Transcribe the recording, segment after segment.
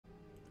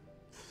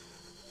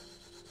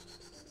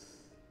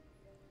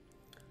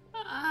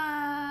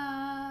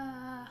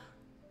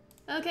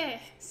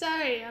Okay,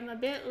 sorry, I'm a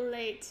bit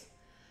late.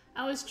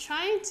 I was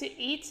trying to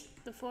eat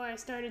before I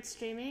started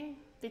streaming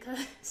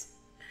because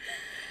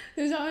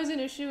there's always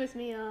an issue with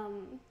me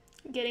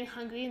getting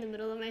hungry in the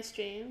middle of my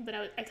stream, but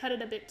I cut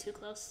it a bit too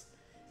close.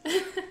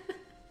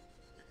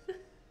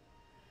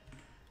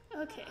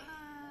 Okay.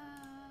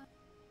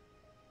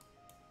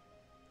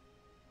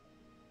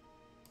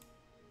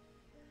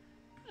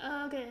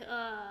 Okay,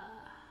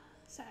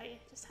 sorry,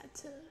 just had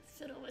to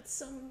fiddle with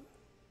some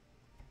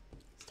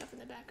stuff in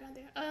the background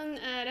there.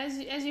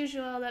 As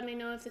usual, let me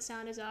know if the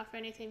sound is off or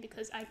anything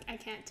because I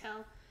can't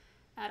tell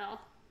at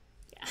all.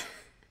 Yeah.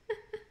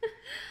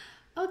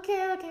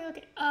 Okay.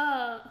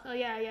 Oh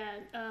yeah.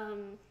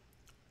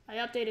 I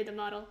updated the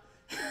model.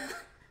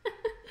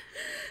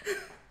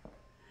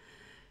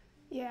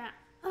 Yeah.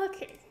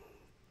 Okay.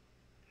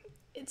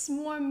 It's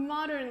more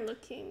modern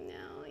looking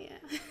now. Yeah.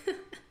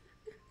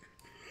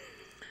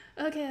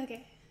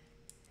 Okay.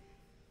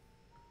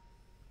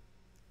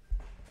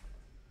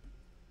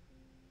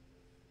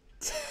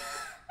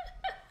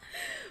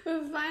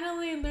 We're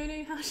finally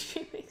learning how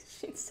she makes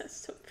Shinsa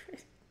so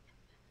pretty.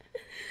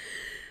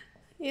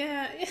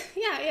 Yeah.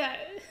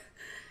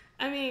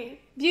 I mean,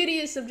 beauty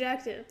is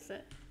subjective,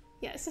 but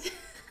yes.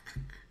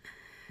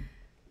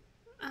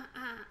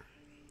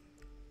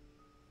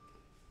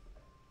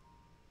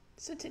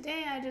 So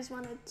today I just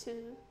wanted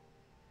to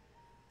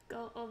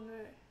go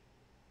over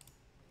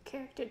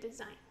character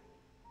design.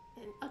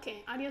 And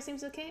okay, audio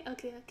seems okay?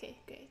 Okay,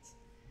 great.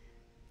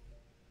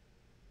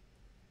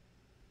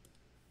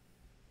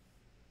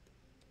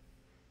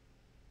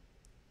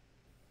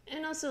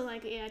 And also,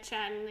 like, yeah,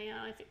 chat, and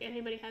if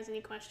anybody has any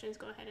questions,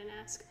 go ahead and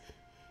ask.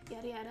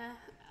 Yada.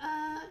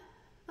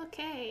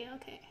 Okay.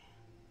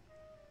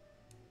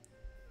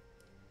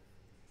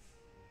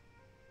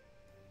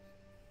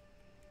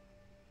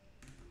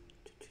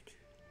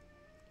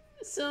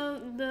 So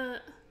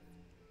the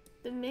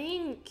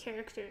main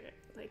character,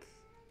 like,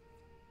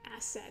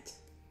 asset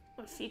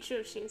or feature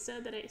of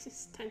Shinsa that I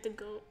just tend to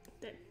go,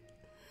 that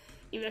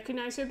you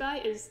recognize her by,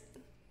 is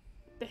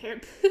the hair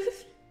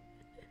poof.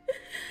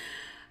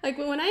 Like,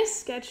 when I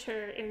sketch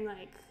her in,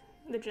 like,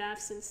 the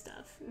drafts and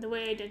stuff, the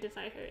way I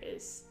identify her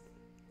is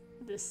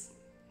this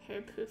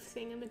hair poof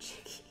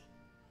thingamajiggy.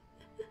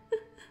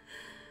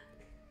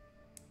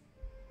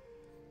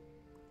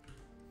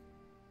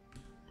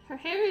 Her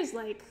hair is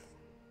like,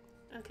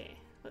 okay,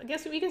 well, I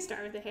guess we can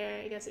start with the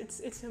hair. I guess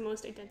it's her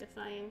most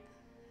identifying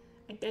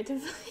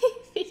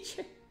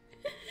feature.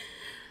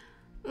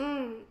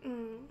 Because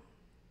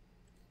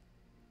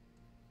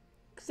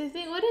I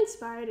think what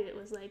inspired it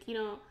was, like,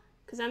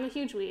 because I'm a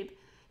huge weeb,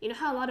 you know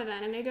how a lot of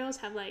anime girls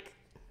have, like,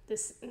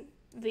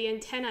 the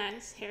antenna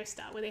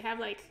hairstyle where they have,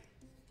 like,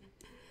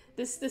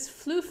 this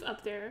floof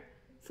up there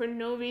for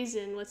no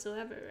reason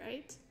whatsoever,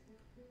 right?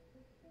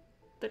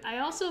 But I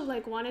also,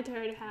 like, wanted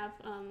her to have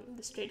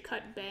the straight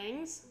cut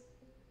bangs.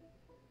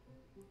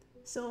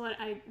 So what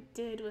I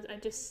did was I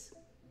just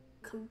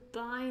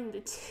combined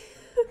the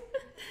two.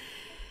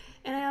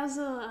 And I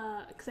also,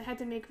 because I had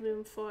to make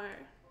room for...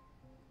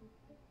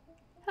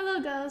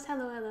 Hello, ghost.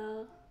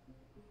 Hello.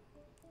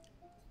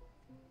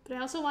 But I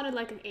also wanted,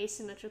 like, an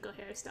asymmetrical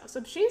hairstyle.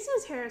 So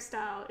Shinsa's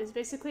hairstyle is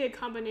basically a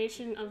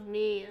combination of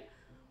me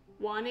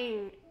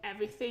wanting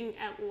everything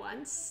at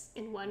once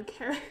in one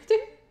character.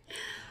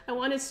 I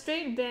wanted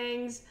straight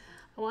bangs,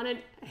 I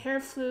wanted a hair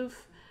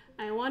floof,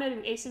 I wanted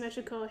an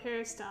asymmetrical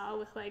hairstyle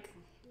with, like,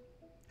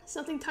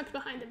 something tucked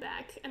behind the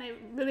back, and I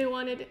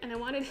wanted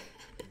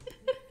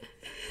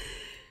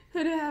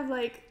her to have,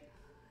 like,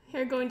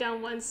 hair going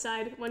down one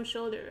side, one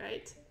shoulder,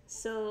 right?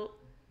 So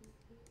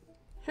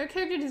her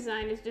character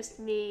design is just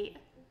me.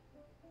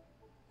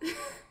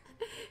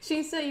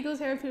 Shinsa equals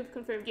hair poof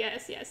confirmed.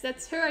 Yes,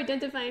 that's her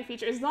identifying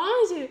feature. As long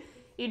as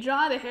you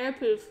draw the hair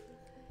poof,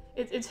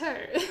 it's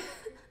her.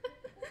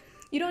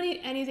 You don't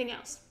need anything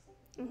else.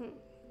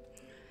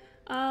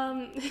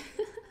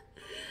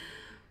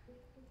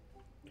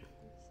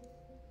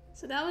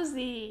 So that was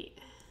the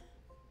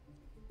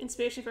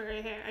inspiration for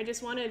her hair. I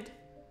just wanted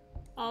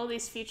all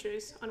these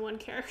features on one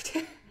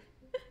character.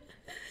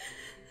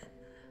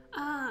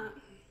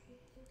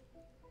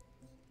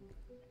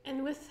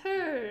 And with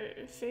her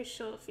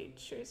facial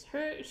features,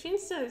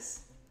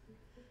 Shinsa's,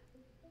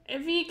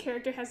 every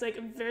character has, like,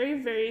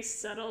 very, very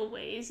subtle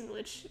ways in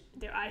which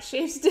their eye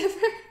shapes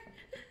differ.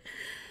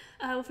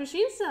 For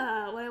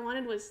Shinsa, what I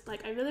wanted was,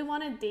 like, I really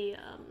wanted the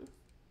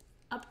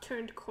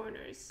upturned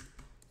corners.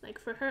 Like,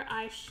 for her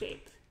eye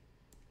shape,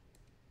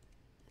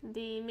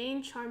 the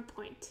main charm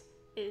point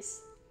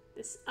is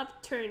this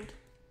upturned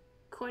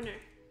corner.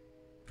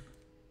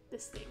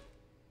 This thing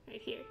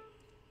right here.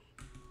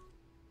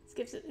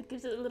 It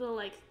gives it a little,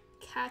 like,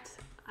 cat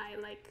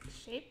eye-like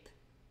shape.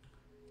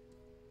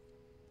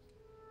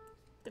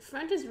 The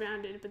front is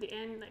rounded, but the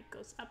end, like,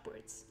 goes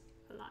upwards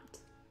a lot,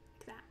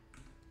 like that.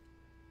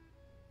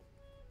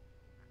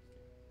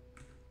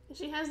 And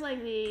she has,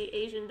 like, the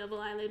Asian double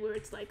eyelid where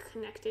it's, like,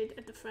 connected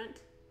at the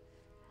front.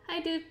 Hi,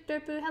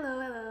 Derpu.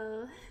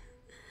 Hello.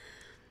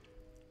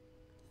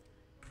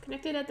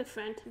 Connected at the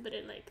front, but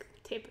it, like,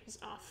 tapers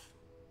off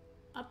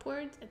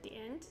upwards at the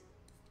end,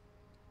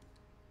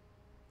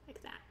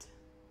 like that.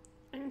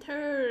 And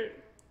her,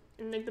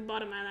 and like the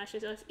bottom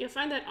eyelashes, you'll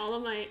find that all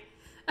of my,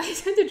 I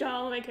tend to draw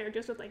all of my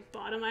characters with like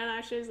bottom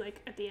eyelashes,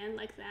 like at the end,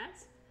 like that.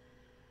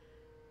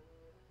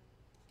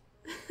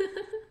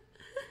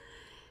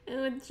 And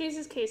with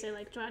Jesus' case, I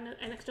like draw an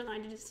extra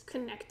line to just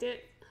connect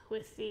it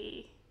with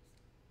the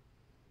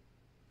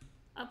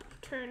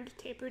upturned,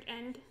 tapered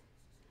end.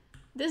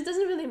 This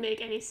doesn't really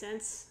make any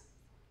sense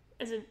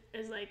as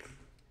like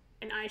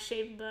an eye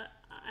shape, but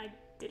I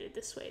did it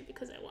this way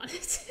because I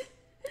wanted to.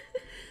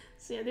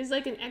 So yeah, there's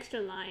like an extra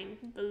line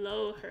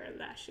below her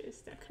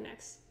lashes that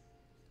connects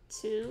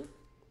to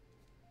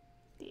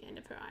the end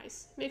of her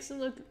eyes. Makes them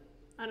look,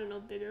 I don't know,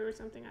 bigger or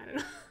something, I don't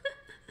know.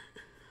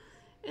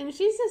 And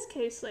she's this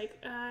case,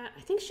 like, I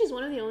think she's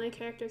one of the only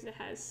characters that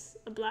has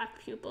a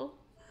black pupil.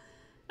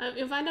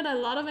 You'll find that a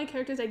lot of my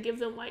characters, I give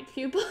them white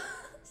pupils.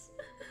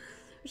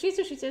 She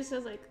just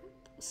has, like,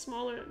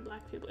 smaller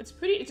black pupil. It's a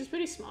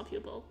pretty small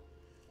pupil.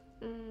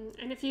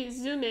 And if you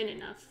zoom in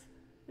enough,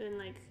 then,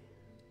 like,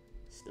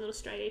 little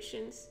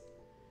striations.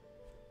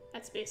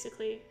 That's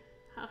basically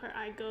how her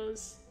eye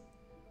goes.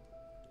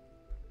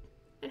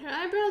 And her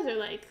eyebrows are,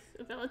 like,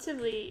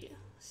 relatively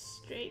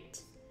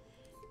straight.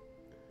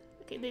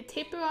 Okay, they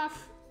taper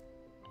off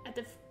at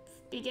the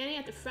beginning,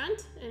 at the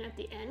front, and at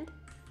the end.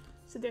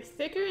 So they're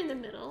thicker in the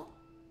middle,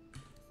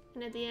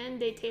 and at the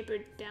end they taper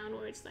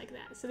downwards like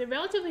that. So they're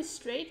relatively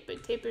straight,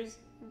 but tapers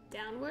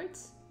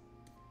downwards.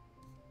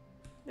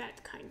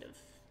 That kind of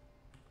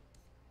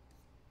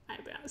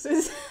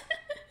eyebrows.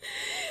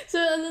 So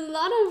a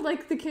lot of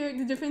like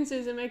the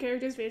differences in my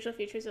character's facial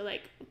features are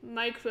like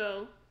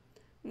micro,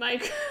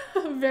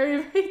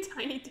 very, very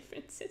tiny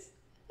differences.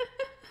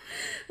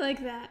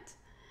 Like that.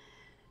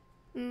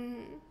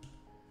 And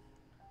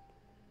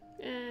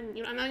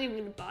you know, I'm not even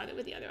gonna bother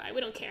with the other eye.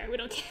 We don't care.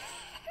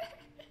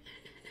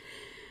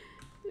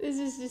 This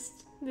is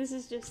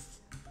just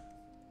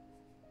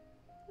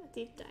a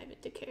deep dive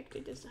into character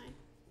design.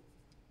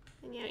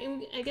 And yeah,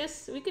 I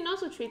guess we can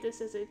also treat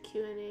this as a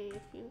Q&A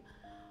if you.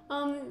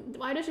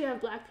 Why does she have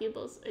black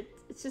pupils?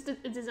 It's just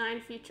a design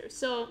feature.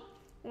 So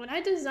when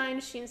I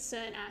designed Shinsa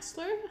and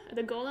Asler,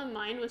 the goal in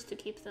mind was to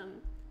keep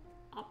them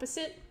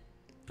opposite.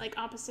 Like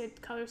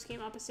opposite color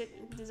scheme, opposite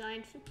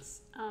design,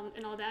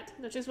 and all that.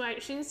 Which is why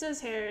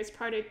Shinsa's hair is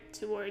parted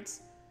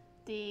towards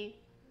the.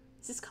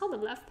 Is this called the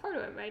left part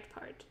or a right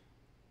part?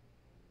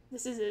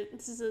 This is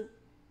a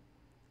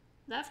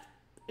left.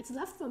 It's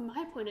left from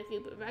my point of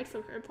view, but right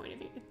from her point of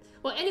view.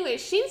 Well, anyway,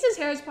 Shinsa's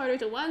hair is parted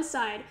to one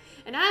side,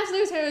 and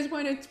Asler's hair is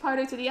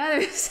parted to the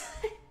other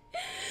side.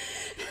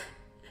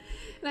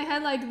 And I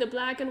had like the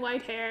black and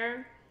white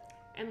hair,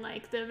 and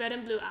like the red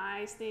and blue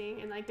eyes thing,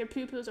 and like their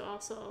pupils are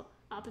also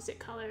opposite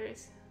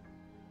colors.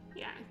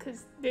 Yeah,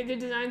 because their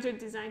designs are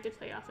designed to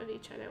play off of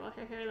each other, while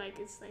her hair like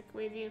is like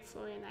wavy and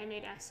flowy, and I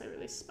made Asla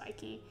really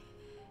spiky.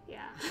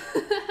 Yeah.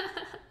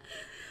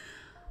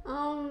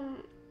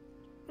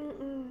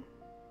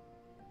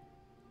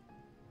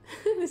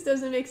 This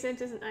doesn't make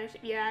sense as an eye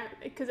shape. Yeah,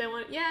 because I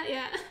want.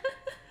 Yeah.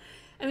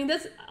 I mean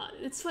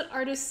it's what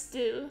artists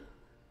do.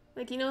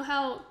 Like, you know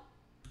how,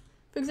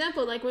 for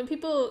example, like when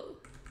people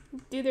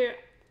do their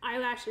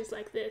eyelashes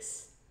like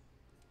this.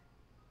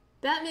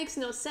 That makes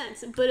no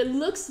sense, but it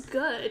looks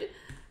good,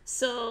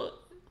 so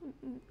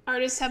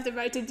artists have the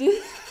right to do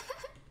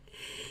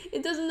that.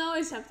 It doesn't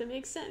always have to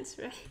make sense,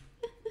 right?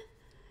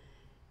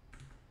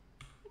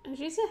 And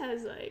Shisa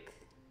has, like,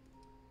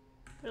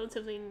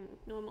 relatively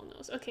normal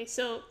nose. Okay,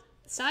 so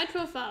side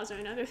profiles are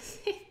another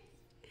thing.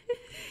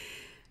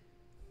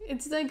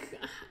 It's like,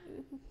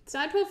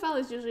 side profile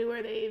is usually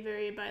where they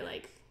vary by,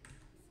 like,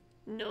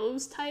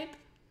 nose type.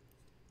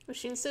 With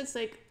Shinsa, it's,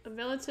 like, a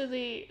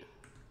relatively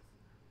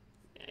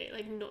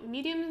like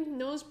medium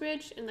nose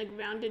bridge and like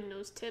rounded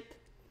nose tip.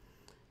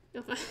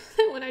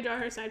 When I draw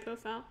her side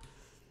profile,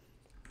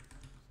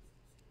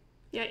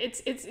 yeah,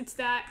 it's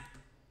that.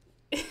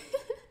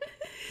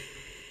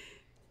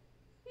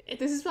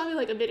 This is probably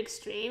like a bit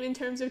extreme in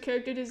terms of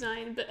character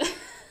design, but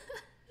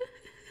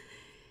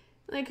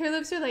like her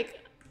lips are like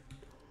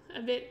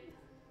a bit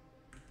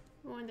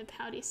more on the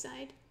pouty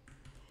side.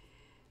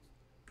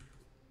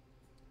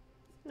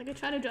 Like I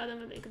try to draw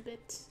them like a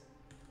bit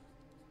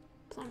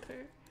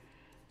plumper.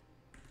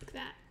 Like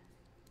that,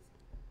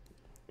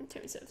 in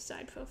terms of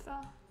side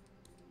profile.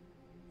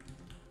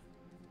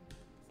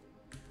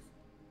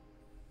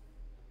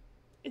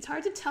 It's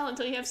hard to tell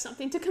until you have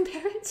something to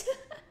compare it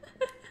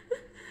to.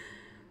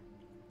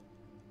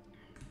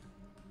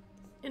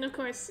 And of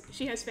course,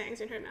 she has fangs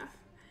in her mouth,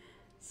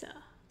 so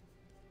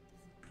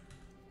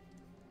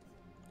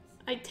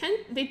they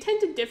tend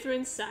to differ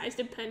in size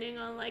depending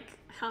on like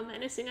how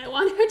menacing I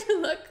want her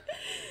to look.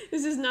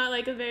 This is not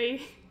like a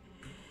very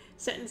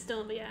set in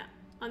stone, but yeah.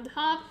 On the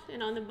top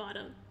and on the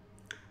bottom.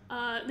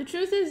 The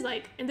truth is,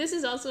 like, and this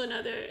is also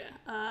another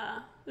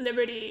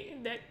liberty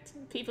that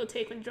people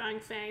take when drawing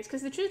fangs,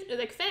 because the truth,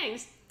 like,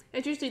 fangs,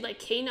 it's usually like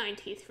canine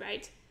teeth,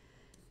 right?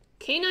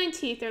 Canine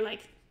teeth are like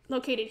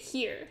located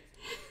here,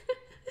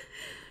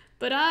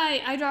 but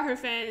I draw her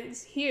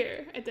fangs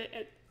here at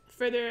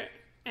further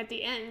at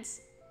the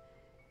ends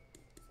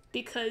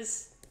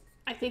because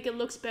I think it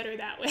looks better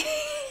that way.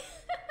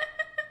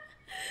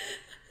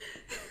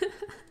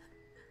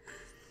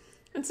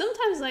 And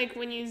sometimes, like,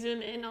 when you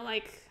zoom in,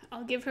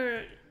 I'll give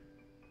her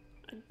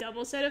a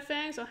double set of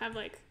fangs. I'll have,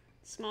 like,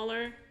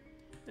 smaller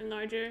and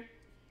larger.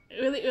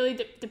 It really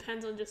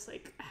depends on just,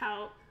 like,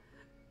 how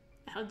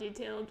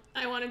detailed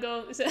I want to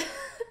go. So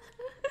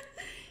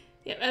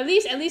yeah, at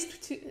least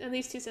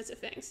two sets of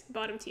fangs.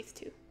 Bottom teeth,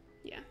 too.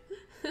 Yeah.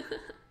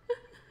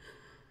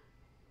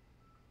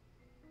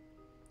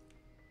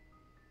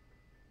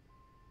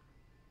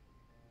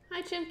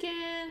 Hi,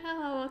 Chimkin.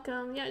 Hello,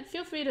 welcome. Yeah,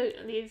 feel free to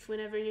leave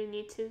whenever you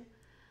need to.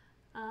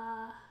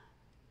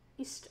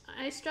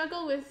 I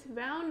struggle with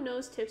round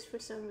nose tips for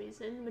some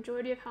reason.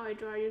 Majority of how I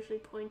draw are usually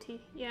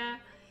pointy. Yeah,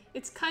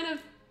 it's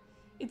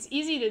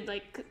easy to,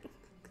 like,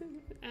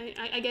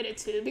 I get it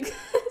too, because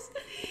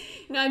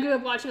I grew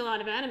up watching a lot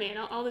of anime and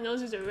all the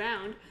noses are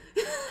round.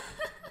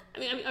 I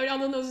mean, all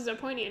the noses are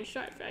pointy and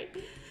sharp, right?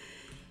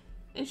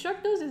 And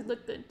sharp noses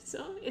look good,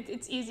 so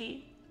it's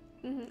easy.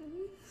 Mm-hmm.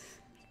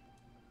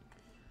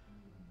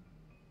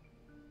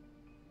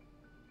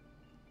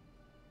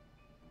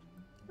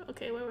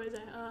 Okay, where was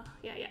I?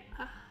 Yeah.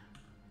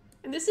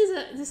 And this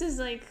is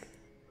like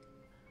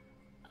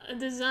a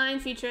design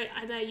feature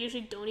that I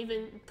usually don't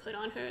even put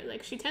on her.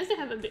 Like, she tends to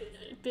have a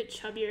bit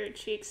chubbier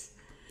cheeks.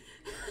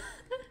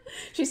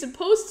 She's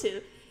supposed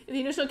to. In the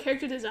initial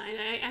character design,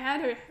 I had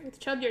her with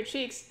chubbier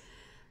cheeks,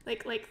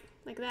 like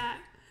that.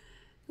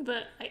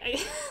 But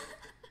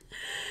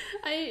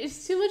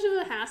it's too much of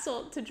a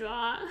hassle to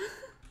draw.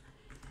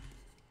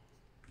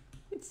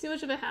 It's too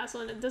much of a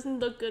hassle, and it doesn't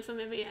look good from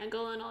every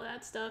angle and all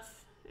that stuff.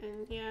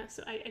 And yeah,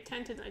 so I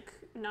tend to, like,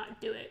 not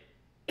do it.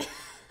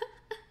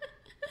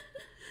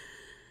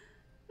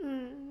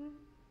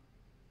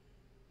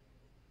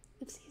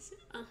 Oopsies.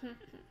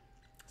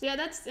 So yeah,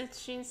 that's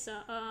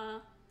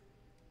Shinsa.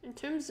 In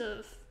terms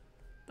of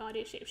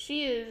body shape,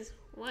 she is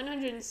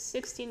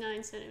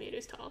 169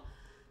 centimeters tall.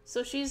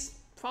 So she's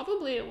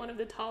probably one of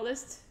the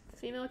tallest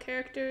female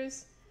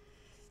characters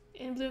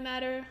in Blue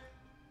Matter.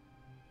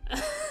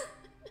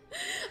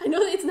 I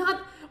know it's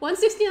not,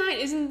 169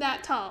 isn't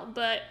that tall,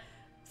 but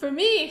to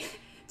me,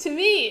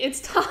 it's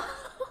tall.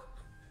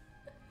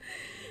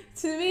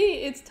 To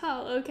me, it's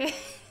tall, okay?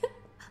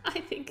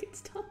 I think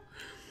it's tall.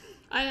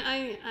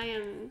 I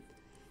am,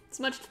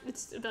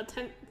 it's about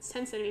 10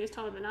 centimeters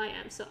taller than I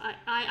am, so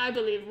I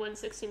believe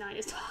 169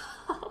 is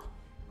tall.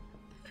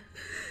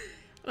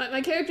 My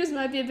characters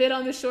might be a bit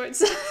on the short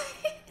side,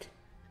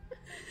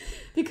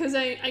 because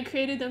I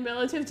created them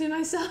relative to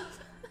myself.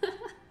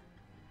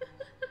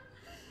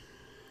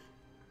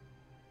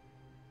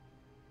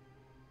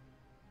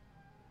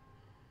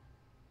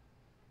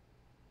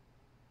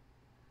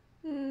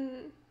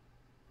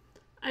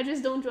 I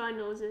just don't draw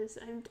noses.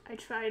 I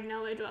tried,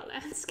 now I draw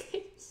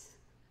landscapes.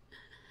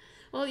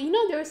 Well,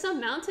 there are some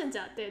mountains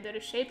out there that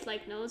are shaped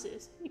like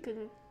noses. You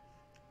can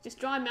just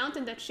draw a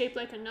mountain that's shaped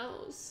like a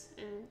nose,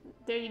 and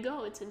there you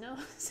go, it's a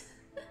nose.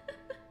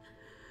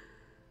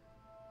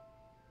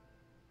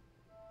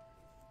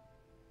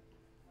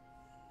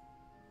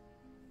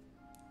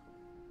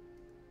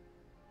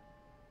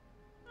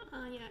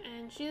 Yeah,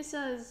 and she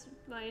says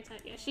body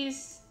type. Yeah,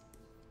 she's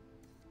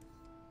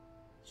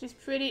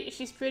pretty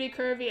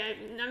curvy.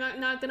 I'm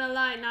not gonna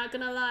lie. I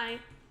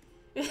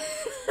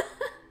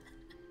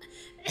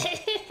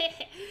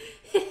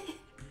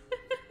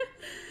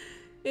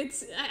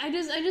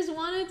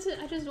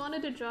just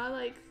wanted to draw,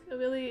 like, a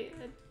really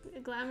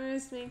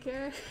glamorous main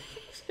character.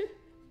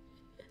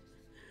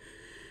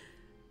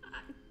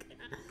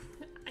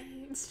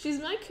 She's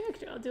my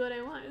character. I'll do what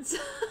I want. So.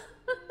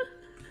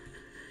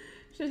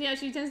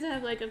 She tends to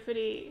have, like, a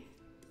pretty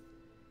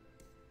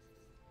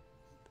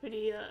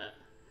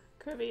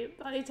curvy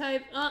body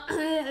type.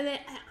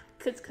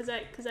 Cause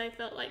I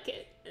felt like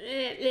it.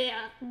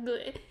 Yeah.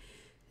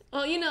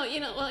 Well,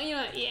 yeah. Well,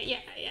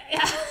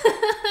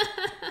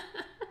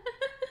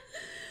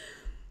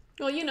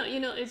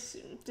 it's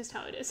just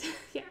how it is.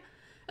 Yeah.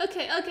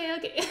 Okay.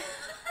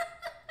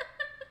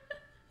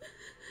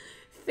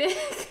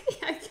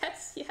 Thick, I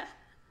guess, yeah.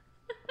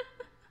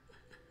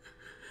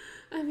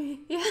 I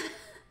mean, yeah.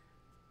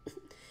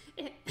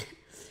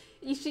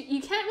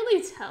 You can't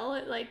really tell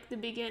at, like, the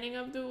beginning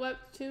of the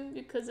webtoon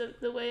because of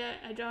the way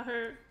I draw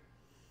her.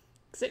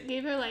 Because it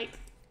gave her, like,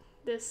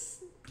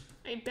 this.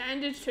 I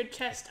bandaged her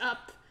chest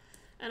up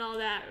and all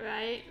that,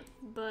 right?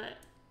 But,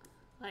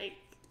 like,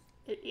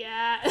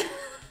 yeah.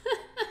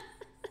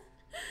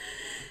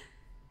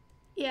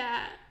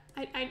 Yeah,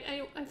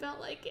 I felt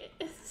like it,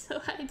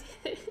 so I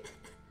did.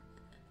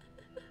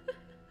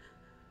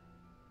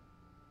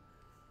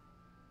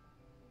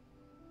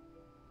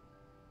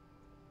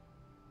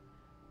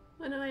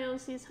 One of my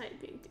OC's height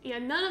being... Yeah,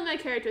 none of my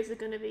characters are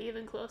going to be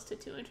even close to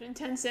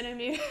 210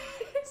 centimeters.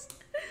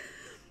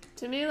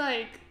 To me,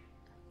 like,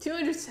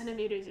 200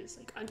 centimeters is,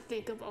 like,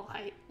 unthinkable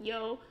height.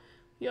 Yo.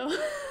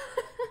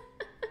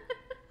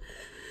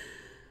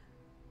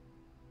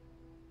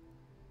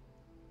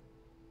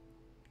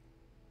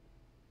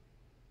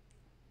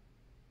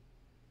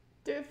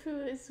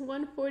 Poo is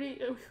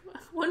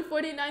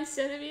 149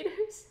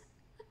 centimeters.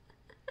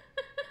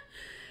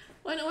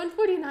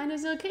 149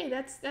 is okay.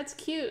 That's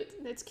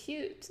cute. That's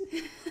cute.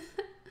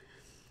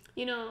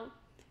 You know,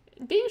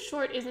 being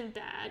short isn't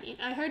bad.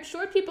 I heard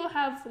short people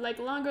have like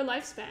longer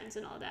lifespans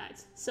and all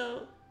that.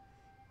 So,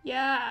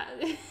 yeah,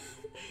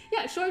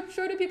 yeah,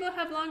 shorter people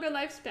have longer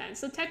lifespans.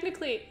 So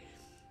technically,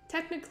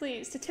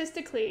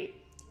 statistically,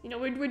 you know,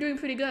 we're doing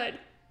pretty good.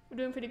 We're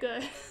doing pretty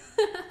good.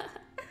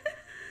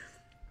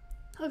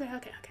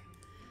 Okay.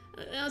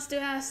 Let's do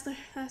Aster.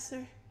 Let's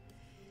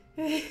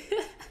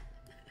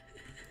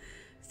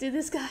do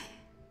this guy.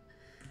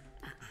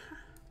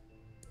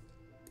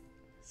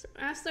 So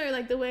Aster,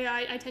 like the way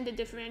I tend to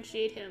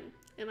differentiate him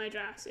in my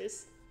drafts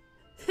is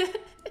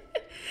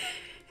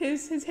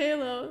his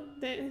halo,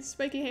 his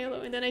spiky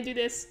halo, and then I do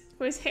this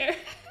for his hair.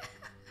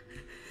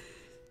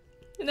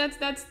 And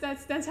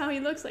that's how he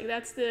looks like.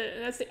 That's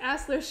the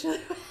Aster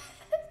silhouette.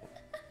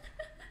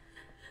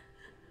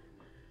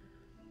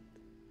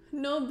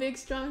 No big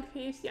strong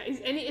face. Yeah,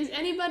 is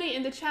anybody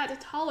in the chat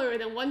taller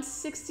than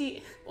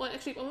 160? Well,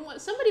 actually,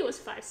 somebody was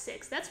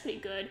 5'6". That's pretty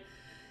good.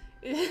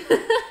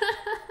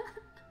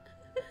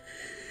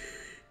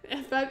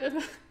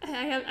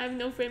 I have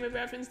no frame of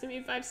reference to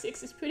me.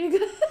 5'6" is pretty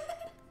good.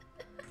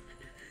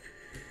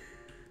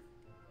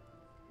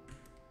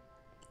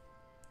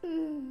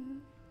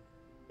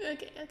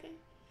 Okay.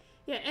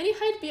 Yeah, any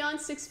height beyond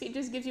 6 feet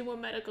just gives you more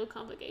medical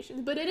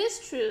complications. But it is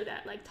true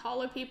that like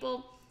taller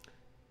people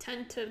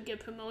tend to get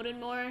promoted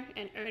more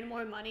and earn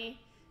more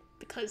money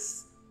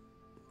because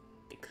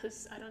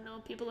I don't know,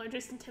 people are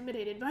just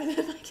intimidated by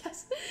them, I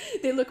guess.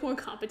 They look more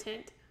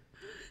competent.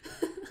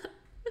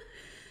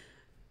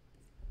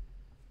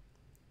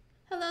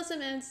 Hello,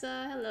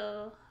 Samantha.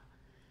 Hello.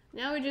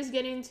 Now we're just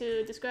getting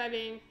to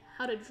describing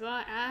how to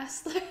draw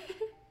Aster.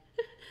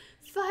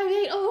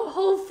 5'8". Oh,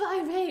 whole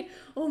 5'8".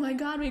 Oh my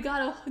god, we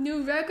got a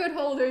new record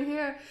holder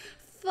here.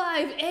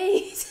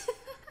 5'8".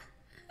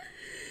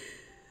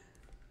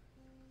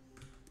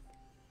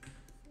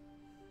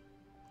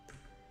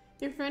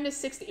 Your friend is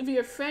 60. If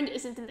your friend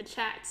isn't in the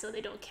chat, so they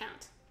don't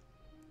count.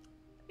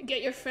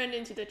 Get your friend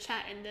into the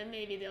chat and then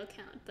maybe they'll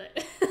count,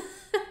 but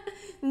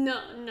no,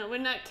 we're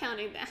not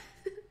counting that.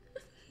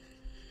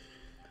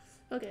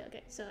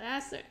 Okay, so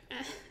Aster.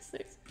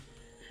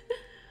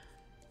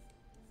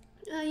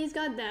 He's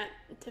got that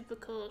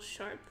typical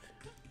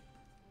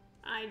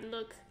sharp-eyed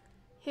look.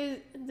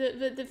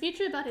 The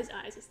feature about his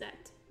eyes is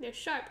that they're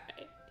sharp,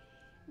 right?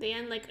 They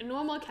end like a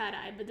normal cat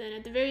eye, but then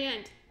at the very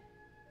end,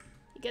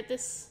 you get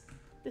this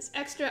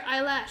extra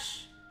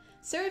eyelash.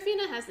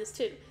 Serafina has this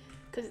too,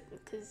 cause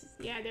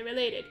yeah, they're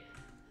related.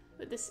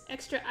 But this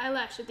extra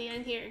eyelash at the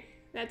end here,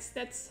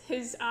 that's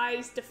his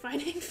eyes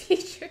defining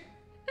feature.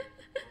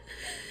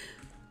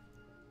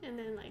 And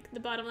then like the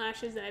bottom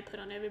lashes that I put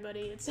on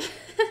everybody, it's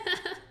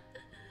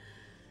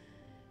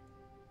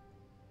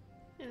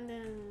and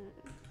then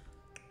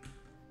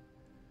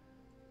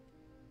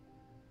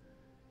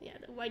yeah,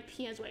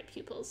 he has white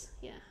pupils,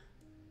 yeah.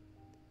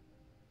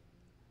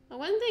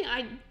 One thing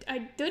I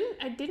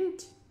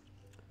didn't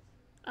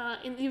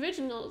in the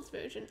original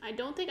version, I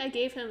don't think I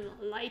gave him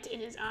light in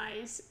his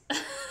eyes.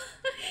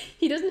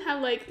 He doesn't have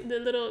like the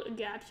little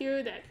gap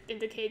here that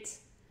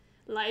indicates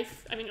light.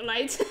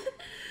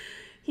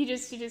 He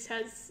just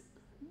has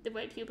the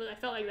white pupil. I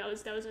felt like that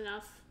was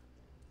enough.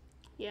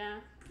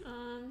 Yeah.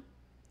 And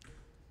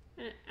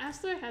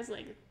Aster has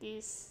like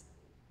these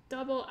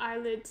double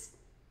eyelids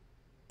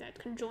that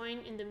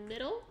conjoin in the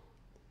middle,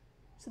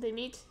 so they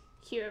meet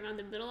here around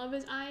the middle of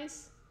his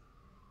eyes,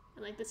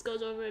 and like this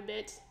goes over a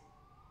bit.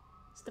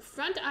 So the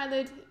front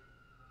eyelid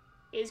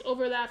is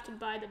overlapped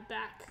by the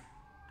back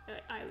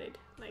eyelid,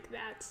 like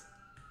that.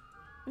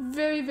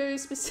 Very, very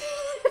specific.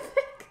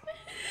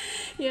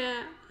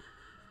 Yeah,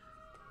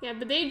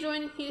 but they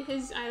join,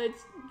 his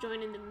eyelids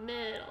join in the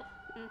middle.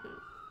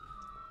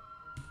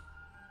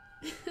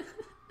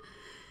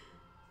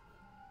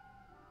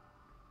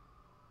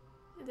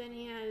 And then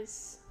he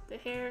has the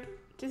hair,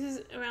 this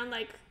is around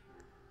like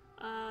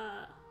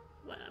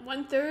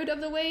 1/3 of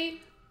the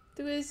way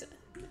through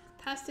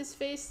past his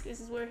face.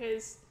 This is where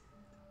his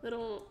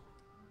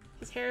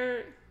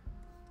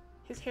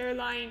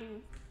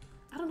hairline,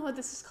 I don't know what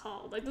this is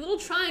called, like the little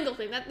triangle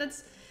thing,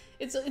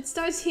 it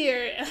starts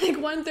here, like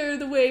 1/3 of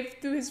the way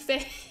through his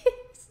face.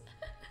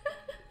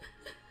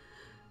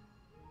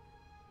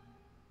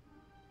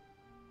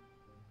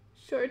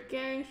 Short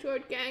gang,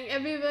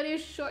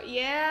 everybody's short.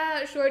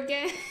 Yeah, short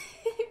gang.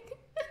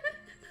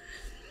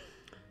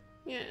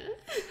 Yeah.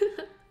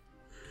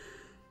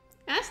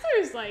 Aster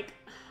is like,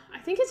 I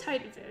think his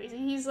height varies.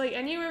 He's like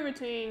anywhere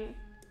between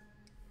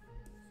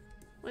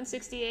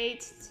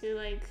 168 to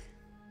like,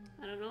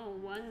 I don't know,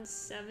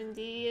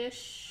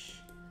 170-ish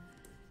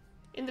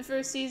in the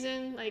first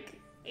season.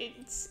 Like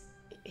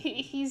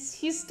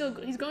he's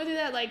going through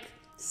that like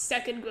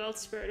second growth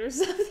spurt or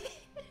something.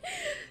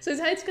 So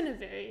his height's gonna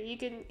vary.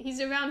 He's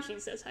around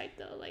Shinsa's height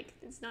though. Like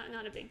it's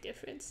not a big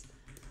difference.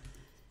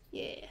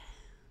 Yeah.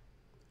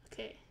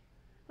 Okay.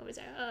 What was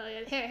that? Oh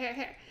yeah,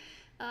 hair.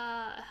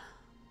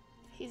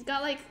 he's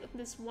got like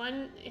this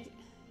one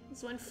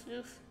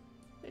floof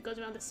that goes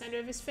around the center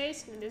of his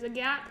face, and then there's a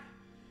gap.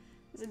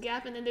 There's a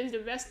gap, and then there's the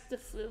rest of the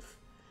floof.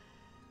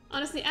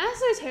 Honestly,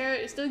 Astair's hair,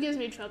 it still gives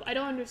me trouble. I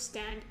don't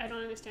understand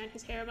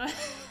his hair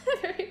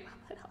very well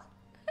at all.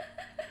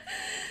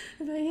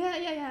 But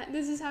yeah,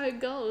 this is how it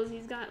goes.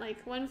 He's got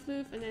like one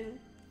floof, and then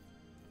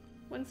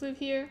one floof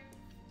here,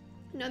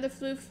 another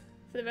floof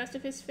for the rest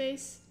of his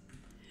face.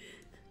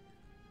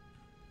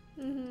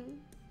 And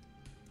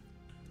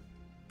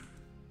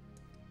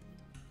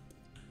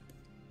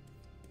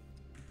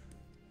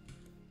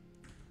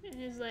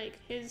his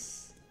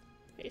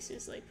face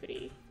is like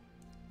pretty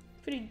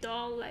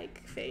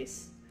doll-like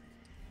face.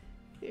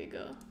 There you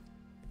go.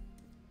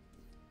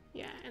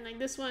 Yeah, and like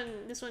this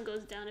one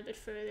goes down a bit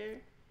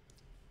further,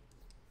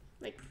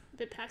 like a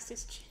bit past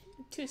his chin,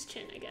 to his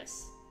chin, I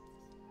guess.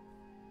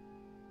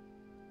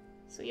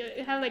 So you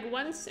have like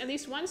at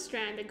least one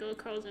strand that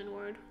curls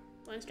inward,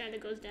 one strand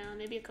that goes down,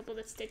 maybe a couple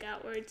that stick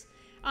outwards.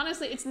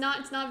 Honestly, it's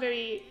not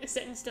very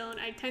set in stone.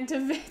 I tends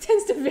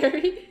to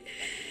vary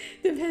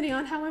depending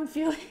on how I'm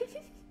feeling.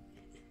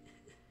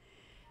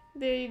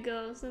 There you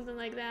go, something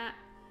like that.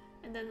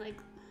 And then like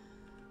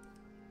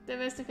the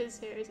rest of his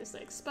hair is just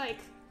like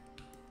spike.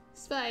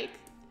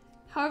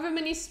 However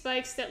many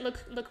spikes that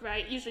look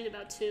right, usually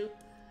about 2.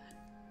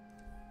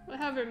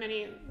 However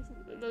many,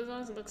 as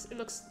long as it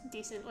looks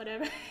decent,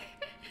 whatever.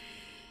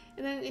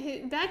 And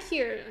then back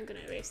here, I'm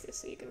gonna erase this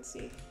so you can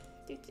see.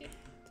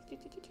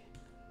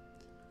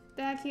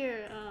 Back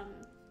here,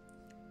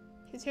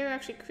 his hair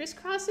actually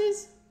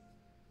crisscrosses,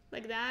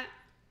 like that.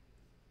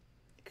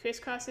 It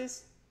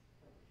crisscrosses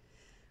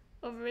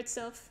over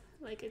itself,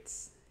 like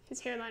his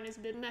hairline is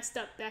a bit messed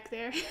up back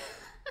there.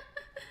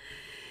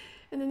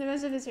 And then the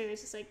rest of his hair is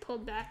just like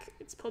pulled back.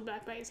 It's pulled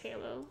back by his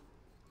halo.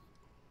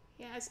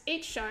 He has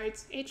 8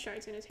 shards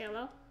in his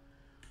halo.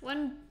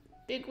 One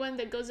big one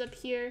that goes up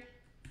here.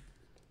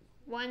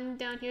 One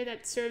down here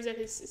that serves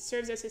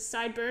as his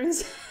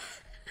sideburns.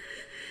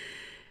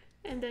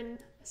 And then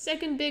a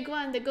second big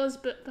one that goes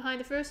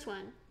behind the first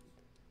one.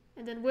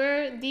 And then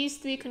where these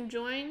 3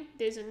 conjoin,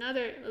 there's a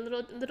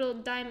little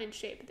diamond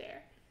shape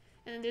there.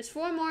 And then there's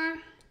 4 more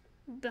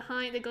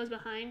that goes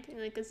behind in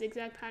like a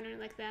zigzag pattern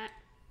like that.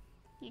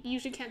 You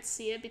usually can't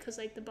see it because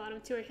like the bottom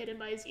 2 are hidden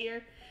by his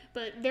ear,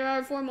 but there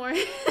are 4 more.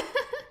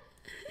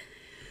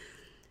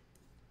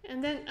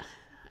 And then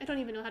I don't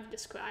even know how to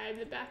describe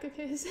the back of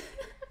his.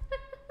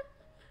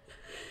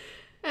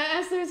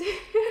 Astair's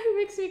hair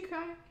makes me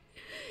cry.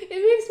 It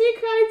makes me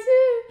cry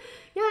too.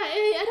 Yeah,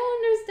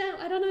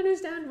 I don't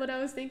understand what I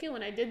was thinking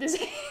when I did this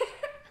hair.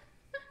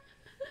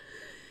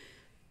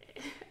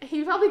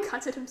 He probably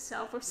cuts it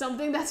himself or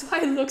something. That's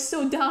why it looks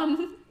so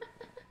dumb.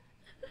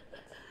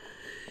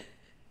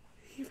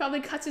 He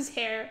probably cuts his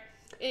hair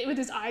with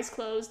his eyes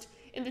closed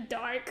in the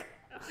dark.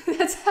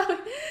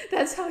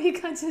 That's how he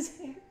cuts his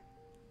hair.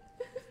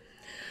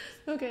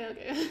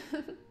 Okay.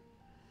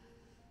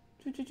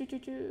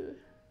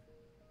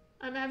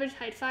 I'm average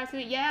height,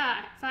 5'3".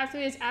 Yeah,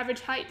 5'3" is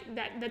average height.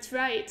 That's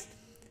right.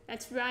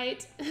 That's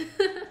right.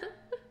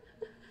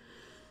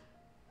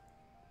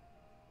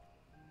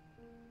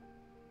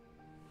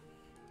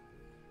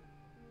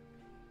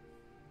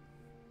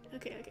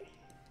 Okay.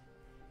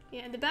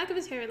 Yeah, and the back of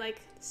his hair, like,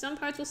 some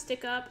parts will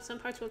stick up, some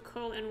parts will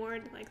curl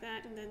inward like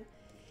that, and then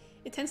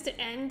it tends to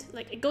end,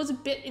 like, it goes a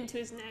bit into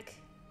his neck.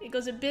 It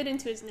goes a bit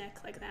into his neck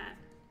like that.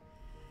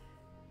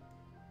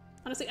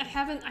 Honestly, I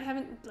haven't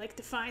like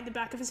defined the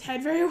back of his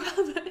head very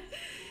well, but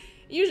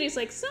usually it's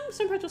like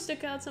some parts will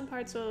stick out, some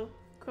parts will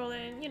curl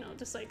in, you know,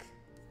 just like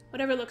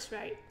whatever looks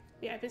right.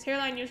 Yeah, his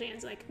hairline usually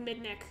ends like mid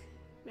neck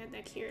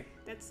here.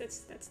 That's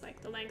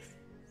like the length.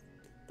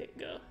 There you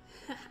go.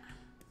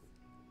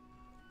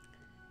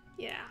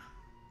 Yeah.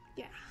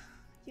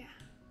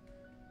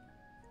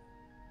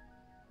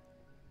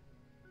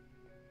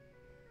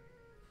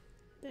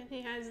 Then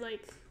he has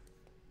like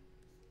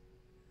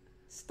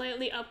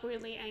slightly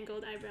upwardly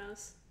angled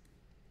eyebrows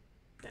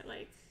that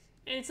like,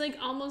 and it's like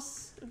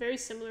almost a very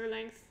similar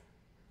length,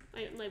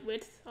 like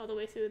width all the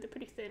way through. They're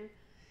pretty thin.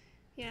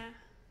 Yeah,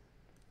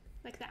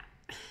 like that.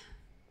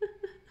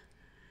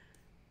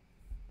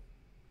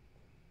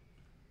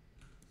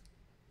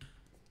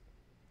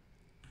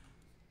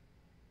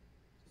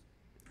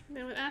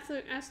 Then with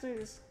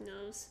Astair's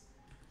nose,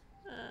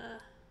 I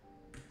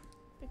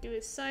do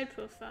his side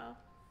profile.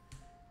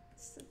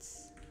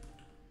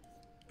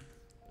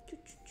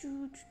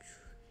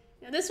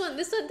 Yeah, this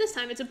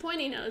time it's a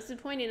pointy nose. It's a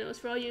pointy nose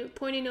for all you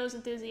pointy nose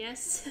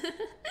enthusiasts.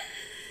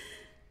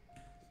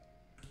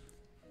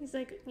 He's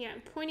like, yeah,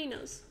 pointy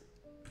nose.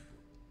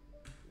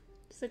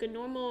 It's like a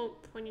normal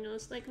pointy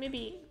nose, like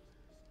maybe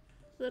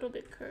a little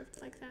bit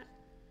curved like that.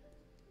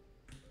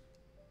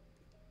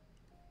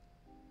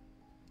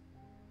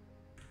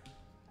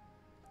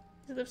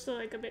 His lips are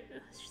like a bit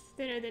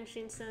thinner than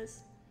Shin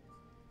says.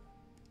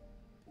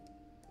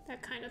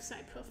 That kind of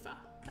side profile,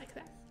 like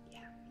that.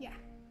 Yeah.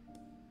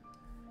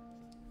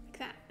 Like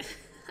that.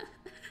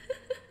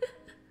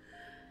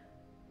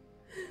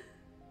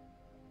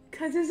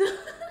 Cause it's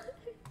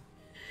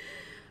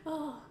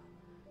oh.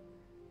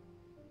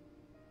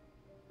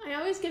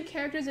 always give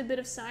characters a bit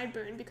of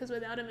sideburn because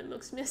without him it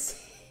looks missing.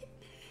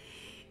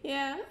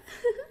 Yeah.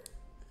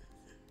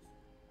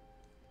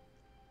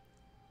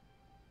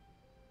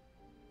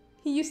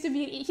 He used to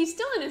be, he's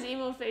still in his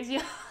emo phase,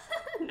 yeah.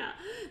 No,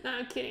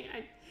 I'm kidding.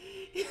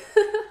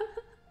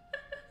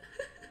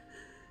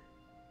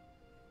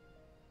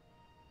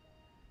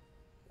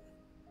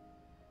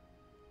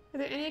 Are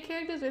there any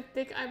characters with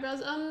thick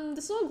eyebrows?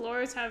 The Soul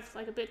Glorious have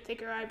like a bit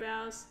thicker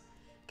eyebrows.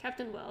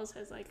 Captain Wells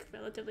has like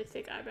relatively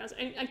thick eyebrows.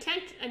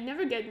 I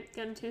never get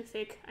them too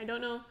thick. I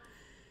don't know.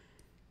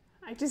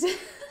 I just,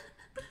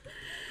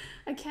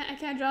 I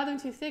can't draw them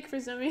too thick for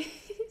some reason.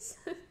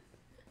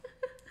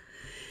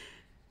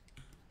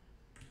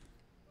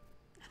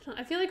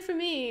 I feel like for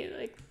me,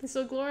 like the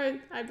Soul Glorious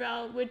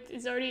eyebrow, which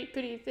is already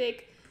pretty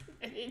thick,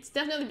 it's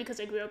definitely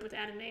because I grew up with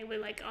anime where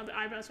like all the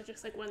eyebrows are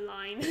just like one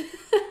line.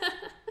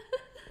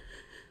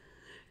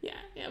 Yeah,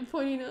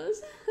 pointy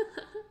nose.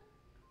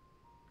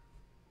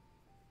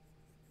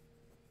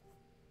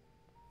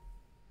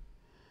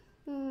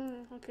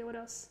 Okay, what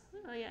else?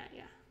 Oh yeah.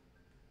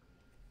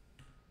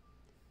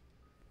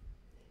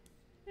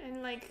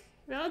 And like,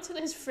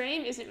 relatively, his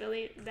frame isn't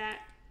really that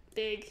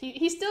big.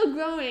 He's still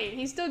growing.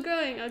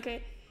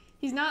 Okay,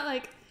 he's not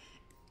like,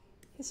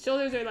 his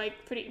shoulders are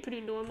like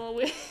pretty normal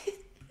with.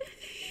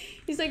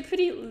 He's like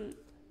pretty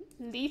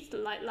lithe.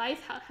 How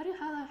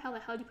the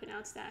hell do you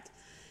pronounce that?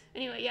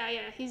 Anyway,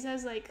 yeah. He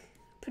has like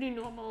pretty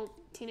normal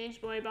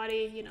teenage boy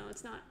body. You know,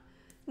 it's not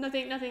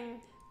nothing.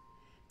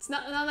 It's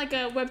not like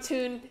a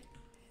webtoon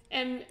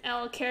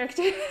ML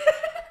character.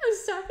 I'm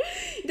sorry.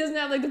 He doesn't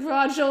have like the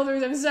broad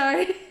shoulders. I'm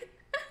sorry.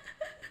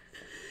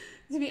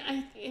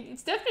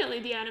 It's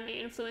definitely the anime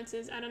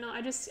influences. I don't know.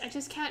 I just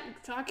can't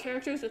draw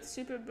characters with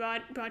super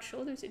broad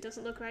shoulders. It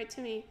doesn't look right to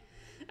me.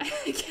 I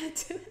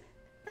can't do it.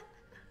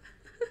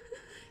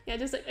 Yeah,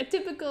 just like a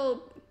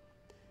typical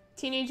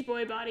teenage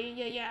boy body.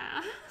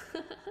 Yeah.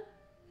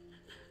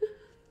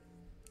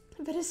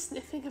 A bit of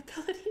sniffing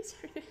abilities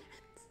for it.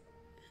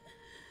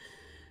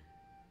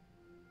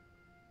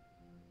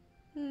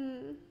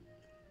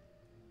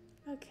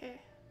 Okay.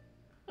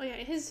 Oh yeah,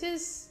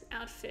 his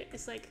outfit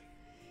is like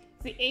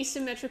the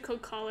asymmetrical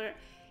collar.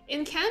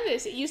 In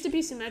Canvas, it used to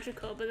be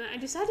symmetrical, but then I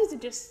decided to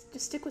just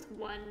stick with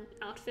one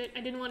outfit.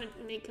 I didn't want to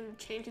make him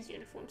change his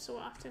uniform so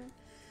often,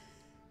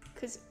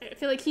 because I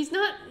feel like he's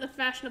not the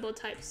fashionable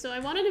type. So I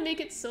wanted to make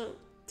it so,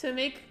 to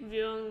make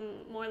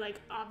Ryung more like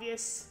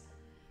obvious,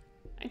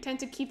 I tend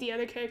to keep the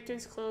other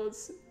characters'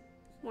 clothes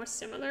more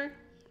similar,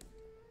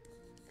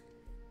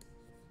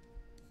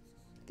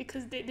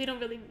 because they don't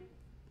really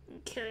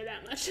care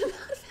that much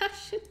about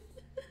fashion.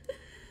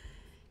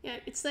 Yeah,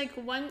 it's like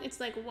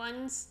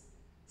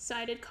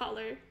one-sided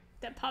collar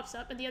that pops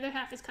up, and the other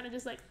half is kind of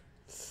just like,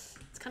 it's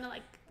kind of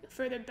like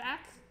further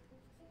back.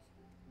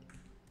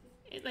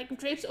 It like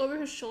drapes over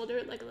his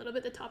shoulder, like a little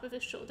bit the top of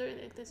his shoulder, and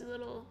like, there's a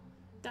little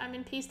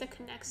diamond piece that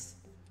connects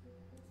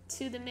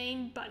to the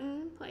main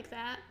button, like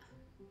that.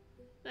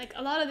 Like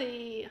a lot of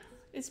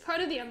it's part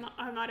of the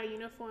Armada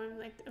uniform.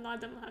 Like a lot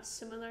of them will have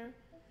similar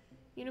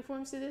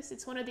uniforms to this.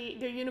 It's one of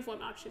their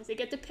uniform options. They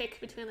get to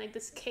pick between like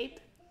this cape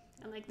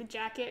and like the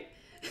jacket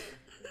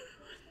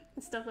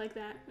and stuff like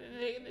that.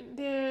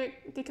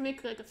 They can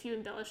make like a few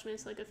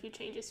embellishments, like a few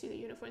changes to the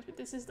uniforms, but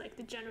this is like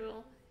the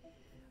general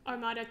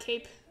Armada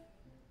cape.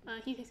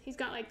 He's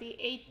got like the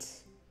eight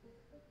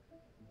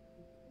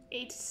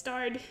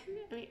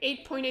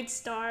pointed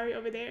star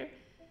over there.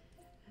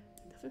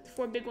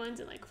 4 big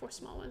ones and like 4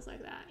 small ones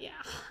like that.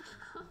 Yeah.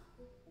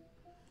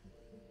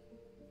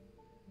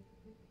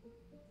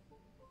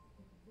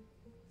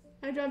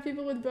 I draw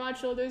people with broad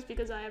shoulders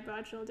because I have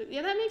broad shoulders.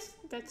 Yeah,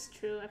 that's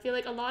true. I feel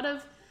like a lot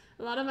of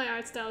my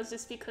art style is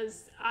just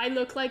because I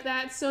look like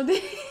that, so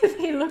they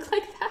look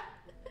like that.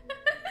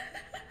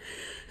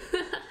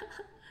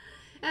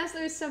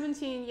 Asler is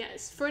 17,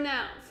 yes. For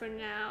now.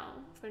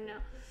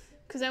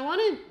 Because I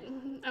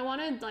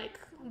wanted like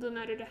Blue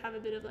Matter to have a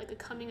bit of like a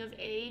coming of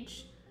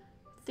age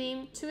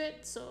theme to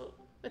it. So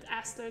with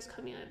Asler's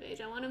coming of age,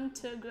 I want him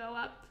to grow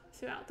up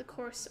throughout the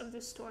course of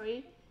the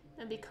story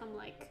and become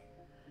like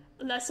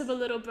less of a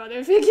little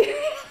brother figure.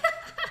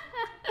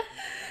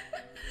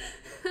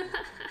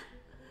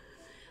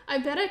 I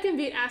bet I can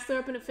beat Asler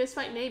up in a fist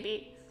fight,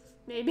 maybe.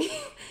 I mean,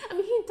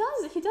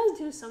 he does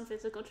do some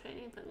physical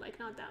training, but like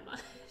not that much.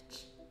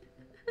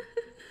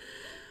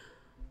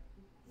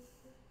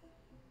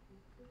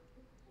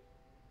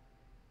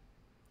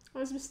 I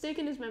was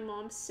mistaken as my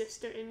mom's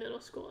sister in middle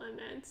school. I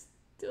meant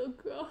still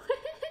grow.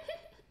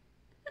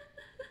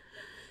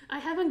 I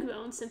haven't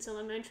grown since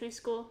elementary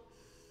school.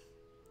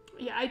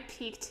 Yeah, I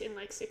peaked in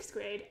like 6th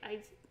grade. I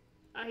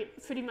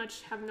pretty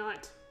much have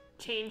not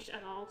changed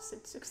at all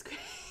since 6th grade.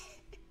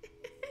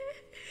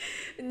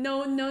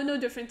 No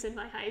difference in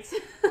my height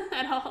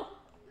at all.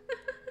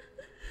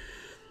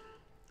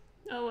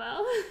 Oh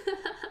well.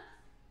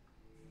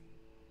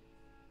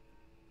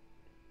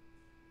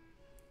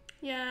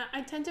 Yeah,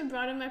 I tend to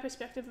broaden my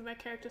perspective of what my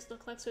characters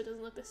look like so it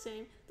doesn't look the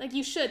same. Like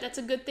you should, that's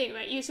a good thing,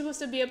 right? You're supposed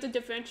to be able to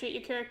differentiate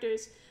your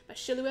characters by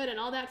silhouette and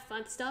all that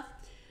fun stuff.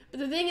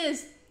 But the thing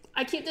is,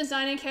 I keep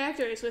designing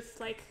characters with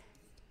like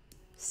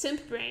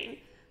simp brain.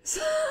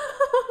 So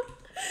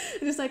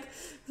just like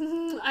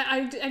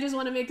I just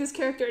want to make this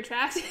character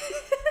attractive.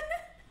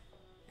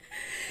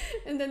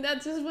 And then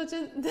that's just what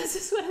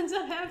ends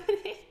up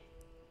happening.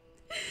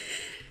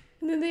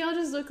 And then they all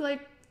just look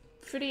like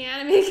pretty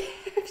anime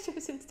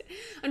characters instead.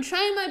 I'm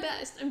trying my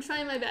best. I'm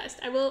trying my best.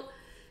 I'm trying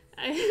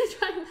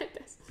my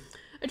best.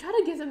 I try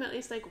to give them at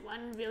least like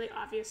one really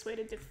obvious way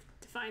to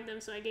define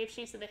them. So I gave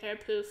Shisa the hair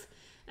poof.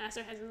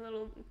 Aster has a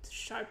little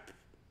sharp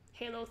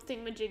halo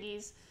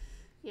thingamajiggies.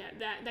 Yeah,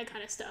 that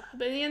kind of stuff.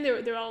 But in the end,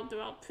 they're all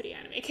pretty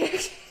anime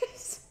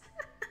characters.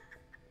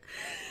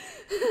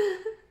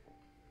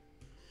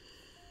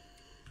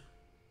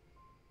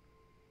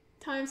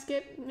 Time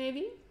skip,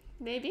 maybe.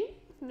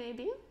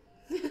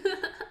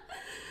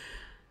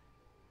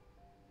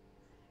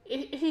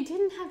 If he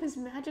didn't have his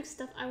magic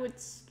stuff, I would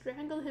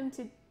strangle him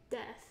to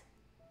death.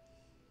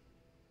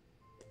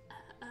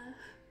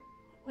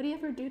 What'd he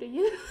ever do to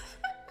you?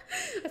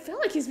 I feel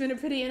like he's been a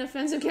pretty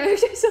inoffensive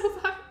character so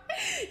far.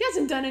 He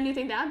hasn't done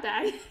anything that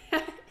bad.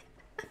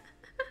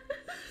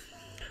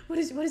 What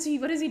has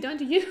he done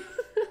to you?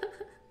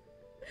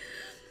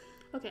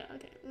 Okay.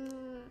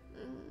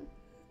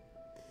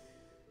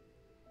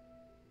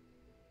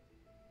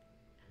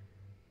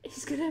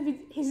 He's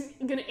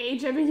gonna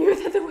age every year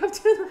that the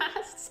webtoon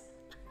lasts.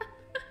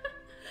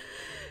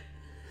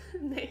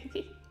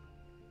 Maybe.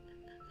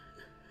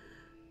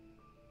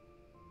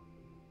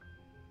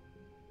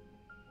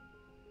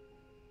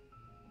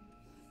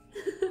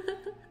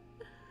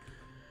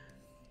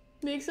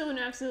 Make someone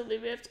absolutely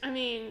ripped. I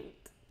mean,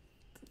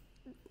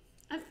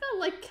 I felt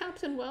like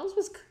Captain Wells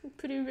was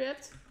pretty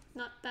ripped.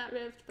 Not that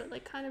ripped, but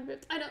like kind of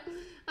ripped. I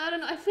don't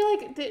know. I feel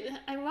like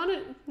I want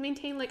to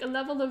maintain like a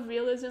level of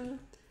realism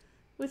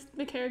with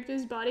the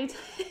character's body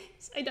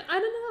types. I don't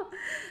know.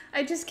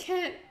 I just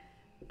can't.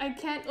 I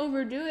can't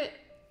overdo it.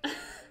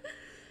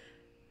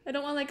 I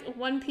don't want like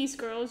One Piece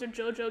girls or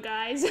JoJo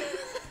guys.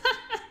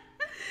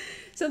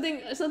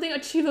 something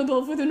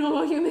achievable for the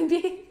normal human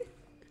being.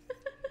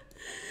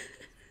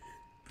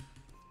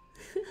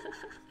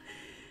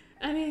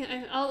 I mean,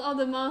 all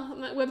the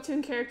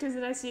webtoon characters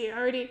that I see are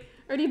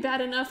already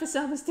bad enough for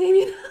self-esteem,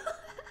 you know?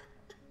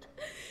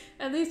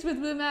 At least with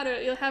Blue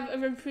Matter, you'll have a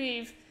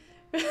reprieve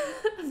of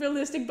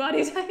realistic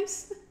body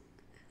types.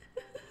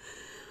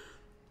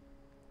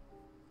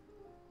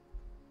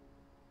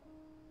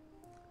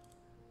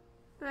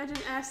 Imagine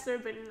Aster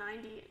but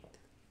 90.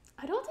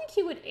 I don't think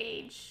he would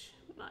age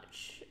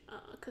much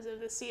because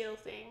of the seal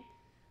thing,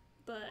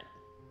 but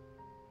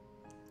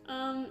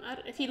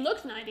if he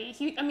looked 90,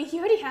 he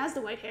already has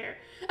the white hair.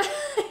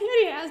 He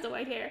already has the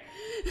white hair.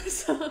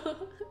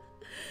 So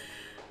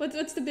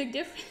what's the big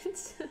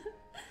difference?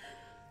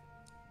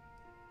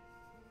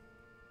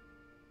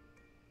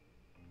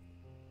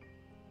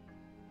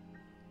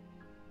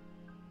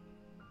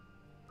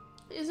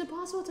 Is it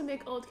possible to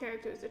make old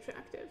characters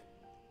attractive?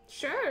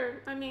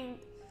 Sure. I mean,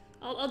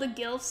 all the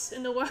gilfs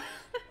in the world.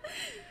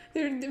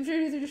 I'm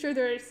sure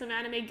there are some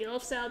anime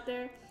gilfs out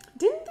there.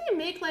 Didn't they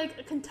make like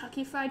a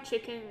Kentucky Fried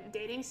Chicken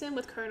dating sim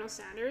with Colonel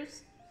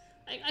Sanders?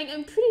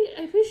 I'm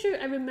pretty sure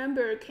I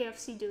remember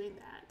KFC doing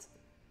that.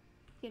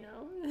 You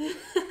know.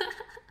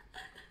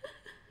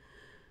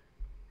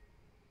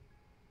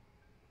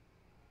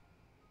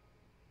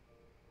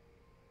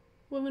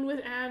 Woman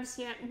with abs,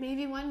 yeah.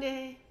 Maybe one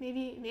day.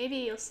 Maybe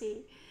you'll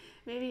see.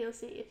 Maybe you'll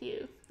see if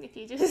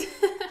you just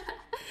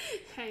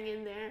hang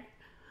in there.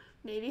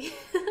 Maybe.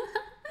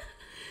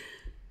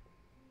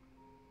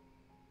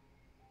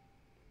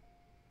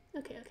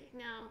 Okay,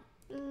 now.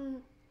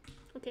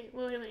 Okay,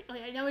 wait. Oh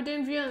yeah, now we're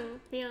doing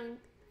Ryung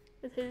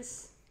with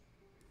his...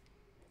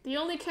 The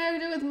only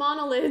character with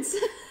monolids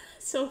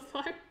so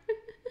far.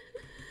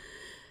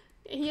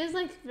 He has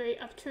like very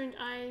upturned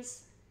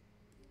eyes.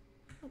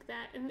 Like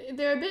that. And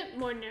they're a bit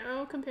more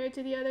narrow compared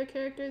to the other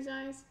characters'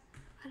 eyes.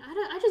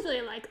 I actually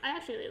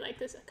really like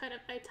this kind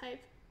of eye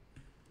type.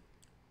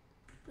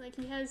 Like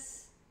he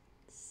has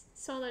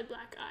solid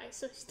black eyes,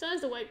 so he still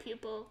has the white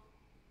pupil.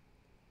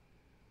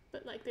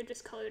 But like they're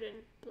just colored in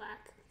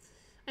black.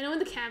 I know in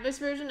the canvas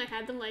version I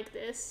had them like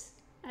this.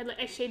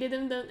 I shaded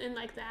them in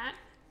like that,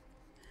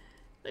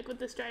 like with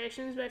the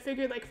striations. But I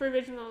figured like for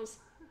originals,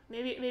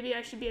 maybe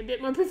I should be a bit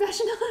more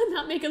professional and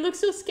not make it look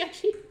so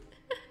sketchy.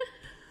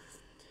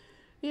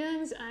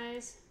 Young's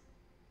eyes,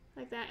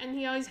 like that, and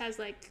he always has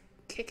like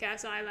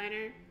kick-ass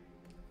eyeliner.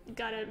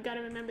 Gotta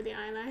remember the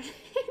eyeliner.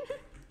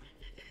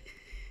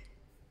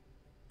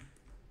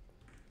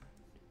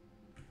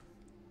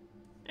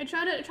 I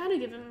try to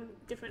give him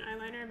different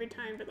eyeliner every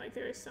time, but like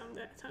there are some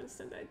that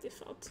I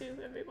default to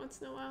every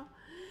once in a while.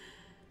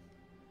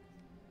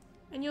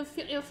 And you'll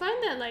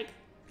find that like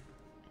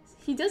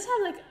he does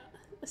have like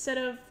a set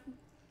of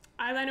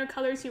eyeliner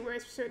colors he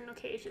wears for certain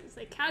occasions.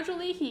 Like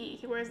casually,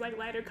 he wears like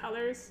lighter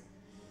colors.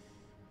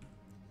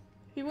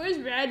 If he wears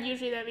red,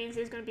 usually that means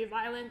there's gonna be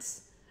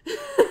violence.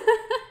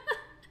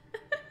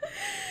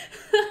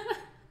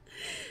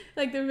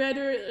 Like the red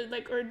or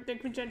the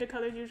magenta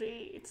colors,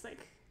 usually it's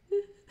like.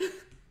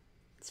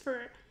 It's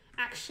for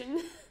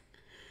action.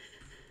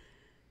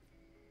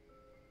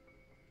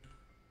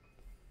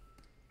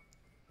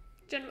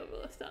 General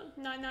rule of thumb.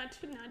 Not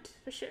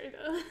for sure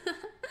though.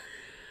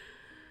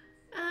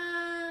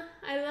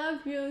 I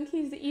love Byung.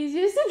 He's the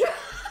easiest to draw.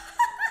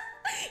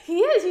 He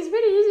is. He's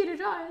pretty easy to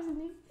draw, isn't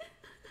he?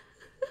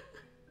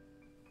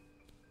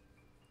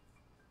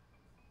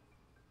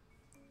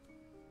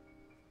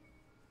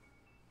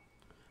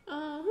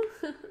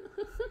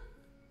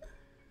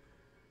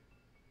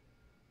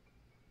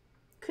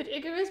 Could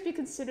Icarus be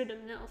considered a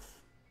MILF?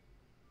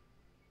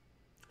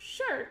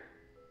 Sure.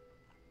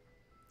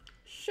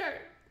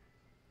 Sure.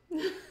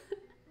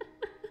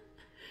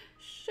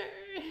 Sure.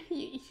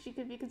 She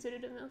could be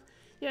considered a MILF.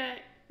 Yeah,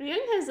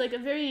 Ryung has like a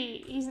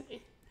very he's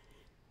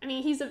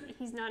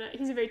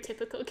a very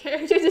typical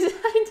character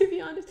design, to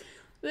be honest.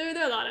 There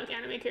are a lot of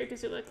anime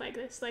characters who look like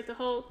this, like the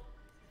whole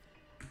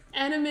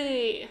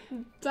anime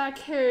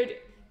black-haired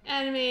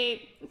anime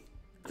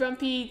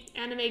grumpy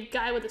anime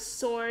guy with a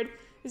sword.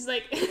 He's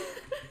like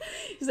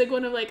he's like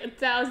one of like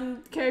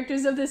 1,000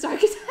 characters of this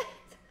archetype.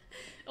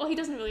 Well, he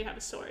doesn't really have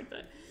a sword,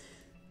 but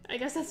I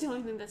guess that's the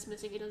only thing that's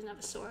missing. He doesn't have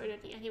a sword, and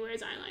he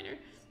wears eyeliner.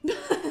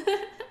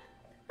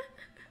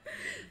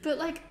 But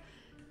like,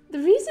 the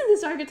reason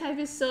this archetype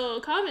is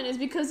so common is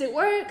because it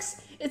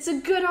works. It's a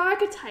good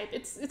archetype.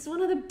 It's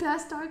one of the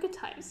best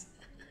archetypes.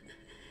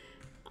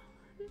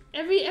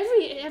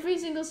 Every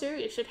single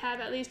series should have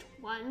at least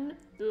one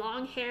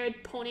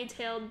long-haired,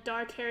 ponytailed,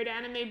 dark-haired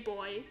anime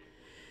boy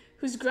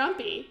who's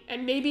grumpy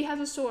and maybe has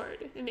a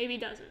sword and maybe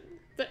doesn't.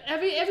 But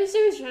every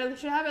series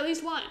should have at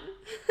least one.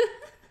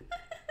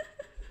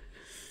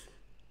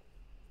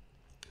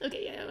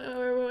 Okay, yeah,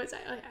 where was I?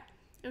 Oh yeah,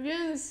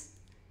 Byung's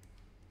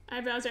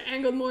eyebrows are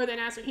angled more than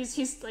Aster.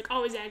 He's like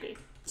always angry,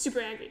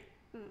 super angry,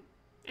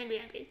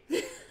 angry.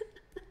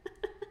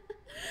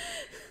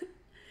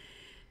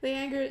 They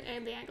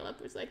angle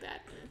upwards like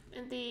that,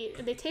 and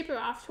they taper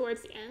off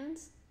towards the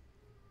ends.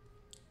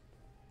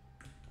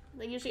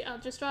 Like usually, I'll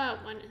just draw out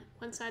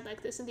one side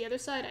like this, and the other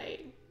side I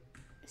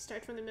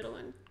start from the middle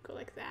and go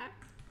like that,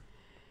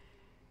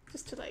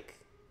 just to like,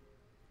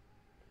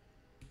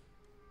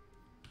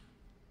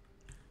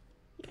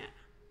 yeah.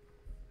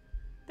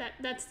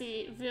 That's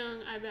the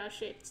Byung eyebrow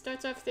shape. It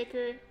starts off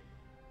thicker,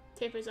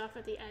 tapers off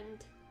at the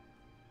end.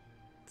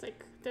 It's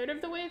like a third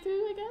of the way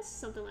through, I guess,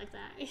 something like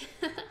that.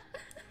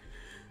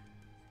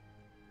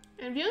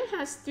 And Byung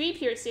has 3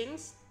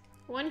 piercings.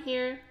 One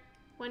here,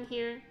 one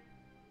here,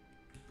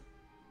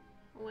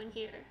 one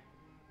here.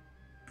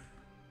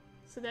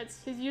 So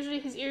that's his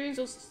earrings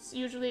will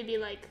usually be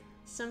like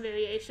some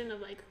variation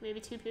of like maybe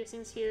 2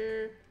 piercings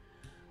here,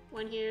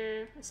 one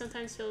here.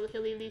 Sometimes he'll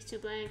leave these 2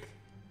 blank.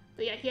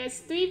 But yeah, he has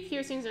 3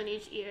 piercings on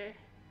each ear.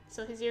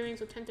 So his earrings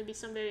will tend to be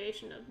some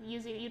variation of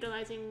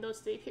utilizing those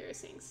 3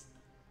 piercings.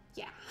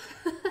 Yeah.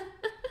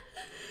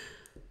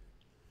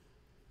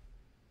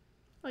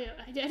 Oh yeah,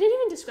 I didn't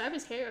even describe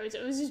his hair. I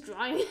was just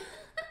drawing.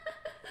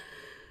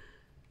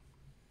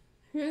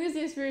 Byung is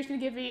the inspiration to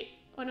give me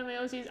one of my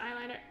OC's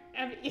eyeliner.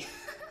 I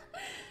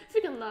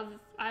freaking love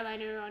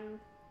eyeliner on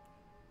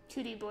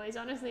 2D boys.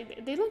 Honestly,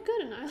 they look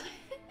good in eyeliner.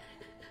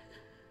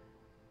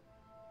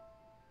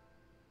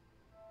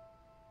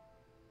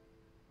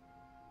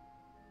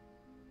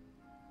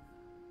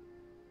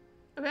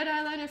 A red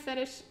eyeliner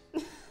fetish.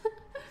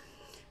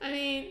 I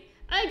mean,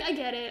 I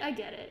get it.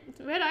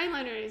 Red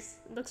eyeliner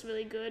looks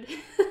really good.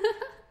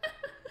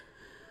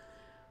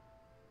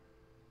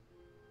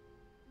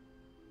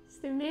 So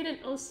they made an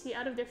OC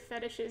out of their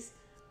fetishes.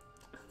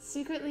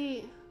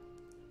 Secretly,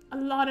 a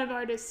lot of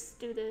artists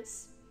do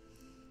this.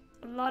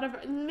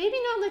 Maybe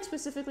not like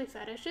specifically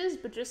fetishes,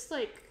 but just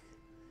like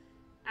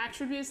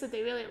attributes that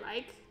they really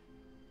like.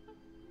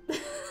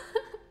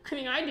 I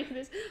mean, I do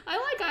this. I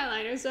like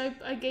eyeliner, so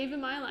I gave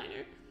him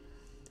eyeliner.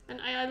 And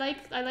I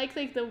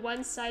like the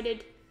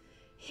one-sided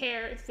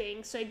hair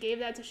thing, so I gave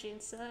that to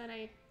Shinsa,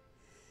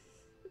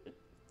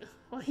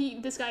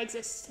 and this guy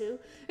exists too.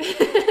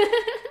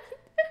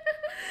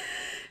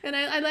 And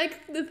I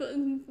like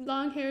the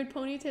long-haired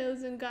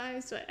ponytails and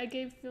guys, so I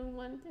gave him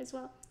one as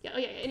well. Yeah, oh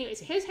yeah,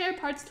 anyways, his hair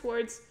parts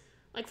towards,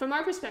 like from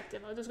our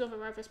perspective, I'll just go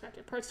from our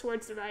perspective, parts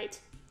towards the right.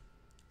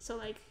 So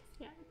like,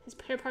 yeah, his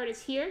hair part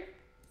is here.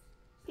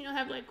 You know,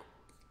 have like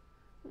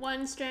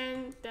one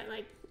strand that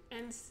like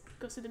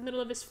goes through the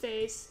middle of his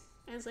face,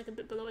 ends like a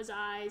bit below his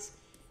eyes,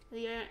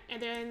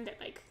 and then that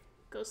like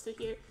goes through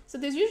here. So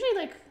there's usually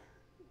like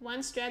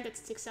one strand that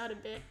sticks out a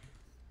bit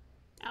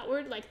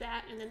outward like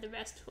that, and then the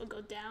rest will go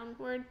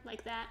downward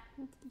like that.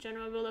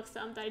 General rule of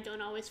thumb that I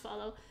don't always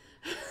follow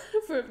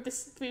for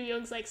this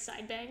Byung's like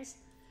side bangs.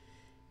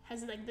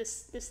 Has like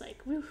this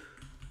like woof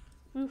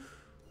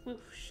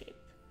shape.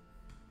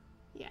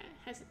 Yeah,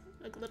 it has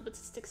like a little bit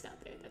sticks out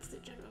there. That's the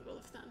general rule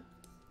of thumb.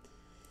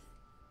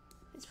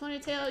 His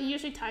ponytail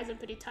usually ties him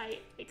pretty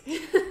tight. Like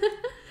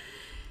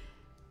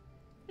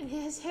and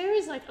his hair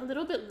is like a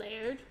little bit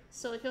layered,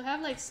 so he'll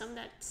have like some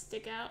that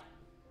stick out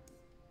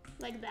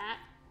like that.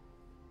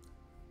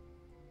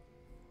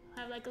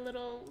 Have like a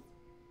little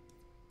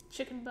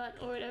chicken butt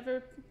or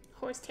whatever,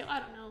 horsetail, I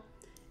don't know.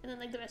 And then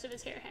like the rest of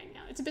his hair hanging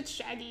out. It's a bit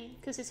shaggy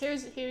because his hair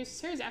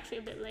is actually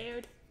a bit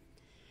layered.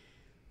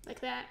 Like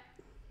that.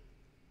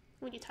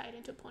 when you tie it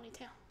into a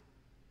ponytail.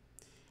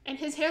 And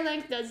his hair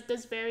length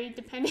does vary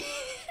depending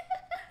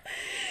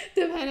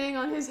depending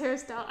on his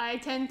hairstyle.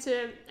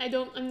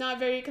 I'm not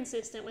very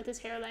consistent with his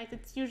hair length.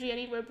 It's usually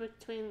anywhere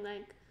between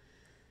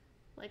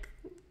like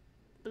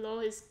below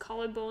his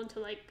collarbone to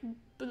like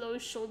below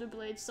his shoulder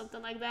blades,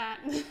 something like that.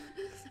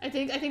 I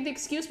think the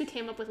excuse we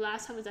came up with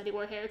last time was that he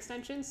wore hair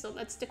extensions, so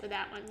let's stick with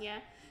that one, yeah.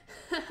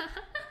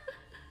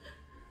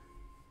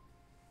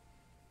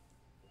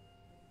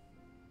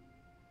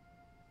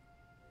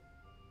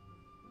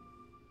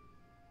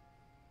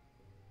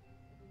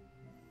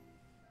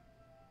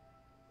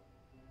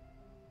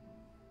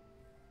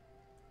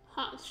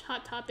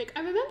 Hot Topic. I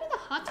remember the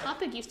Hot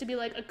Topic used to be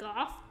like a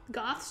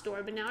goth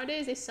store, but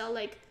nowadays they sell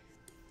like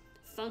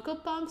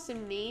Funko Pops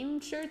and meme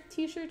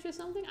t-shirts or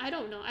something. I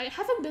don't know. I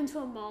haven't been to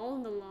a mall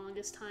in the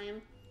longest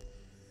time.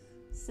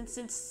 Since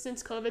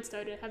COVID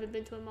started, I haven't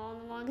been to a mall in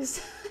the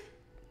longest time.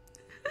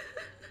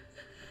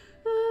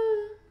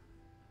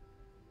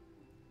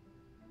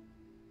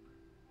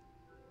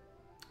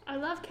 I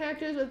love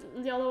characters with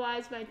yellow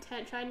eyes, but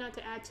I try not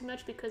to add too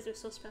much because they're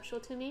so special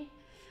to me.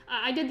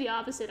 I did the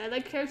opposite. I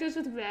like characters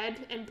with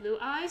red and blue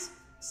eyes,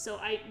 so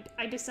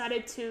I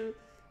decided to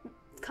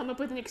come up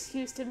with an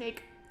excuse to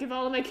give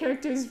all of my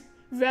characters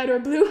red or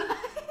blue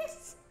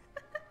eyes.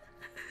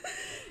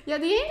 Yeah,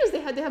 the angels,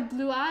 they have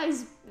blue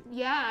eyes.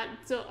 Yeah,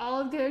 so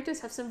all of the characters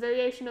have some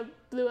variation of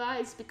blue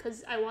eyes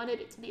because I wanted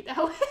it to be that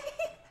way.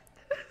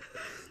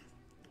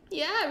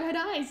 Yeah, red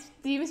eyes.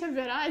 The demons have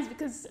red eyes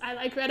because I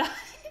like red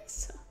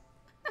eyes.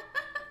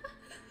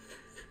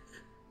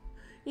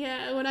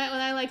 Yeah, when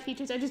I like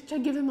features, I just try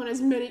to give them to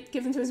as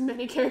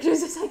many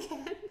characters as I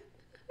can.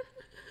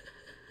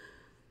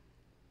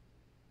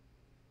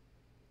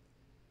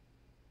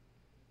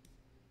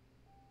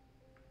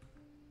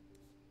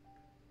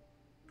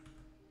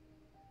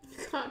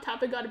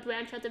 Topic got to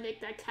branch out to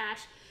make that cash.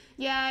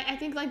 Yeah, I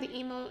think like the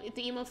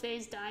emo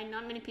phase died.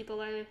 Not many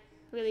people are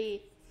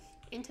really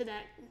into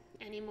that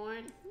anymore.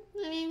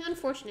 I mean,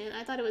 unfortunate.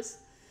 I thought it was.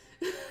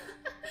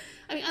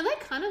 I mean, I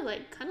kind of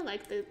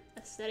like the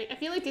aesthetic. I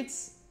feel like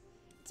it's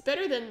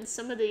better than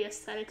some of the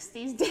aesthetics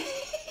these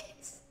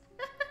days.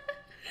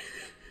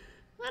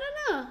 I don't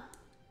know.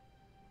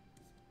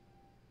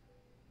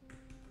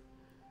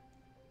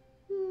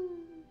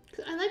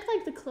 I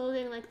like the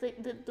clothing, like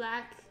the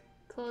black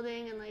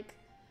clothing and like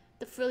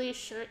the frilly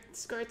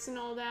skirts and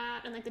all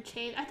that, and like the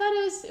chain. I thought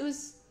it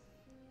was.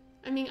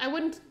 I mean, I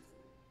don't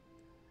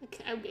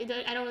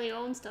really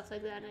own stuff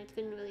like that, and I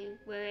couldn't really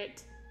wear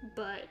it,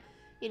 but.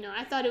 You know,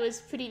 I thought it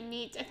was pretty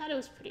neat. I thought it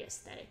was pretty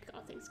aesthetic,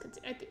 all things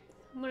considered. I think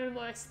one of the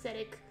more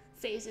aesthetic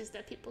phases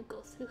that people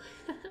go through.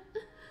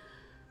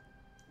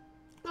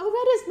 Oh,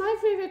 red is my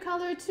favorite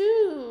color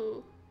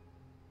too.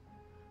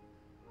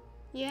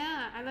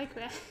 Yeah, I like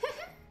red.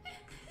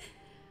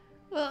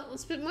 Well,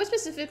 more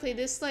specifically,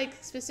 this like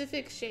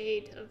specific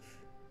shade of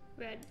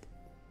red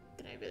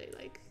that I really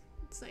like.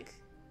 It's like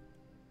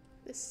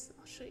this.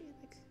 I'll show you.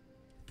 Like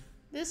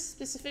this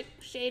specific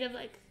shade of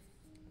like.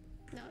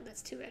 No,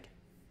 that's too red.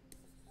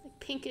 Like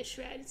pinkish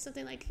red. It's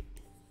something like,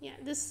 yeah,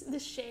 this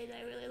shade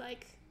I really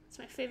like. It's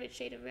my favorite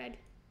shade of red.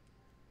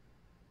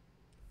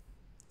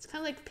 It's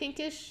kind of like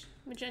pinkish,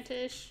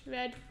 magenta-ish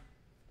red.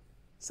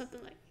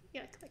 Something like,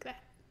 yeah, like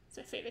that. It's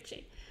my favorite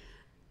shade.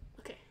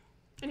 Okay.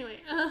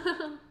 Anyway,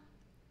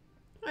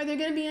 are there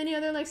gonna be any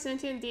other like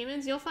sentient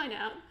demons? You'll find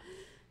out.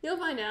 You'll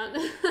find out.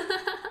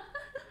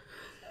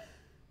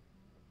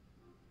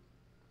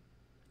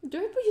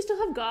 Dirt, but you still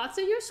have goths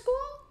at your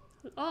school?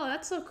 Oh,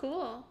 that's so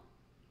cool.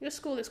 Your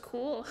school is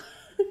cool.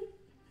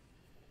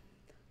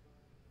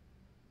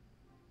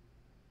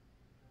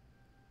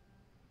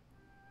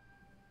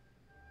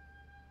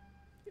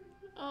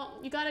 Oh,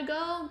 you gotta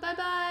go.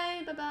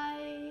 Bye-bye.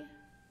 Bye-bye.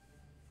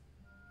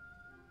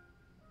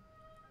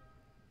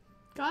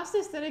 Goth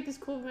aesthetic is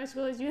cool, but my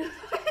school is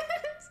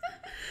uniforms.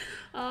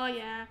 Oh,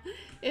 yeah.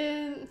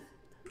 In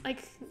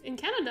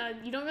Canada,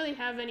 you don't really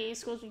have any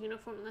schools with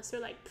uniform unless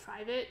they're, like,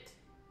 private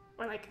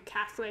or, like,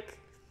 Catholic.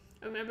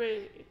 I remember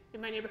in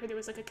my neighborhood there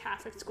was like a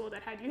Catholic school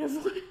that had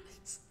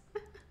uniforms.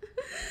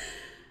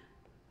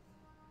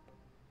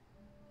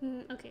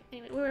 Okay,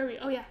 anyway, where were we?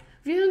 Oh yeah,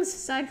 Ryung's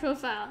side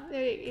profile.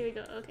 Here we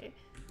go, okay.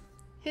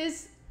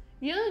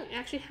 Ryung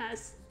actually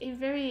has a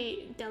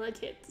very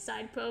delicate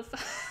side profile.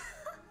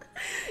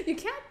 You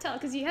can't tell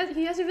because he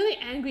has a really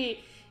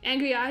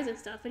angry eyes and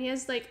stuff, and he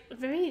has like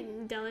very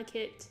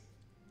delicate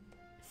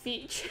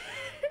features,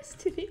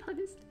 to be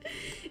honest.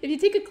 If you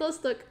take a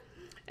close look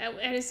at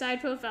his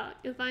side profile,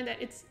 you'll find that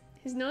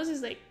his nose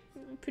is like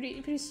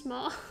pretty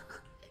small.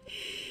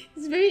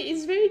 It's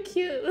very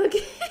cute. Look.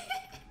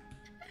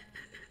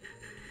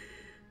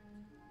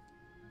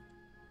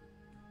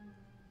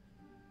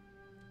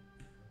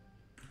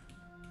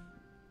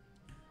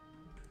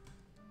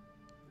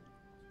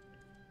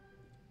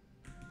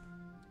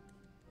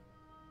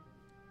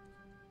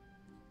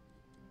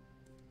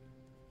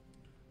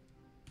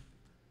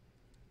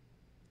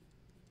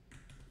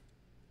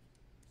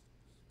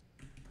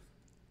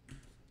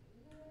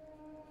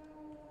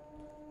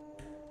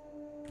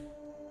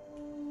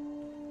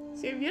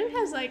 Ryung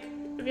has like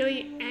a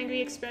really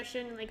angry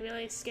expression and like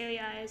really scary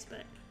eyes,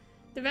 but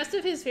the rest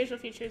of his facial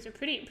features are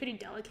pretty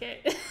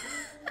delicate.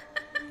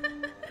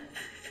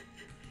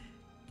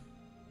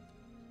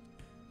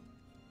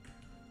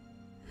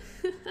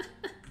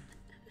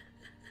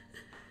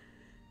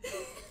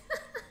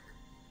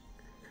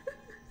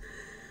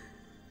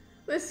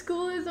 My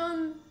school is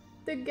on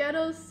the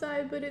ghetto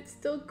side, but it's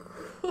still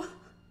cool.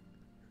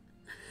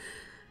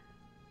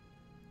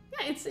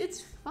 Yeah,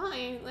 it's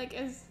fine. Like,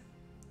 as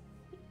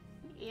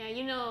yeah,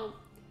 you know,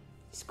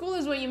 school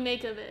is what you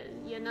make of it,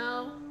 you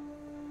know?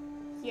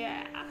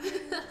 Yeah.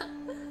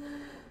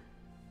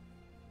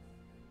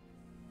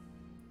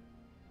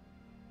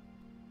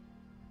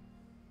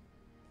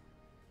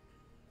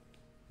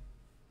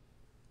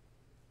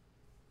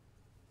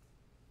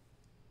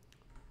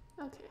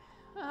 Okay.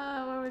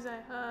 Where was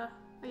I?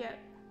 Yeah.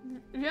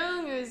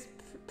 Young is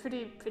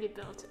pretty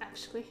built,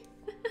 actually.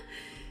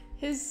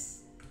 his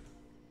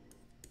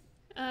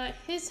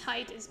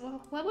height is,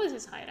 well, what was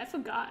his height? I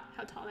forgot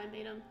how tall I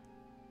made him.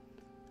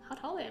 How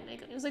tall did I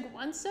make him? It was like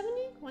 170?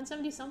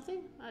 170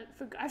 something? I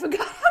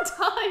forgot how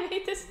tall I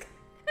made this guy.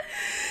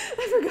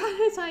 I forgot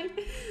his height.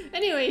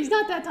 Anyway, he's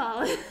not that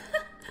tall.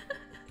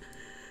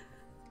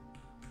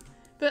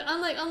 But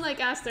unlike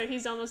Aster,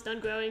 he's almost done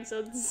growing, so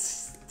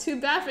it's too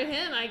bad for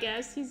him, I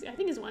guess. I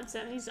think he's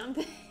 170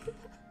 something.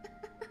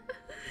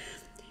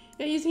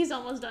 Yeah, he's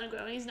almost done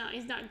growing. He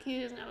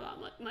doesn't have a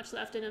lot much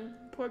left in him.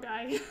 Poor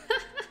guy.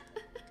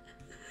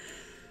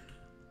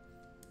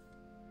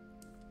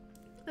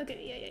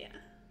 Okay, yeah.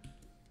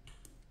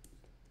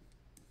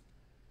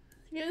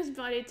 Young's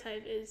body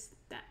type is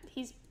that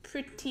he's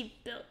pretty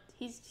built.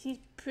 He's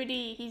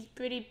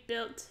pretty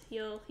built,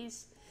 yo.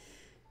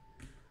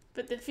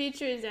 But the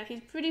feature is that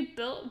he's pretty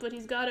built, but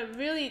he's got a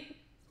really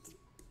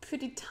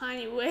pretty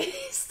tiny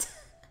waist.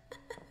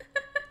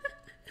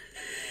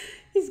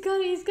 he's got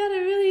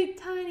a really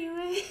tiny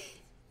waist.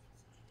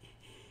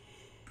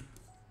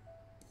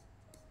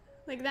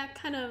 Like that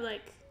kind of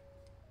like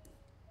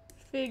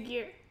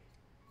figure.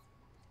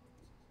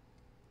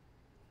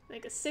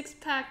 Like a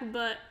six-pack,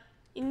 but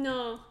you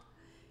know,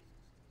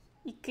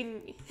 you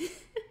can.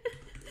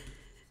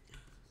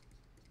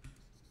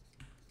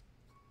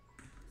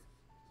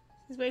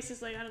 His waist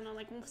is like, I don't know,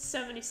 like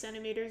 70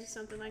 centimeters or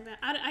something like that.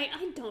 I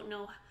don't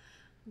know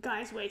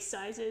guys' waist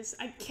sizes.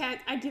 I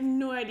have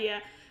no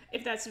idea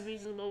if that's a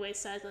reasonable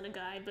waist size on a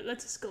guy, but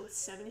let's just go with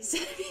 70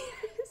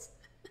 centimeters.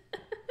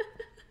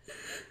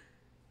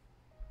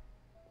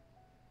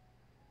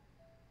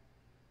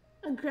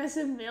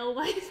 Aggressive male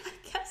wife, I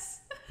guess.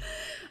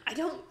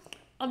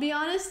 I'll be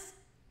honest,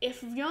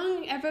 if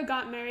Young ever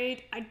got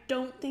married, I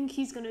don't think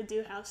he's gonna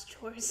do house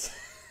chores.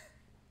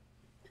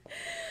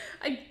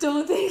 I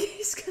don't think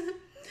he's gonna,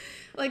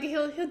 like,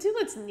 he'll do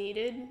what's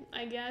needed,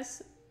 I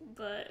guess,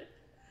 but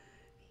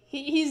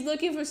he's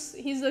looking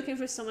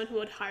for someone who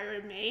would hire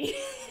a maid.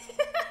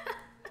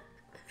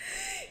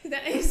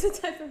 That is the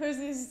type of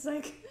person who's just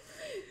like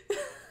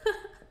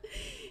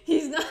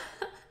he's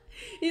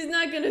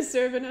not gonna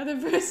serve another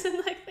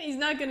person like that.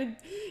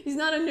 He's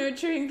not a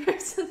nurturing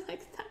person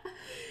like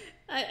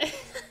that.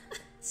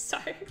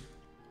 Sorry.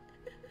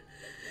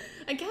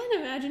 I can't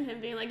imagine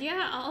him being like,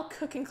 yeah, I'll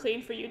cook and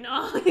clean for you.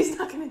 No, he's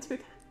not gonna do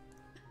that.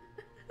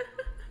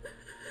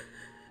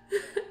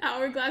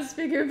 Hourglass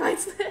figure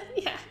bites that.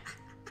 Yeah.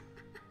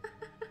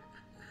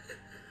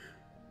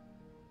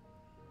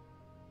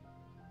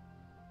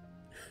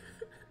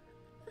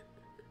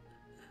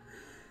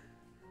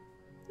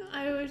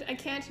 I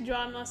can't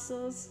draw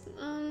muscles.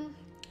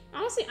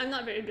 Honestly, I'm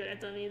not very good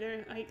at them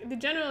either. Like, the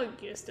general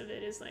gist of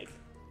it is like,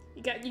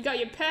 you got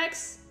your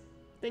pecs,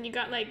 then you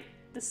got like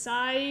the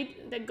side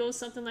that goes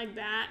something like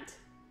that,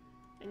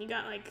 and you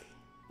got like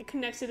it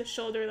connects to the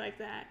shoulder like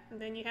that, and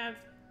then you have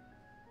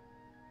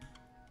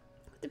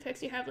the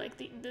pecs. You have like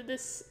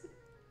this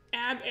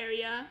ab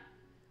area.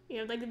 You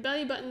have like the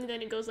belly button, and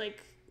then it goes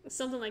like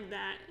something like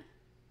that,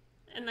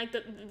 and like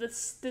the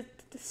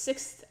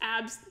sixth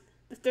abs.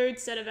 The third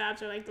set of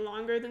abs are like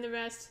longer than the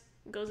rest.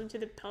 It goes into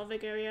the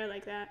pelvic area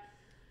like that.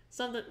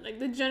 Something like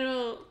the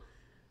general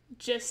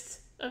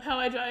gist of how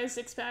I draw a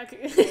six-pack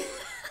goes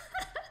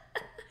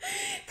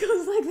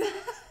like that.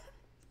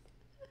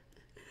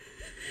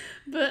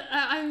 But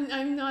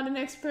I'm not an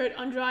expert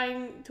on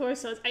drawing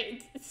torsos.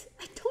 I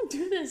don't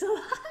do this a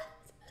lot.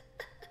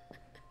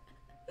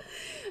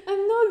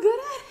 I'm not good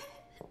at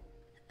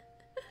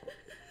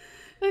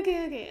it.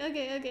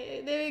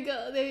 Okay. There we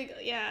go.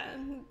 Yeah.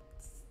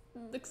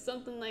 Looks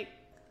something like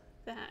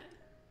that.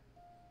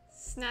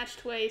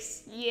 Snatched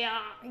waist.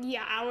 Yeah.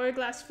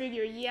 Hourglass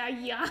figure. Yeah.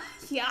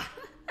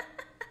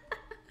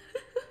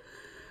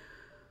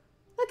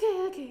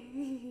 Okay.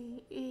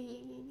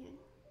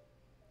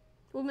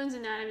 Women's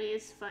anatomy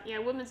is fun. Yeah,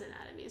 women's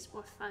anatomy is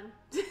more fun.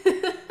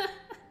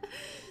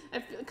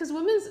 Because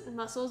women's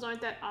muscles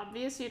aren't that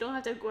obvious, so you don't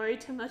have to worry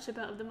too much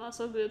about the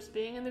muscle groups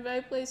being in the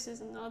right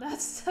places and all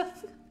that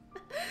stuff.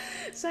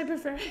 So I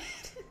prefer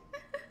it.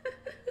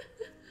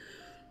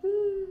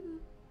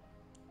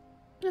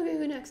 Okay,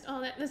 who next? Oh,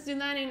 let's do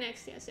lining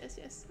next. Yes.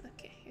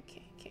 Okay.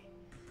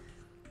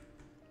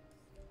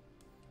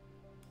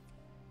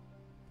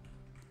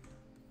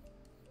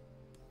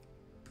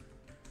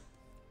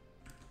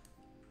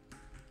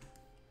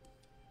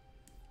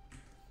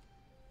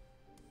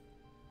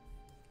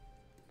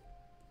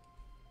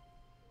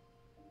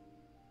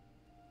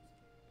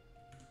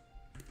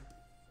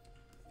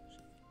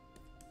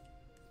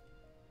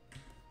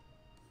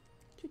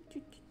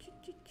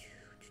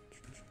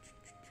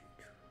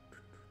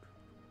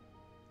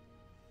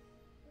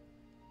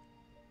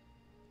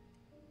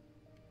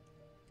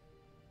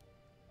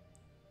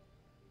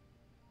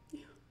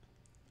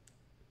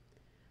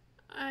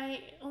 my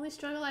only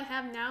struggle I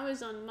have now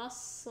is on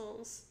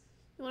muscles.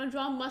 You want to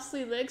draw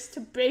muscly legs to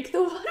break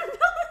the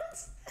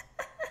watermelons?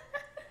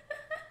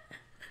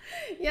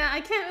 Yeah,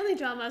 I can't really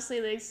draw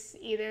muscly legs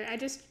either. I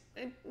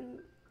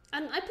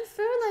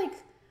prefer like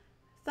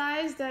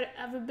thighs that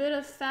have a bit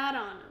of fat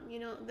on them. You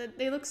know, that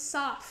they look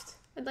soft.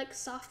 I like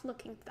soft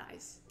looking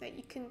thighs that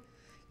you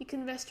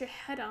can rest your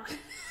head on.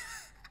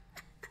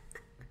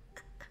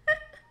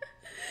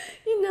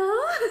 You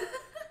know?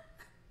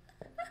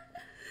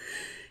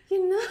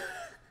 You know?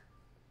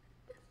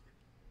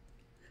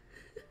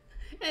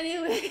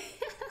 Anyway.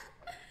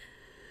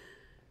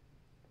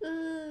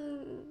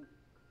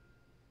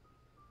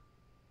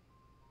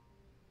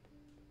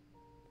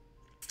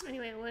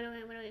 Anyway, what are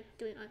we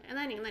doing? Okay,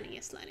 landing,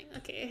 yes, landing.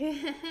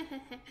 Okay.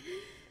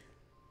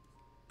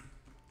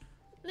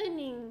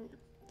 Landing,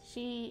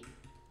 she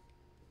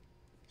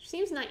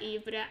seems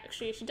naive, but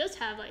actually she does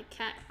have like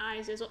cat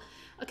eyes as well.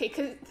 Okay,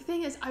 because the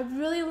thing is, I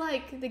really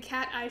like the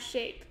cat eye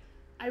shape.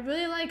 I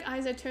really like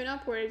eyes that turn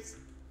upwards,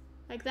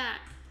 like that.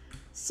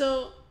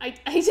 So I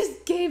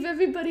just gave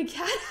everybody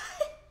cat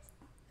eyes.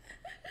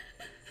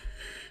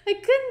 I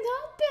couldn't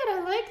help it.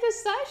 I like the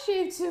side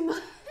shape too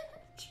much.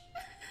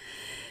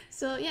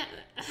 So yeah,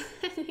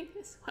 I think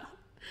as well.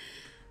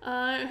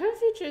 Her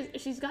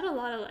features, she's got a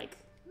lot of like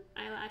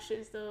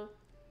eyelashes though.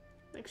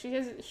 Like she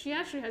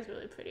actually has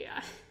really pretty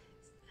eyes.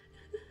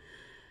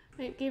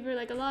 I gave her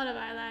like a lot of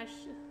eyelash.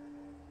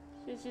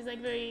 She's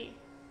like very,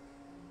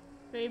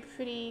 very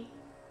pretty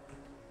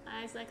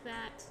eyes like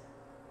that.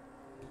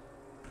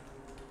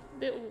 A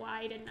bit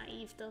wide and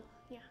naive though,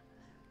 yeah.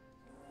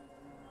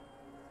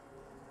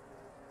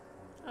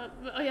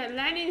 Oh yeah,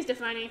 Landing's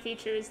defining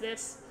feature is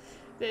this.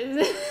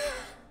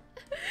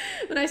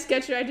 When I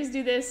sketch her, I just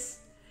do this,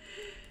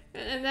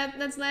 and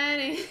that's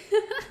Landing.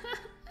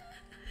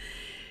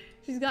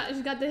 She's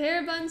got the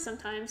hair bun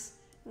sometimes,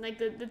 and like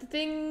the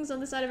things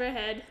on the side of her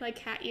head, like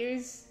cat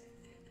ears,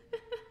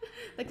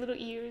 like little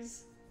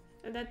ears.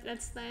 And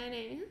that's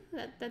Landing.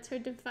 That's her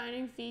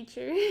defining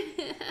feature.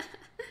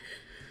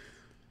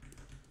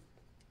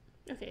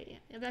 Okay,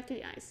 yeah, back to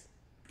the eyes.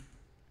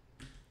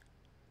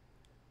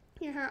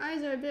 Here, her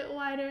eyes are a bit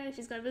wider, and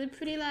she's got really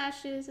pretty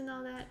lashes and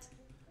all that.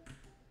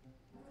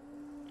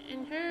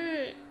 And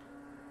her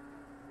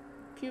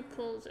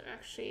pupils are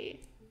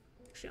actually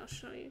I'll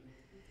show you.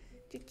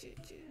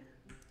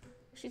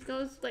 She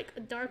goes like a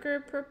darker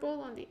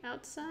purple on the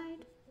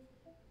outside,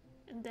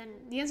 and then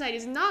the inside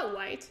is not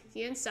white.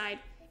 The inside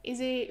is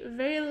a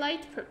very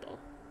light purple,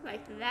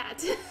 like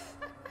that.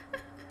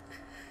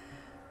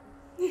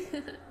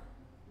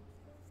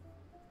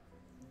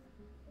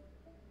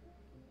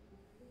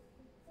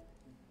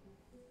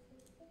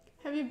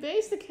 Have you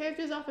based the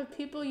characters off of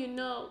people you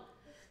know?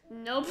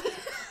 Nope.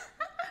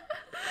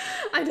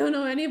 I don't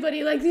know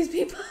anybody like these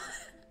people.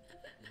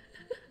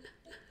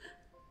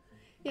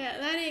 Yeah,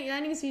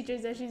 Landing's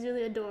features that she's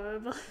really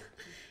adorable.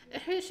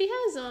 She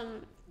has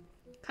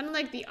kind of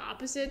like the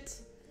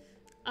opposite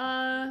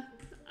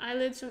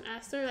eyelids from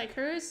Aster. Like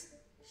hers,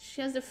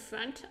 she has the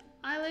front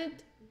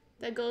eyelid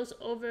that goes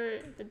over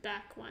the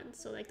back one.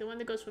 So like the one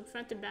that goes from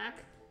front to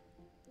back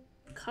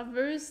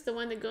covers the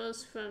one that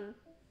goes from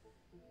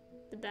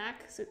the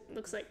back, so it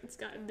looks like it's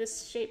got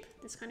this shape,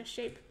 this kind of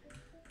shape,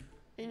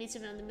 and it meets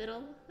around the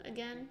middle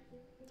again.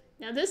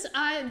 Now this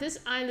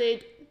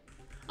eyelid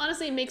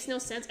honestly makes no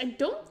sense. I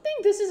don't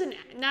think this is a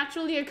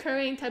naturally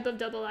occurring type of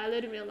double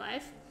eyelid in real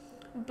life,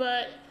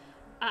 but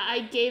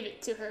I gave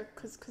it to her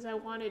because I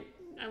wanted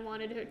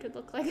her to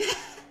look like that.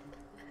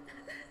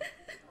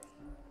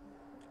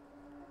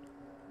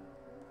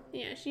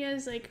 Yeah, she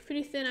has like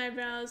pretty thin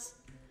eyebrows,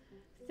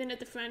 thin at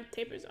the front,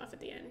 tapers off at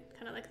the end,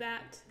 kind of like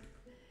that.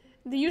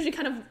 They're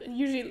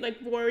usually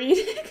like worried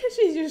because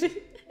she's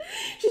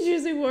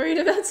usually worried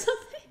about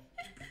something.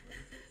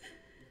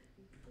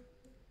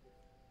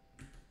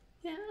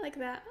 Yeah, like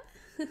that.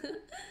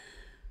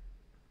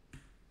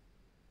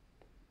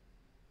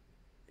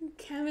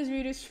 Cam is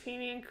reader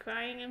screaming and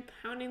crying and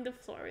pounding the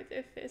floor with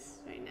their fists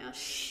right now.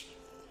 Shh,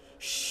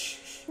 shh,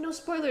 shh. No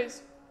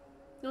spoilers.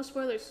 No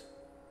spoilers.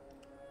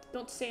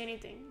 Don't say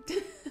anything.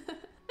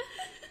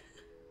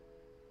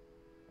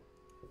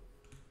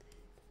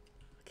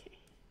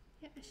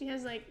 She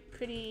has like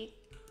pretty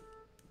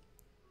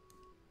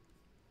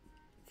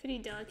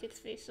delicate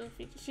facial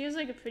features. She has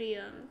like a pretty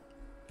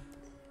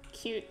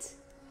cute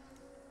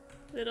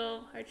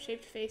little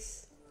heart-shaped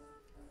face.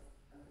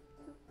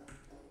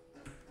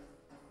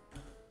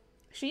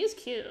 She is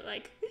cute,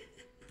 like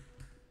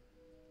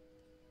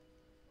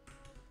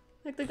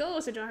like the goal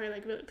was to draw her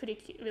like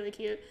really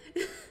cute.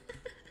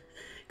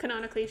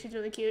 Canonically, she's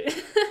really cute.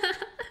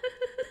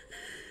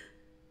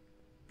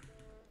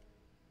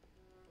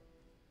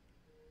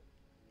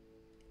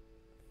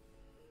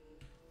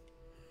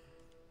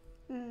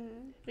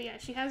 But yeah,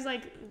 she has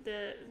like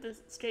the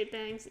straight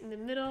bangs in the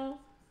middle,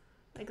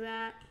 like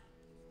that.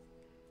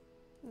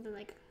 And then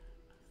like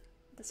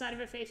the side of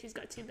her face, she's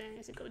got two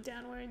bangs that go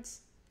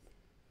downwards.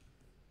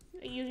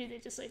 Usually they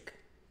just like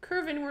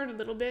curve inward a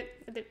little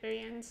bit at the very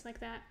ends, like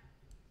that.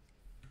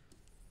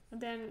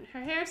 And then her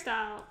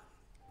hairstyle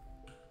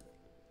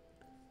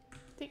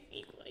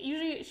think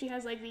usually she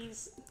has like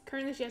these.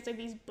 Currently, she has like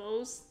these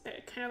bows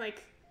that kind of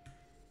like.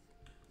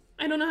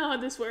 I don't know how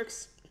this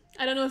works.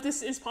 I don't know if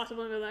this is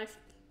possible in real life.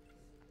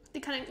 They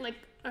kind of like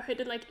are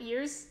hooded like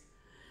ears,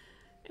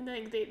 and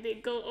then like, they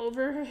go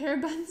over her hair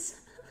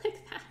buns like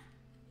that.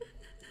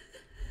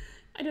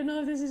 I don't know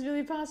if this is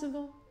really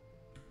possible.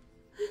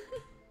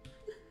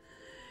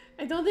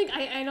 I don't think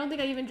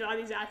I even draw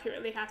these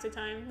accurately half the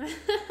time.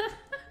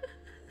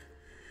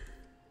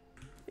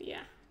 But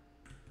yeah.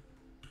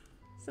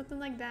 Something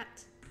like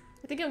that.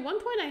 I think at one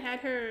point I had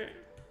her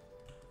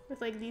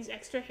with like these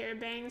extra hair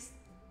bangs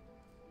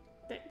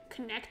that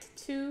connect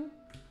to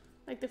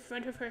like the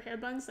front of her hair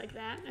buns like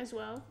that as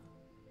well.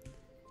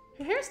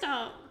 Her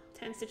hairstyle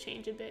tends to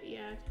change a bit,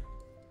 yeah,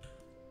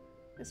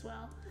 as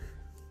well.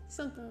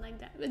 Something like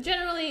that. But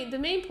generally, the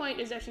main point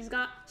is that she's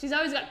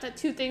always got the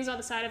two things on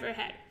the side of her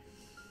head.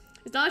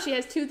 As long as she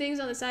has two things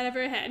on the side of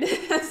her head,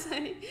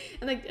 and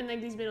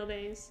like these middle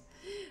bangs.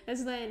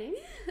 That's landing.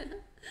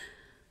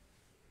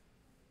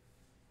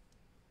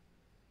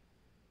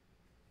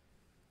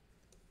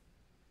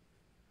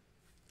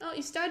 Oh,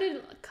 you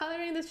started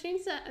coloring the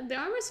streams, the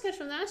armor sketch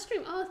from last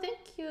stream. Oh,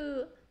 thank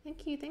you.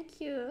 Thank you,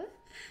 thank you.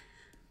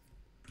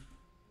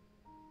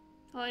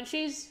 Oh, and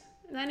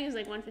Lanny is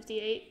like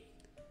 158.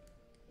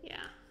 Yeah.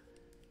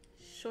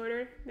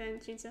 Shorter than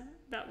Shinsa.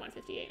 About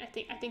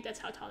 158. I think that's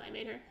how tall I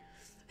made her.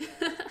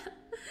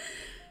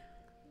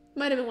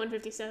 Might have been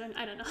 157.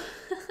 I don't know.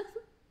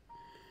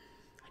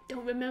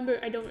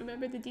 I don't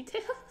remember the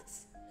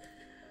details.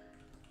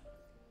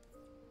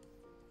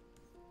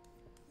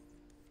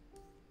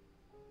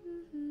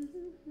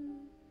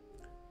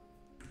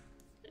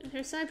 And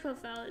her side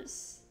profile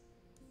is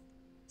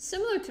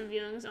similar to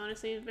Ryung's,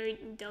 honestly, very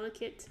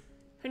delicate.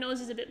 Her nose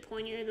is a bit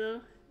pointier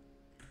though.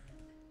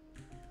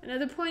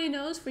 Another pointy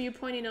nose for you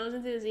pointy nose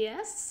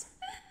enthusiasts.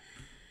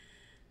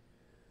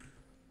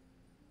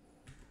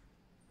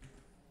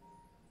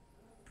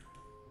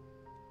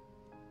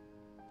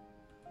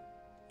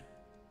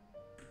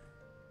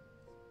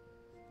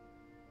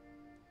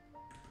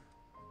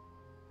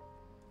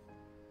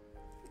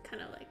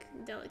 Kind of like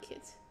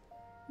delicate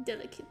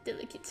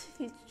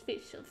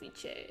facial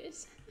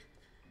features.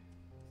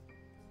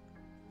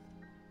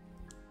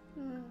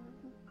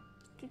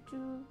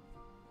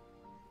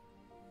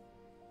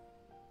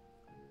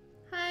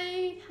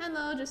 Hi,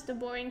 hello, just a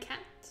boring cat.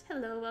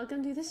 Hello,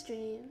 welcome to the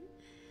stream.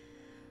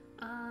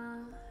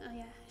 Oh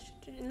yeah,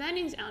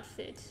 Lanning's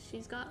outfit.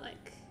 She's got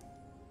like.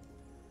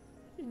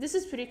 This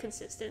is pretty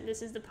consistent.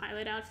 This is the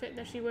pilot outfit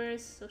that she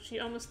wears, so she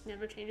almost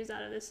never changes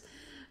out of this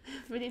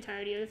for the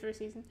entirety of the first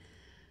season.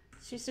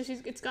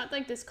 It's got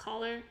like this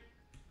collar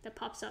that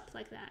pops up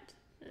like that.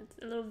 It's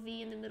a little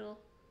V in the middle.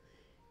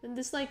 And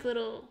this like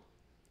little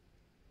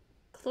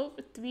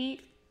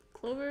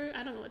clover,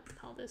 I don't know what to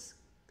call this.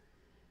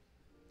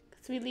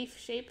 3-leaf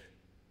shape.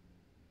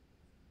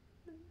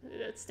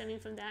 That's stemming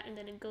from that, and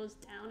then it goes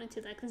down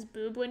into like this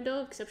boob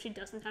window, except she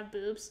doesn't have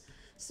boobs.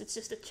 So it's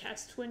just a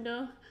chest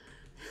window.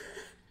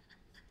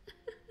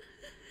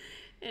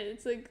 And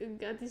it's like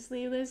got these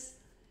sleeveless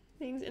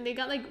things, and they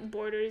got like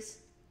borders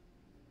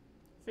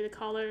for the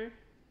collar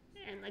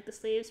and like the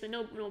sleeves, but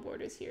no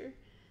borders here.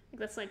 Like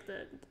that's like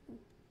the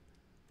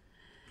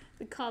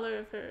collar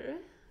of her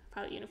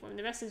pilot uniform.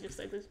 The rest is just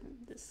like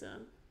this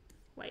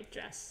white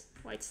dress,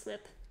 white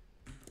slip.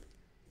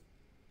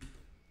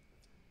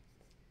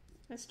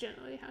 That's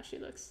generally how she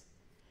looks.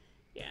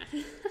 Yeah.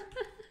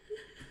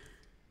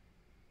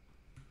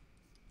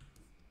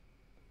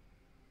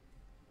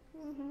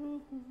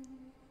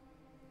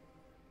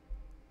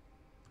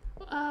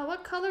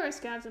 What color are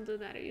scabs in Blue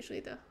Matter usually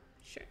though?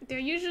 Sure. They're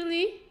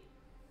usually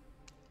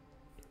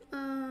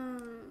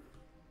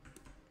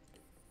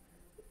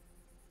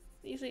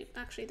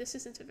actually this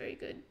isn't a very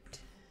good.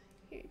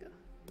 Here you go.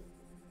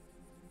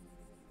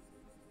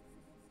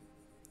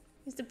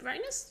 Is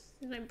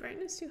my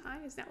brightness too high?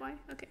 Is that why?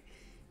 Okay.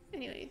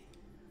 Anyway.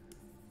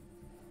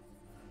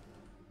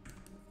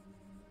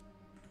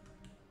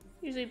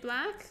 Usually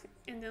black,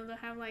 and then they'll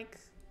have like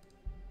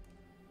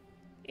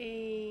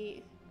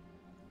a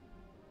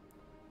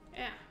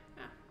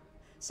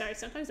sorry,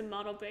 sometimes the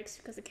model breaks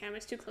because the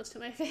camera's too close to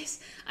my face.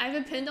 I have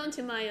it pinned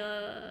onto my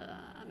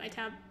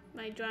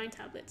my drawing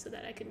tablet so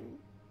that it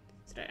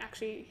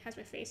actually has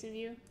my face in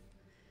view.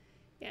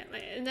 Yeah,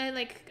 and then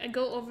I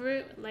go over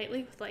it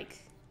lightly with like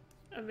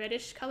a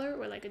reddish color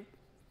or like a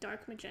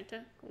dark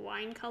magenta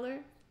wine color.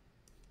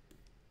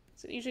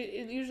 So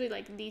usually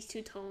like these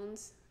two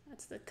tones.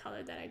 That's the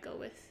color that I go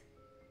with.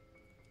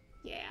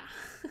 Yeah.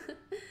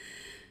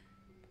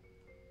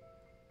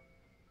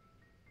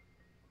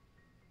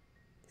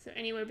 So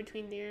anywhere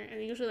between there,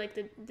 and usually like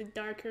the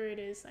darker it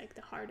is, like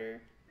the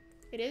harder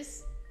it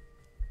is.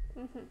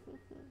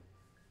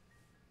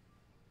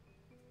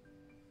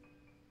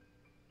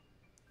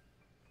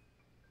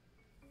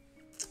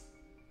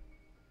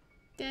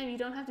 Damn, you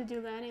don't have to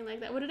do Lanning like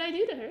that. What did I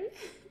do to her?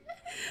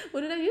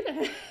 What did I do to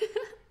her?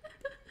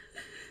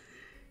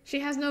 She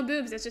has no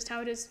boobs, that's just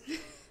how it is.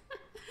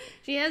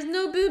 She has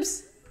no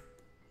boobs.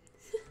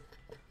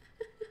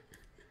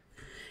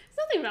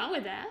 There's nothing wrong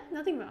with that.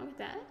 Nothing wrong with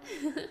that.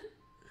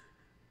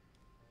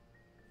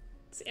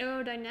 It's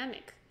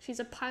aerodynamic. She's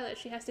a pilot.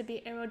 She has to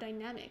be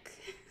aerodynamic.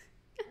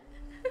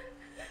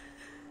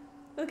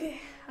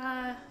 Okay,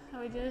 how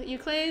we do it?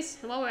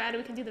 Euclase. And while we're at it,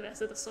 we can do the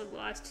rest of the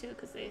Sogloirs too,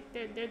 because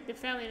they're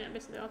family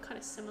members and they're all kind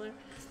of similar.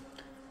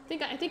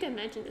 I think I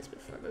mentioned this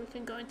before, but we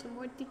can go into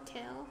more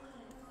detail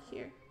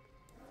here.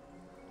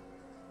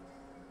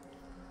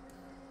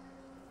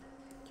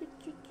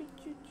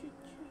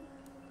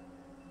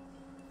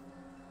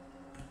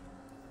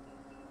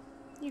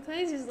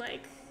 Euclase is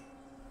like,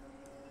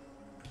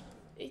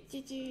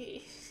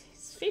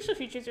 his facial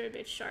features are a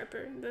bit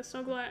sharper. The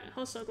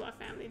whole Sogloir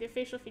family, their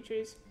facial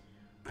features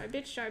are a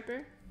bit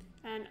sharper,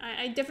 and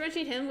I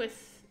differentiate him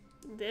with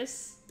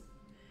this.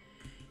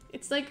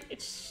 It's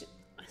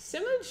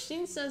similar to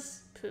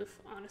Shinsa's poof,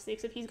 honestly,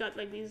 except he's got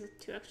like these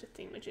two extra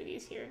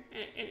thingamajiggies here,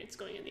 and it's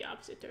going in the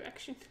opposite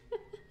direction.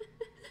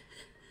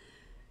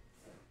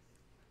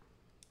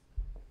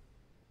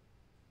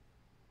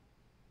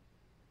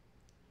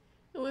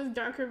 It was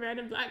darker red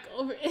and black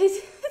over it.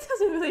 It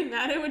doesn't really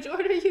matter which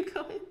order you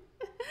go in.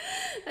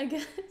 I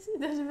guess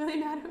it doesn't really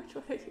matter which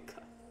order you go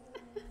in.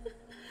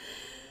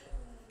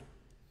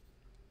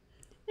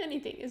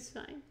 Anything is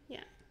fine,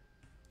 yeah.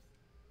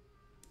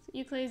 So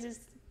Euclase is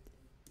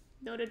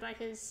noted by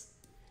his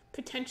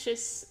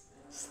pretentious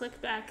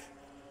slick back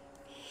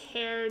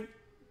hair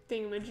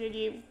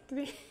thingamajiggy.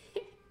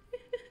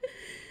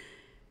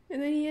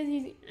 And then he has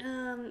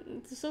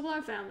the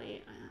Sogloir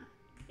family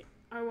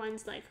are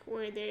ones like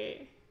where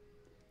they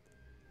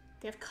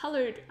have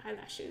colored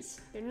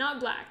eyelashes. They're not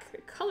black,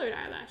 they're colored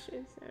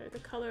eyelashes. They're the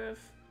color of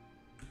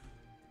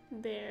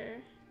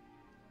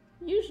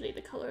usually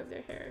the color of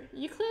their hair.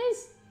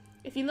 Euclase,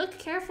 if you look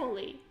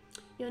carefully,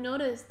 you'll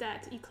notice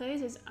that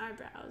Euclase's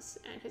eyebrows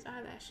and his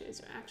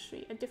eyelashes are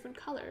actually a different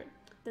color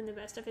than the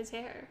rest of his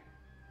hair.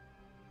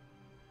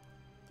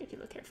 If you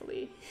look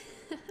carefully.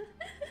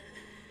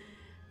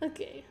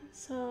 Okay,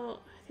 so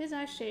his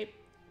eye shape,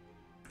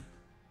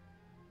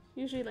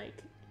 usually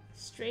like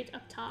straight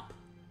up top,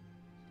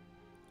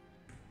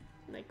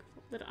 like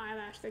little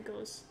eyelash that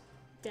goes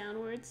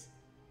downwards,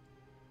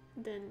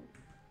 then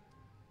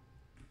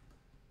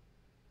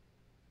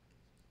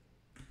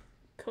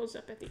goes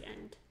up at the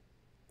end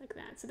like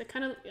that. So they're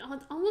kind of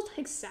almost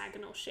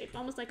hexagonal shape,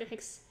 almost like a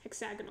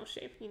hexagonal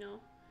shape, you know.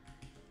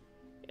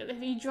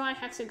 If you draw a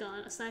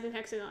hexagon, a slanted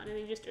hexagon, and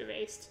you just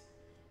erased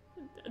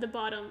the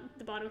bottom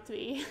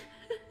three,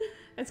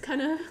 that's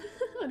kind of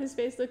what his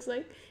face looks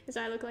like, his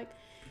eye look like.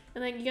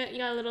 And like you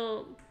got a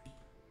little,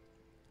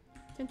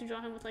 tend to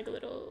draw him with like a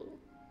little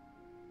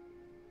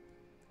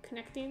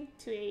connecting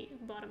to a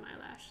bottom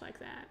eyelash like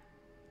that.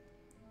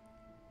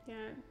 Yeah.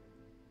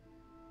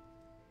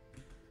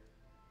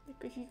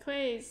 Like if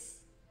Euclase,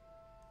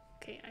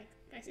 okay,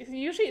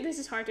 usually this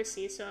is hard to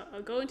see, so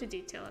I'll go into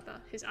detail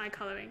about his eye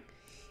coloring.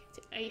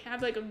 I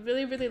have like a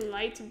really, really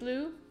light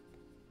blue,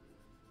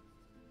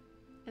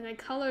 and I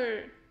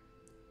color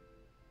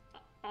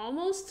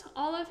almost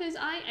all of his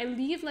eye. I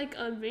leave like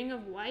a ring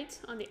of white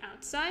on the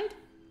outside,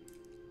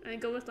 and I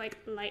go with like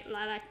light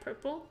lilac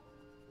purple,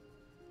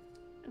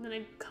 and then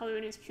I color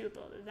in his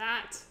pupil.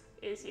 That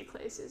is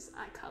Euclase's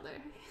eye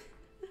color.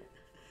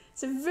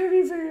 It's a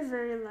very, very,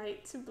 very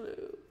light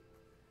blue.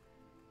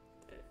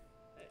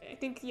 I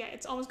think, yeah,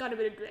 it's almost got a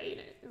bit of gray in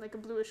it, like a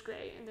bluish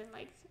gray, and then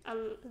like a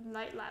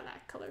light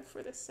lilac color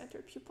for the center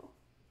pupil.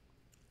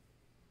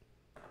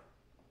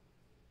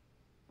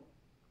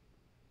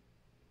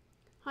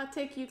 Hot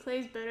take: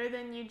 Euclase better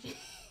than Eugene.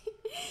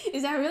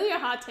 Is that really a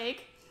hot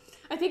take?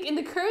 I think in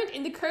the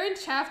current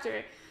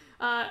chapter,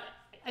 I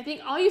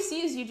think all you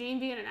see is Eugene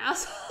being an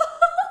asshole.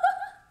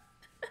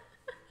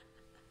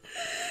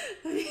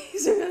 I mean,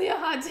 is it really a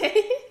hot take?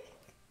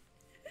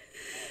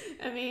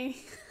 I mean,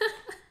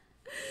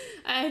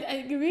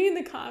 I read in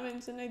the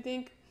comments, and I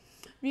think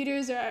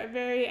readers are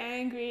very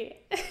angry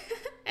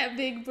at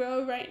Big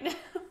Bro right now.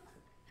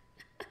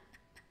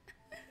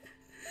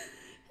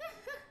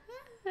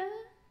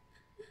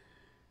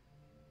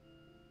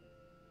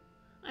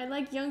 I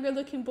like younger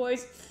looking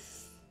boys.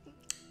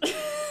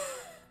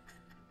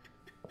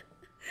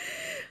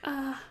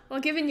 Well,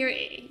 given your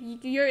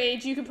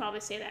age, you could probably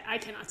say that. I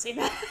cannot say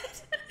that.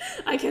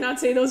 I cannot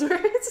say those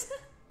words.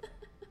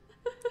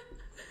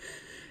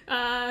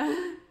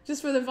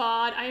 Just for the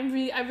VOD,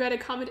 I read a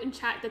comment in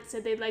chat that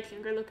said they like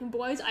younger looking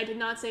boys. I did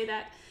not say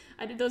that.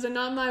 Those are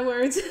not my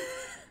words.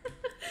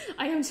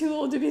 I am too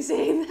old to be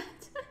saying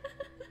that.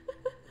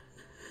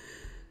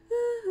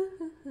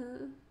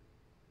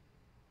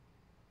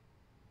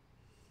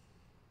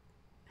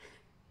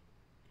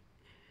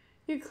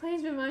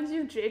 Euclase reminds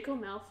you of Draco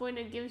Malfoy, and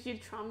it gives you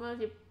trauma of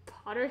your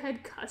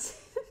Potterhead cousin.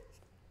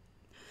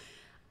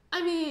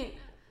 I mean,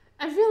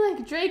 I feel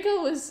like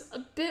Draco was a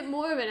bit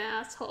more of an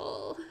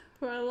asshole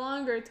for a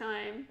longer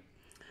time.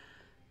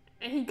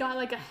 And he got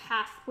like a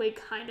halfway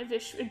kind of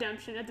ish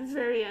redemption at the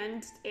very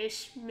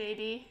end-ish,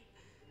 maybe.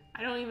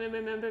 I don't even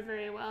remember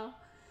very well.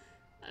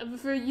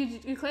 For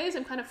Euclase,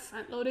 I'm kind of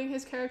front-loading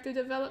his character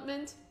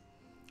development.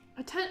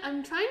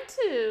 I'm trying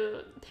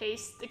to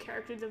pace the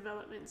character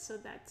development so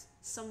that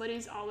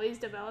somebody's always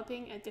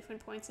developing at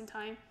different points in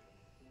time.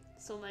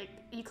 So like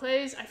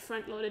Euclase, I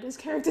front loaded his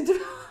character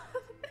development.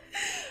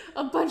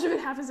 A bunch of it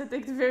happens at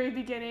like the very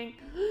beginning.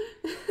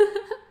 And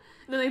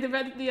then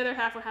like the other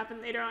half will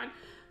happen later on.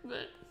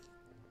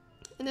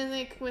 And then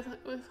like with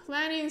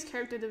Lanian's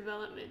character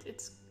development,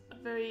 it's a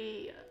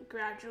very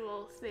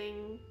gradual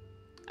thing.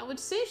 I would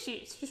say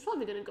she's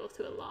probably gonna go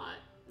through a lot,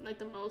 like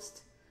the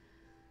most.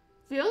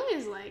 Viola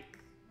is like,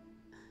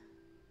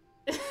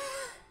 I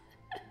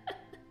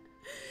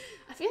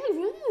feel like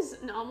Viola is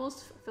an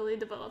almost fully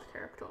developed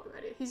character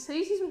already. He's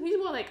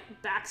more like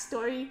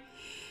backstory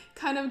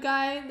kind of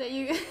guy that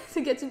you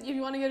to get to if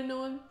you want to get to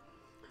know him.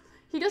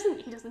 He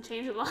doesn't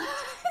change a lot.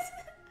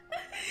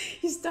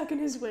 He's stuck in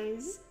his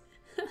ways.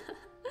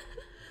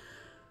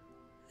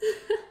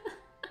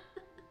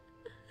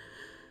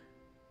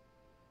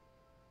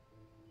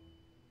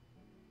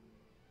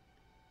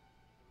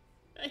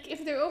 Like,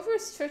 if they're over a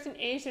certain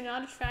age, they're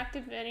not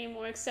attractive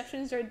anymore.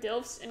 Exceptions are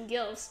DILFs and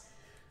GILFs.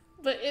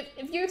 But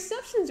if your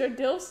exceptions are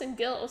DILFs and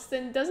GILFs,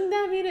 then doesn't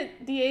that mean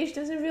that the age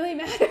doesn't really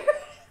matter?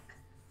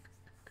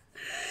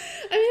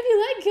 I mean, if you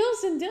like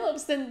GILFs and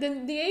DILFs, then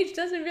the age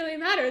doesn't really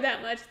matter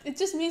that much. It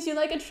just means you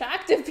like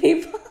attractive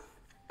people.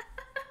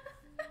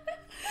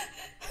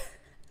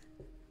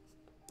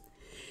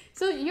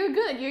 So you're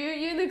good. You're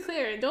in the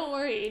clear. Don't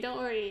worry.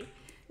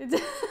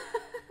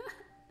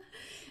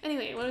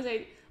 Anyway, what was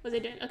I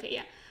doing? Okay,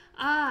 yeah.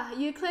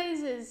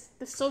 Euclase is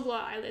the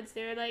Sogwa eyelids.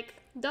 They're like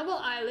double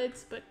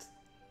eyelids, but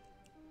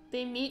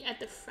they meet at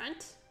the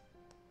front.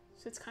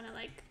 So it's kind of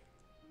like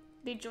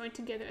they join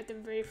together at the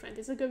very front.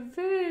 It's like a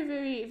very,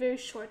 very, very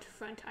short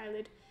front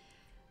eyelid.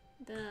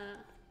 The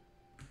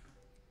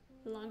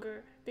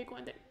longer, big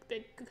one that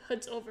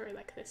hoods over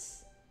like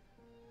this.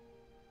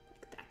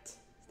 Like that.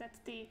 That's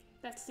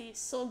the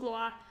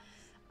Sogwa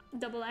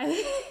double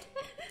eyelid.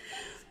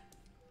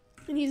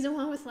 And he's the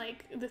one with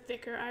like the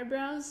thicker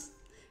eyebrows.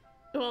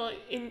 Well,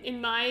 in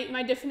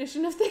my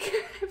definition of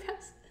thicker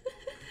eyebrows.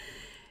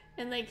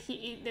 And like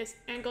he this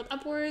angled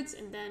upwards,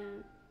 and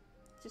then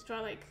just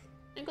draw like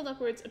angled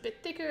upwards, a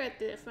bit thicker at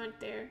the front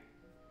there.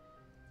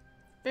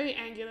 Very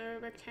angular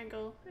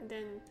rectangle, and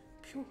then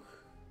pew,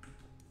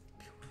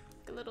 pew,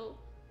 a little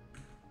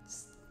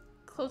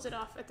close it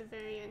off at the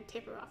very end,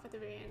 taper off at the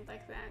very end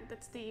like that.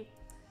 That's the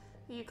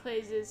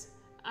Euclase's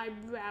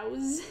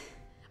eyebrows.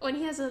 Oh, and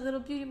he has a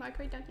little beauty mark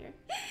right down here.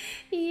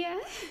 Yeah.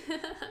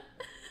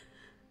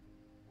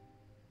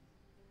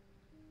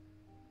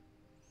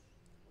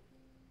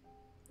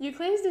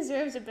 Euclase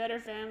deserves a better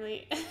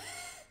family.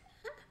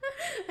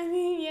 I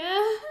mean,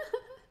 yeah.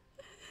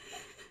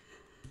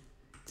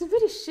 It's a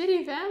pretty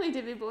shitty family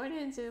to be born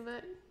into,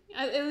 but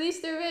at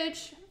least they're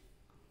rich.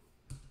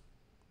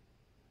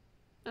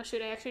 Oh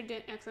shoot, I actually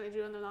didn't accidentally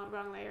drew on the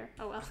wrong layer.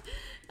 Oh well.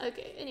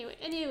 Okay, anyway.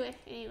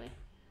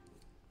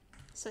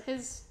 So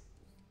his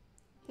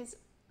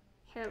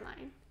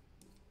hairline.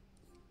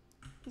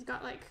 He's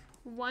got like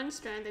one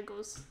strand that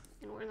goes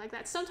inward like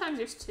that. Sometimes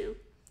there's two.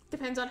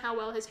 Depends on how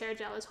well his hair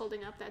gel is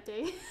holding up that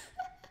day.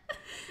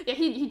 Yeah,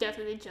 he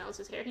definitely gels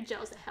his hair. He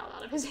gels the hell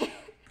out of his hair.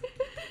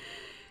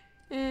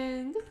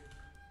 And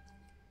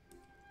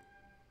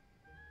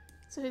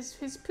so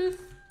his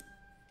poof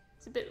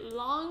is a bit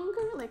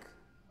longer, like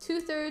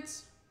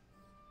 2/3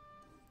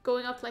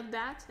 going up like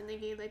that, and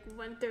then like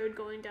 1/3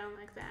 going down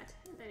like that,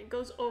 and then it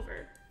goes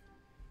over.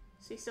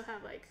 So you still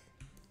have like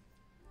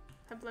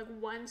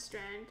one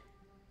strand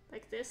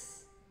like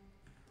this.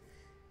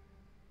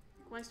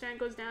 One strand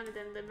goes down, and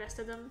then the rest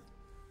of them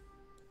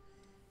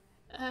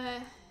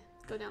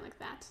go down like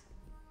that.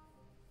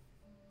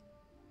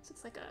 So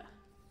it's like a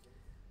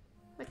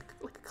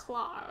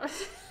claw.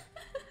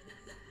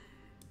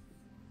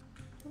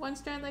 One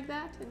strand like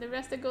that, and the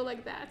rest that go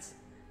like that.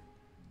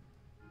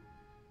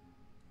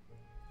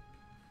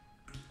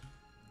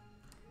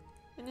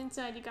 And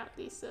inside you got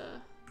these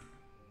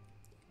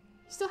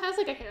he still has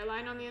like a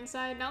hairline on the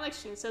inside, not like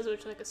Shinsa's,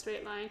 which is like a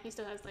straight line. He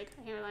still has like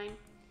a hairline,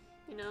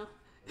 you know.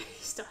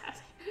 He still has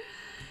it.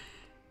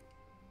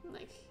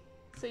 Like,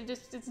 so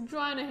it's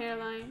drawing a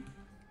hairline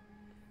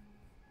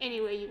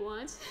any way you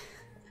want.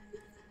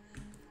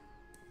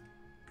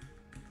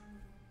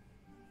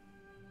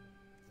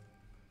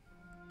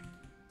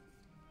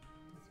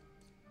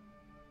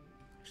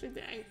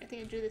 Actually, I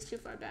think I drew this too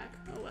far back.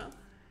 Oh well.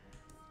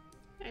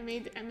 I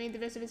made the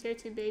rest of his hair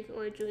too big,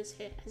 or I drew his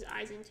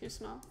eyes in too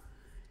small.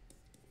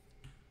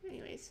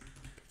 Anyways, I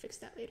can fix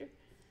that later.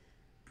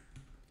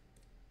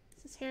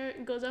 So his hair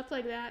goes up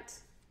like that.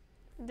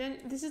 And then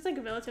this is like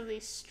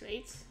relatively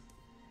straight.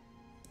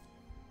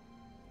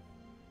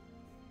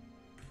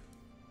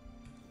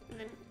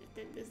 And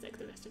then there's like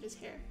the rest of his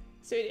hair.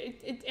 So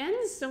it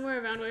ends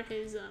somewhere around where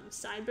his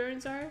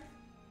sideburns are.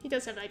 He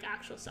does have like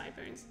actual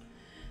sideburns.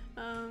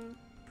 Okay,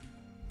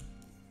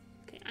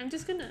 I'm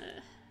just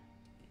gonna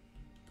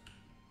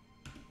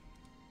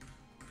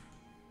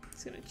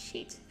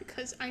cheat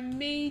because I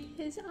made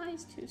his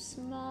eyes too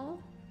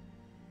small.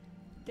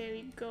 There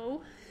we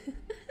go.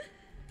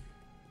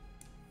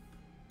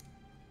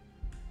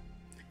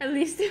 At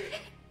least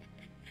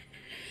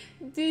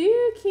do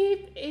you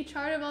keep a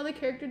chart of all the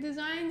character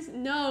designs?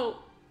 No.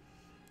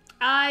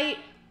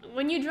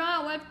 When you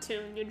draw a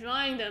webtoon, you're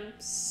drawing them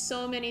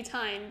so many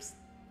times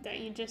that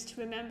you just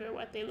remember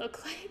what they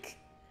look like.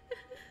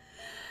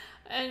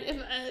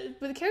 And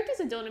but the characters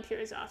that don't appear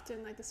as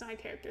often, like the side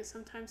characters,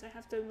 sometimes I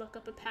have to look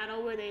up a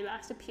panel where they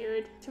last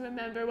appeared to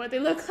remember what they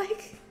look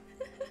like.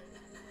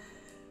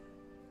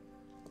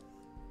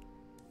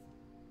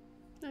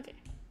 Okay.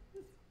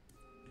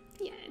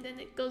 Yeah, and then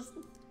it goes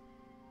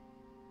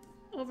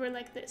over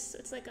like this. So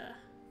it's like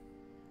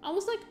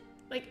almost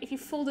like if you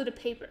folded a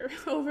paper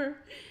over,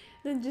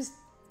 then just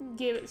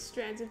give it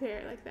strands of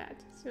hair like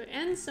that. So it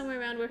ends somewhere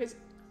around where his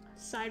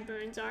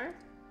sideburns are.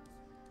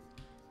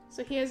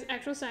 So he has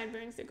actual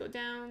sideburns that go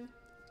down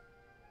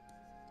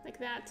like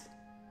that.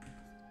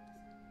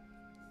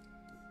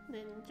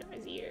 Then draw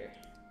his ear.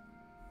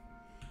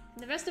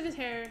 And the rest of his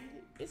hair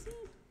it's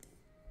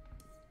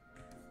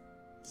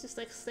just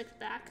like slicked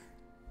back.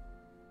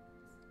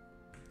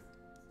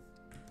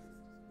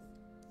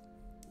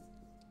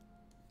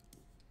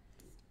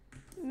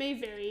 May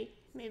vary.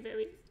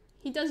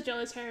 He does gel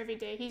his hair every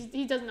day.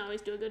 He doesn't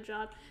always do a good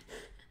job.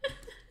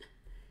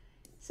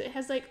 So it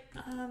has like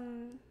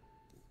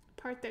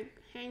part that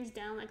hangs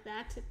down like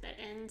that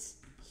ends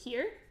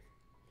here,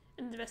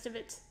 and the rest of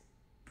it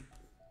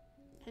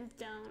ends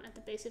down at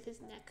the base of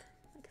his neck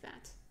like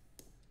that.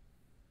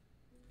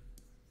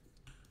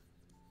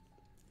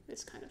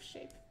 This kind of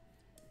shape.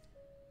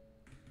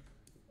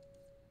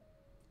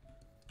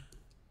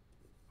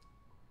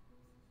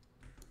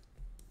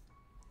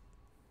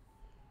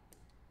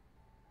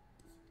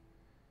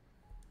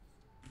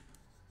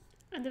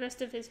 And the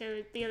rest of his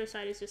hair, the other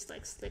side is just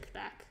like slicked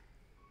back.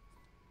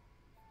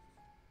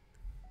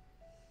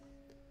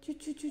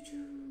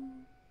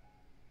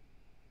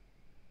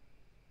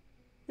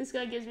 This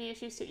guy gives me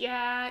issues too.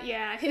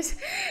 Yeah,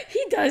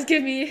 he does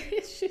give me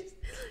issues.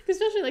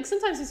 Especially like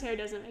sometimes his hair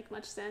doesn't make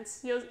much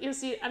sense. You'll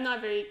see I'm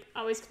not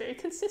always very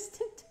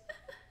consistent.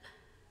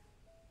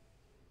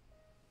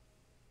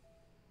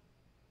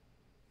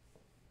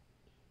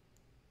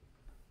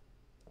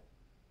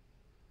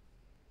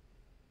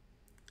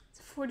 It's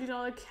a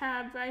 $40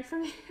 cab ride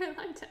from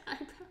hairline to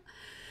eyebrow.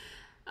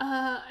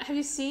 Have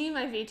you seen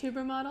my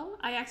VTuber model?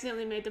 I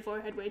accidentally made the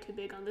forehead way too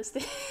big on this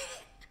thing.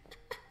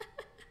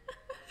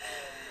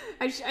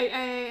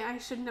 I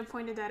shouldn't have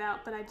pointed that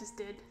out, but I just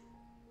did.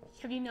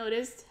 Have you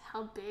noticed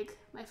how big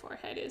my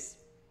forehead is?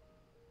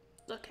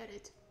 Look at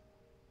it.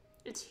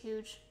 It's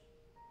huge.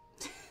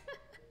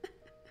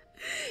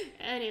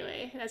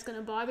 Anyway, that's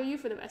gonna bother you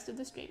for the rest of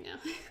the stream now.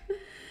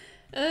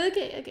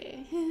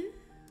 Okay.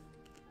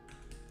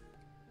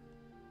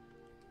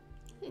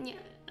 And yeah,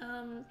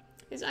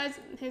 his eyes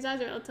are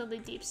relatively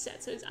deep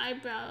set, so his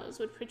eyebrows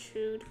would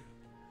protrude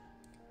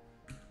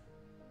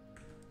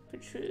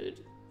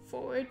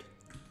forward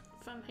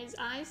from his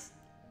eyes,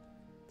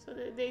 so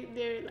that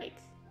they're like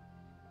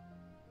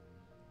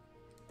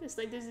there's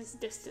this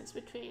distance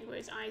between where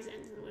his eyes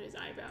ends and where his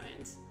eyebrow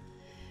ends.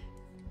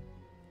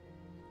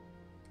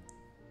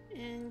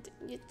 And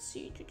let's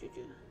see,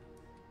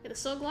 yeah, the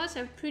Soul Gloss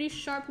have pretty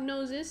sharp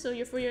noses, so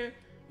for your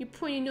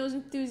pointy nose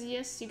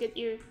enthusiasts, you get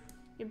your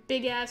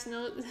big ass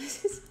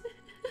nose.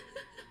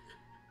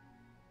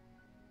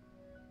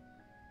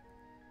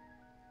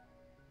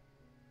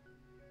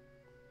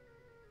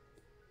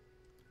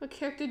 What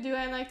character do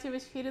I like to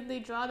repeatedly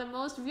draw the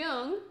most?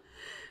 Ryung,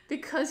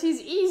 because he's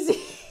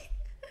easy.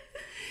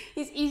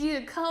 He's easy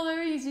to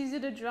color, he's easy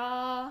to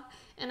draw,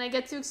 and I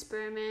get to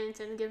experiment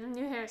and give him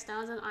new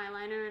hairstyles and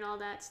eyeliner and all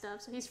that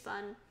stuff, so he's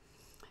fun.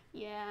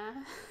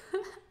 Yeah.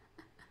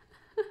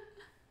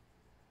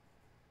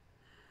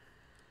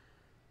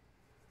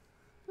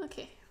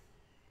 Okay.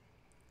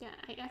 Yeah,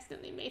 I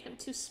accidentally made him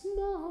too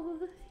small.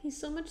 He's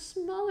so much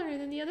smaller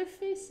than the other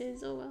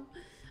faces. Oh well.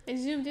 I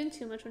zoomed in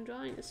too much when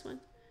drawing this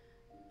one.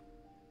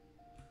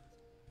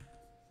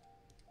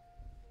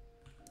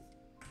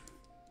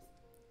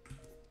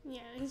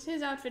 Yeah,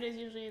 his outfit is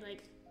usually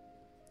like,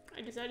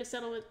 I decided to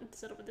settle with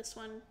this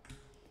one.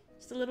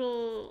 Just a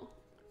little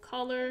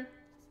collar,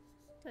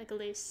 like a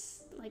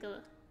lace, like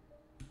a,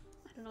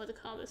 I don't know what to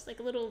call this,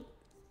 like a little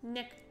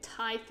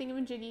necktie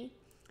thingamajiggy.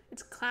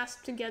 It's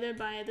clasped together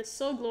by the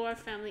Soul Glor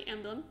family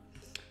emblem.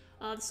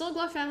 The Soul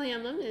Glor family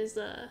emblem is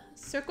the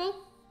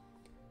circle,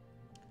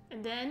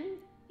 and then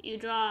you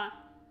draw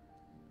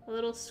a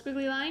little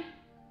squiggly line,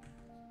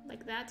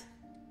 like that,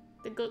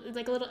 that goes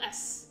like a little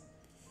S.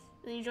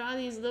 Then you draw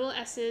these little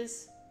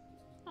S's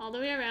all the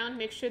way around.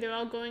 Make sure they're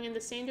all going in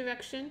the same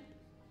direction.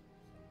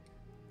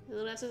 The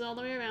little S's all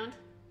the way around.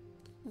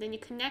 And then you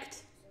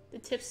connect the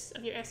tips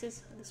of your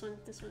S's. This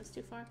one's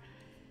too far.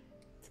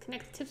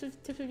 Connect the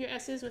tips of your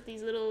S's with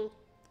these little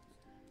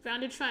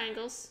rounded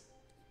triangles.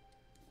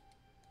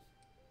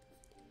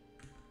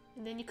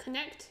 And then you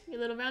connect your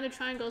little rounded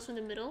triangles from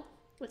the middle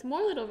with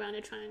more little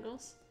rounded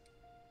triangles.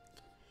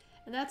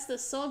 And that's the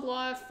Soul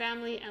Glor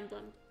family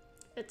emblem.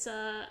 It's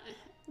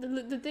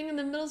the thing in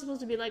the middle is supposed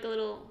to be like a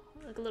little,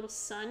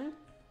 sun.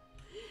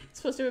 It's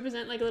supposed to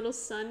represent like a little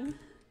sun.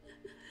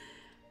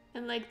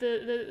 And like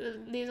the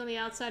leaves on the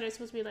outside are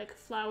supposed to be like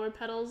flower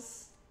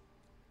petals.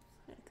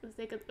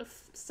 Like a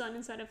sun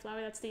inside a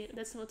flower. That's the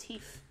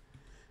motif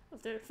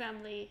of their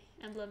family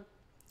emblem.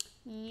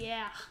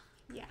 Yeah,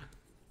 yeah.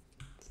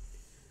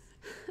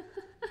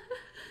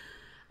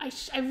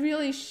 I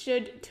really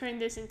should turn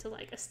this into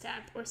like a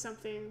stamp or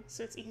something,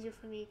 so it's easier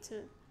for me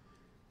to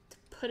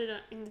put it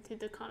into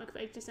the comic,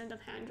 but I just end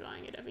up hand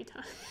drawing it every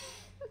time.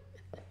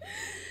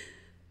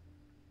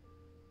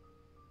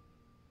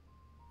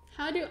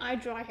 How do I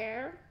draw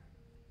hair?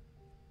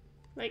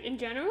 Like in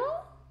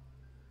general?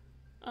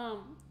 I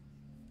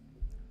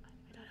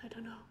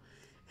don't know.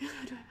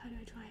 How do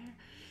I draw hair?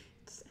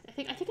 I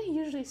think I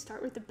usually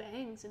start with the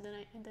bangs and then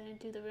I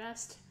do the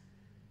rest.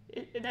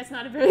 That's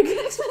not a very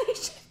good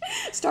explanation.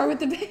 Start with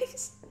the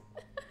bangs.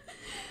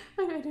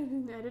 I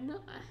don't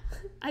know.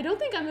 I don't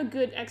think I'm a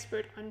good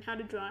expert on how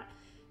to draw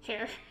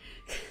hair.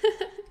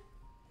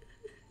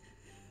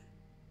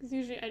 Because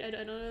usually I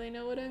don't really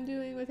know what I'm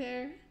doing with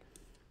hair.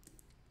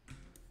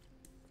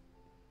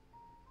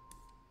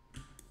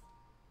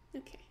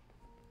 Okay.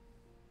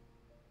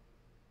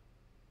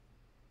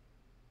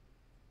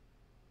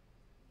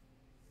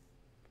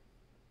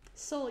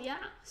 Soul, yeah,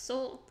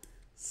 soul.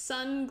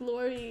 Sun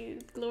glory,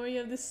 glory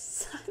of the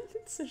sun.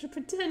 It's such a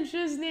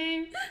pretentious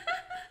name.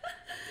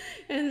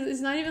 And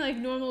it's not even like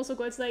normal Soul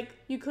Glory, it's like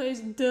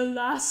Ukulele's de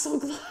la Soul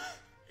Glory.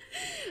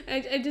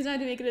 I just had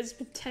to make it as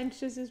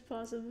pretentious as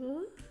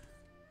possible.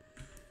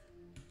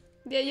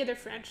 Yeah, they're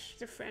French.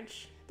 They're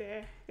French.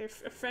 They're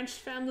a French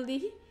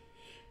family.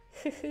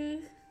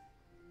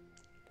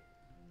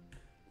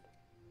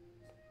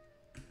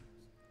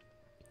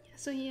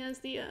 So he has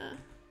the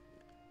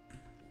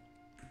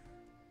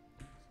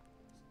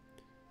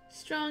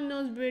strong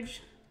nose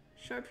bridge,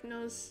 sharp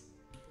nose.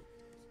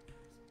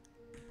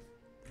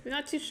 But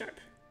not too sharp,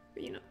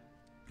 but you know.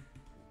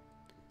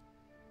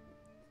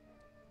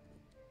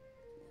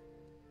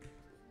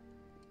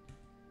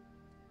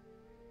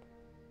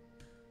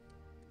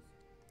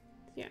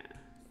 Yeah,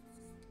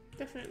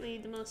 definitely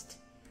the most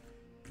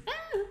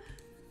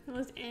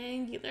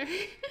angular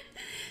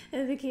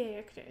of the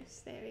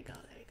characters. There we go.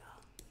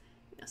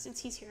 Now, since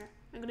he's here,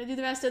 I'm gonna do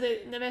the rest of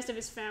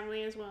his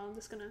family as well. I'm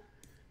just gonna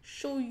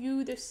show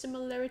you their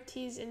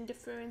similarities and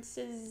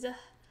differences.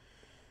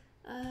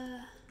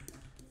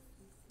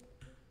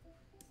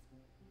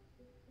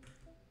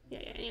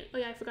 Yeah,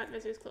 I forgot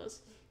his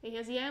clothes. He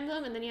has the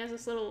emblem, and then he has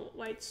this little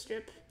white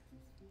strip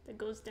that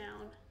goes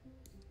down.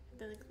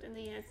 And then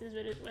he has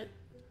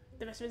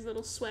the rest of his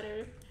little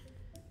sweater.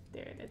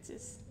 There, that's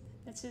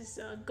his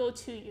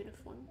go-to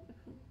uniform.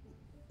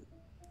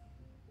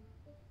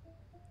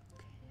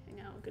 Okay,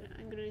 now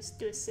I'm gonna just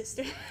do his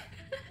sister.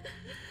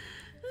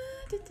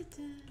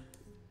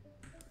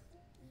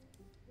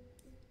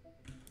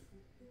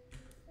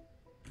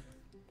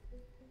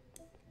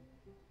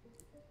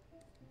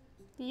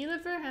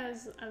 Ulifer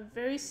has a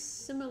very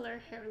similar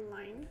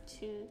hairline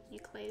to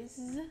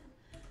Euclid's.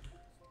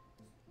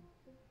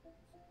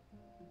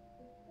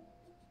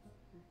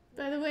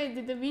 By the way,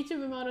 did the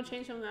VTuber model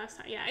change from last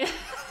time? Yeah.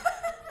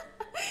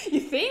 You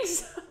think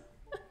so?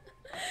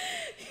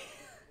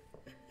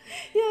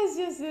 Yes,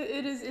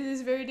 it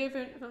is very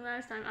different from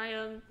last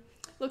time.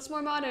 Looks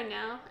more modern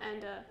now,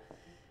 and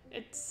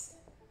it's,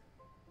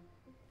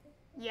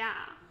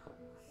 yeah.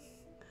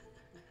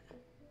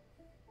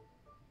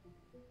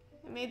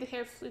 I made the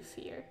hair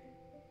floofier.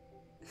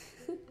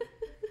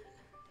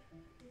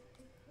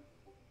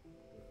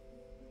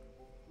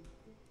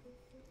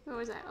 Where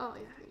was I? Oh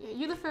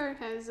yeah. Ulifer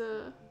has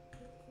a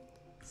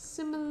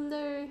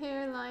similar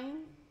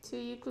hairline to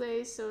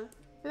Euclid, so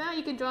for that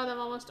you can draw them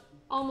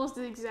almost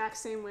the exact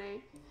same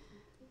way.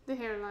 The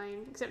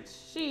hairline, except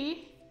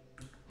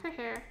her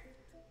hair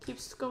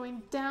keeps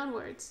going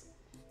downwards.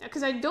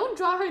 Because I don't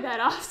draw her that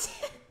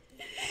often.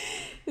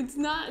 It's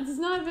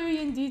not very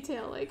in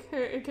detail, like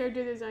her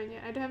character design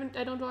yet. I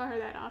don't draw her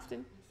that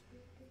often.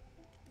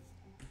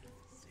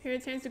 So here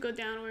it tends to go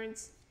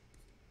downwards.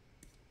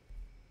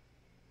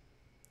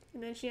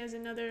 And then she has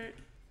another.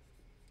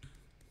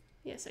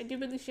 Yes, I do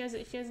believe she has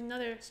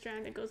another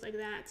strand that goes like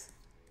that,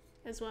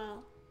 as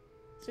well.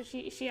 So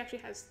she actually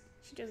has.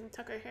 She doesn't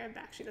tuck her hair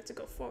back. She lets it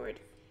go forward.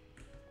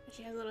 And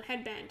she has a little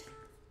headband.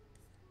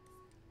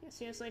 Yeah,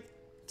 she has like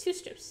 2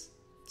 strips.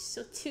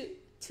 So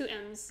two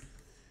ends,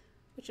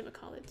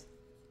 whatchamacallit.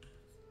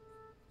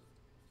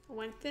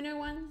 One thinner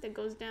one that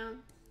goes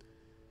down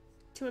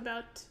to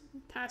about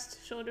past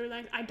shoulder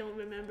length. I don't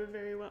remember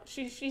very well.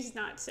 She's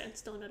not set in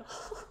stone at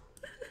all.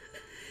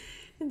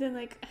 And then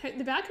like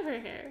the back of her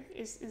hair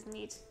is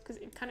neat because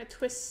it kind of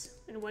twists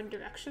in one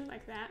direction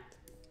like that.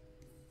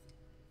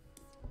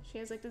 She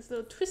has like this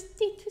little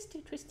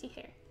twisty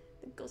hair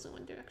that goes in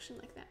one direction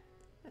like that.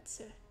 That's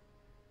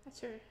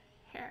her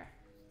hair,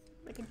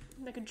 like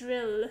a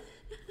drill.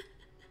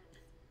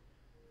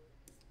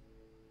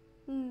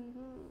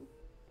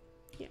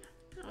 Yeah.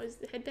 Now is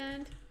the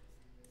headband.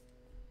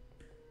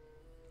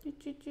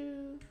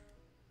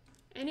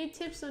 Any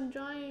tips on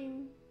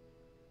drawing?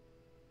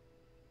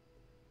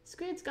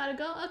 Squid's gotta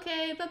go.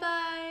 Okay, bye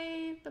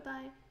bye.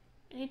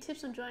 Any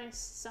tips on drawing a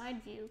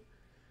side view?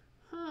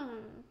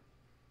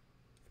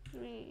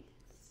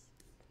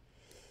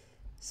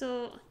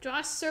 So draw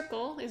a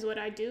circle is what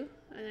I do,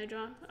 and I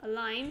draw a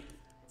line.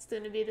 It's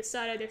going to be the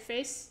side of their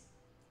face.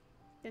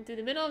 Then through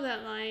the middle of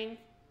that line,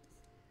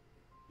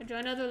 I draw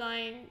another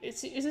line.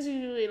 It's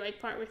usually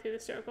like partway through the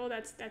circle.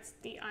 That's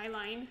the eye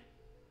line.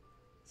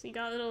 So you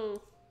got a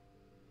little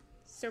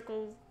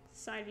circle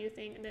side view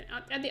thing, and then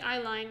at the eye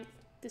line,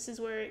 this is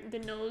where the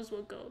nose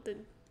will go. The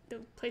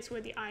place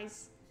where the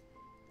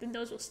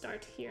nose will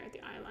start here at the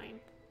eye line.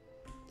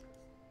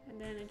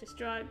 And then I just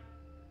draw it.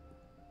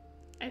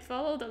 I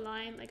follow the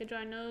line, like I draw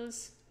a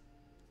nose,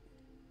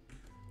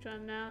 draw a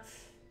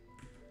mouth.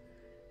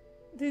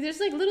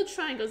 There's like little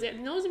triangles. Yeah,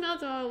 nose and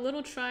mouth are all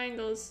little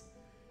triangles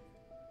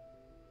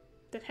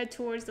that head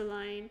towards the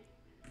line.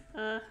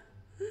 I'm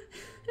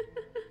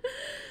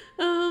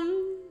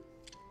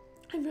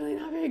really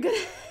not very good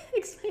at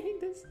explaining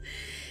this.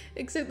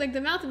 Except like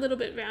the mouth a little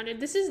bit rounded.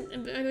 This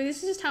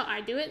is just how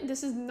I do it.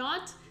 This is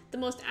not the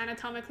most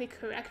anatomically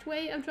correct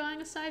way of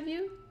drawing a side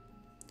view.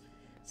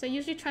 So I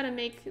usually try to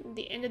make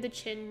the end of the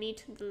chin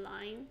meet the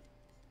line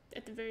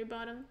at the very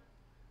bottom.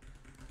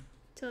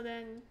 Till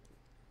then,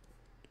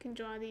 you can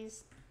draw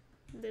these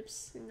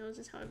lips and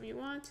noses however you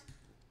want.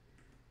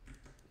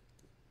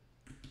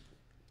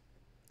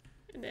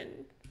 And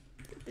then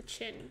the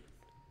chin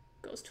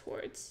goes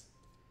towards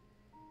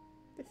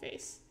the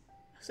face.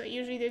 So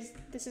usually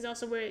this is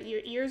also where your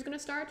ear is going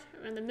to start,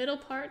 around the middle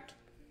part.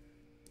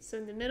 So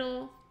in the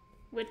middle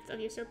width of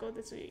your circle,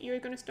 that's where your ear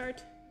is going to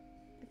start.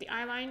 The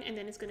eye line, and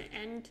then it's going to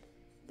end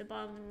the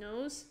bottom of the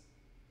nose.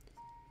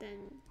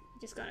 Then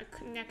you just got to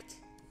connect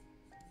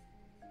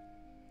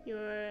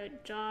your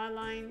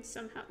jawline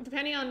somehow,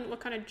 depending on what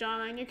kind of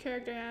jawline your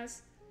character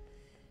has.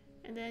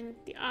 And then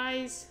the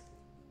eyes,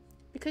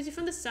 because you're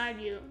from the side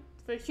view,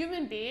 for a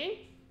human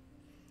being,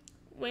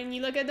 when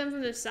you look at them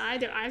from the side,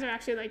 their eyes are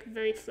actually like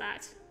very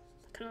flat,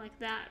 kind of like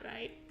that,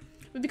 right?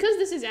 But because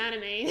this is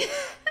anime,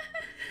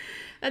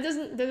 that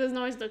doesn't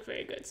always look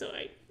very good. So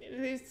like,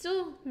 they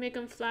still make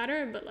them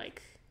flatter, but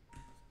like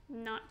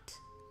not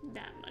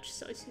that much,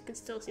 so you can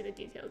still see the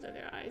details of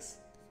their eyes.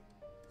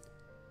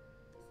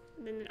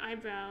 And then an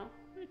eyebrow,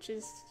 which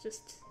is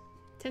just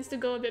tends to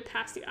go a bit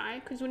past the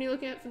eye, because when you're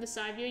looking at it from the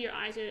side view, your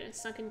eyes are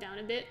sunken down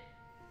a bit.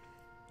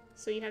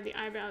 So you have the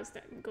eyebrows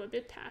that go a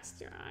bit past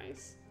your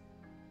eyes.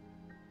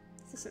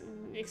 So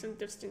make some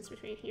distance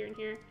between here and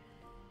here.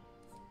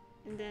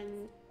 And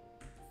then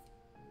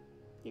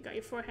you got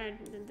your forehead,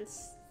 and then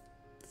this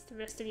is the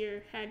rest of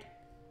your head.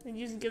 And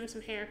you just give them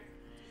some hair.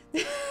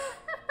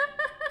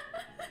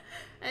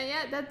 And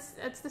yeah, that's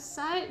the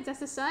side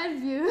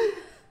view.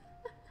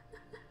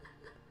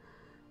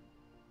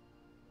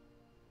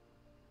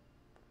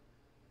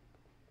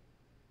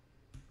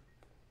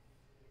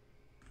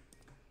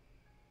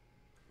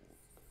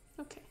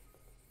 Okay.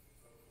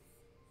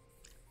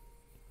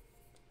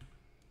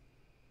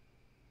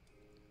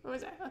 What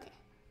was that? Okay.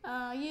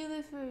 You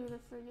live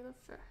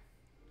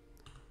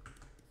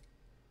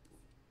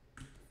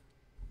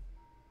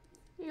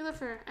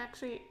for.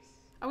 Actually,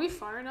 are we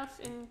far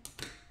enough in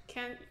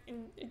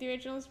the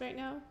originals right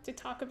now to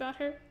talk about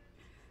her?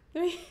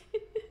 Actually,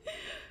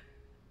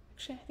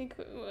 I think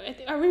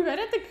are we read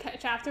at the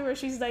chapter where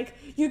she's like,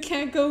 "You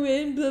can't go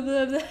in," blah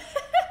blah blah.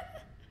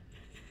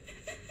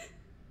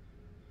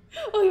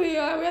 Oh, we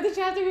are. We're at the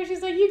chapter where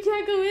she's like, "You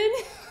can't go in."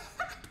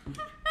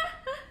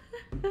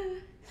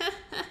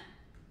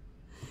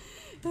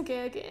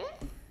 Okay.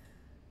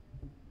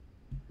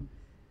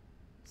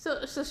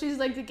 So she's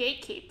like the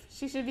gatekeep.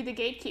 She should be the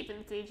gatekeep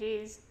in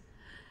 3Gs.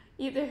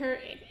 Either her,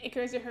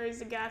 Icarus, or her is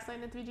the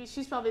gaslight in 3Gs.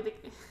 She's probably the...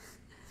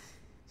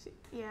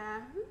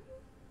 yeah.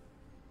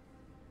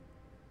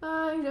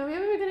 Are we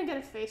ever gonna get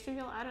a face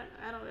reveal? I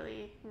don't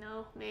really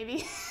know.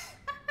 Maybe.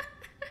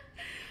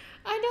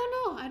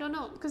 I don't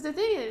know. Because the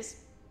thing is,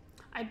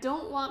 I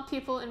don't want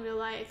people in real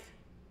life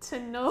to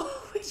know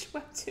which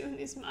webtoon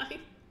is mine.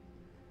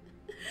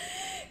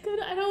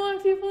 I don't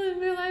want people in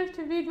real life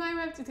to read my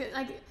webtoon.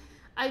 Like,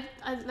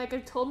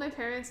 I've told my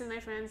parents and my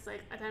friends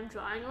like that I'm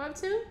drawing a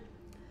webtoon,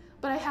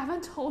 but I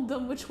haven't told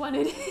them which one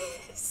it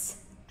is.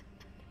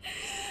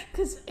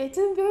 Cause it's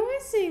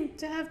embarrassing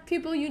to have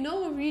people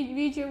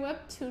read your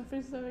webtoon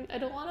for some reason. I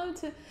don't want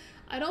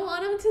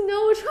them to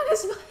know which one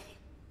is mine.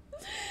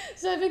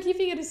 So I've been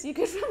keeping it a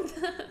secret from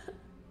them.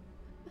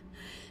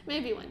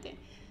 Maybe one day,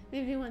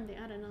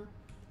 I don't know.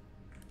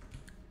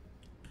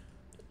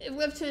 If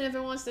Webtoon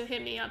ever wants to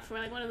hit me up for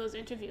like one of those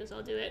interviews,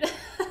 I'll do it.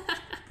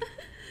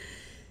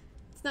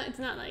 It's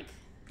not like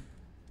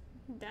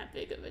that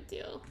big of a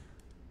deal.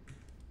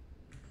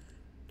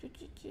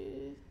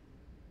 Okay,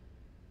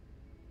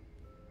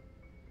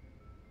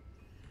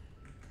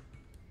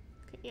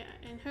 yeah,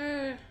 and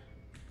her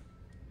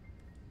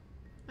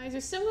eyes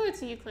are similar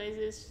to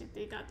Euclid's.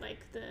 They got like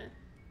the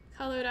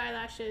colored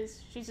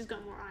eyelashes. She's just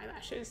got more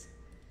eyelashes.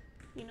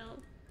 You know,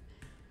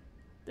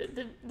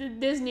 the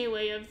Disney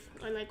way of,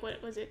 or like,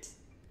 what was it?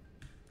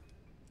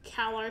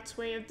 CalArts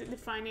way of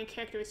defining a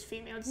character as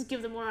female. Just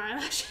give them more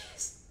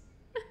eyelashes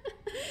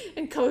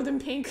and color them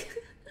pink.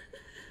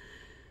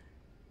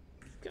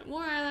 got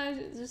more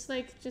eyelashes,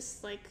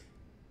 just like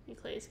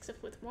Euclase,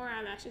 except with more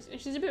eyelashes, and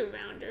she's a bit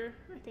rounder,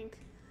 I think.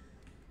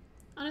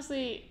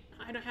 Honestly,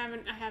 I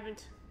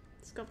haven't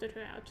sculpted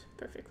her out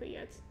perfectly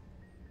yet.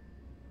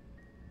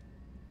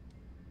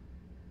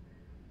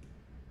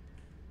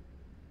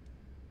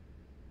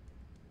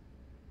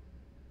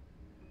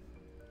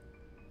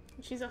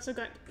 She's also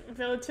got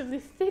relatively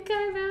thick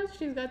eyebrows.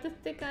 She's got the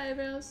thick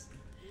eyebrows.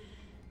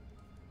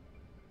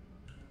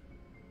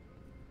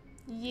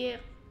 Yeah,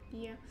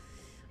 yeah.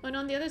 And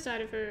on the other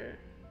side of her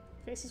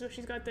face is where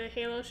she's got the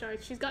halo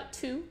shards. She's got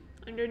two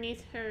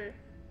underneath her,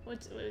 what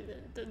is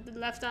it, the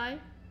left eye.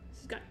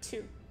 She's got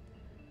two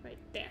right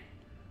there.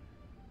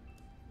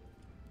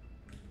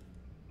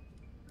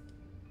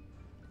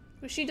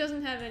 But she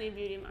doesn't have any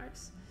beauty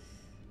marks.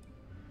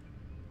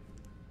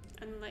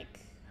 Unlike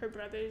her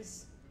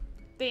brothers,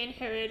 they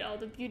inherit all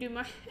the beauty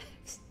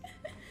marks.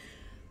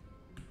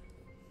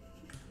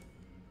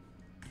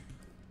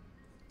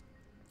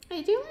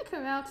 I do like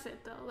her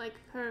outfit though. Like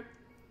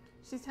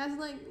she has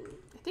like,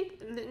 I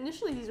think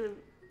initially these were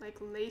like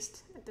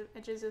laced at the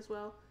edges as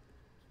well.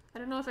 I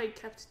don't know if I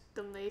kept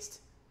them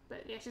laced,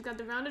 but yeah, she's got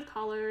the rounded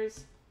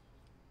collars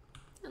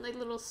and like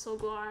little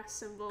Soglar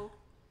symbol.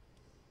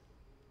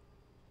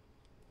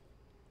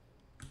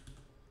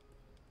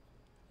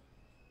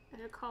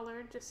 And her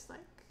collar just like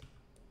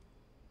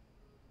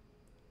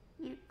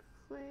Euclase.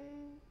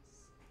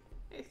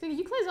 I think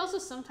Euclase also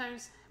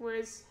sometimes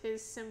wears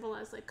his symbol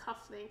as like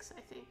cufflinks,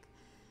 I think.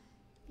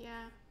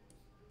 Yeah.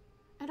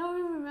 I don't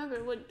even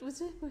remember. What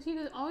was it? Was he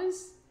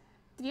always,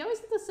 did he always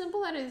get the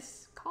symbol at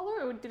his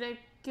collar, or did I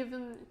give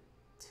him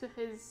to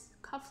his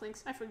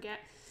cufflinks? I forget.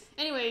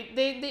 Anyway,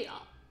 they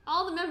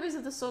all the members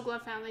of the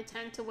Soglar family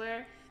tend to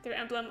wear their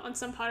emblem on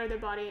some part of their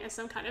body as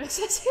some kind of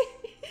accessory.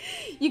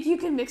 You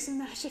can mix and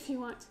match if you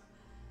want.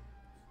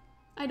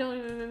 I don't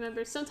even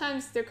remember.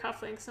 Sometimes they're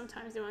cufflinks,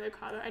 sometimes they're on their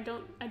collar. I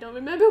don't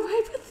remember where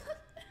I put them.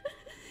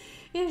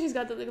 Yeah, she's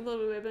got the like,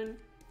 little ribbon.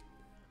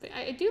 But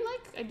I do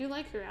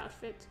like her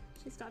outfit.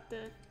 She's got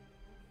the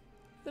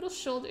little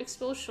shoulder,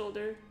 exposed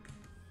shoulder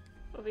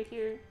over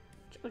here,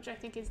 which I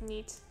think is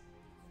neat.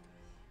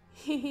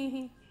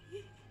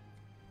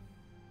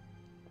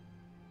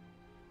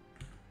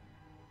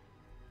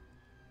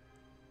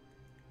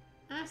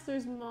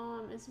 Asler's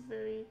mom is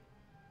very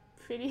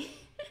pretty.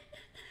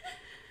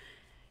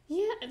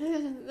 Yeah,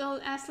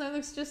 Asler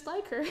looks just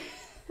like her.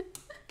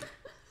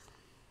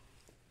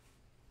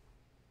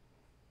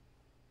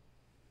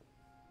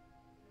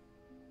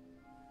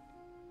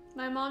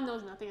 My mom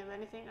knows nothing of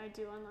anything I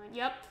do online.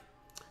 Yep.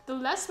 The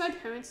less my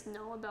parents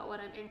know about what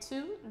I'm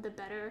into, the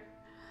better.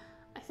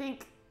 I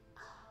think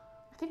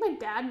my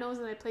dad knows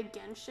that I play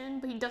Genshin,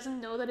 but he doesn't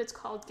know that it's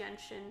called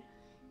Genshin.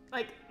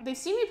 Like, they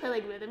see me play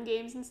like rhythm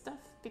games and stuff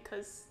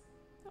because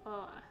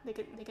they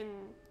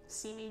can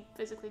see me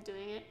physically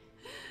doing it.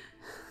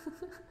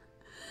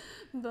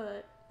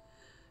 But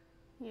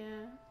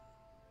yeah,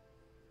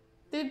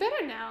 they're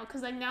better now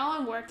because like now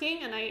I'm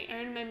working and I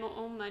earn my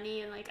own money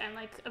and like I'm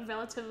like a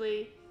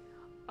relatively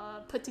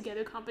put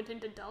together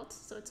competent adult,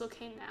 so it's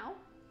okay now.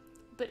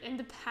 But in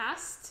the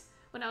past,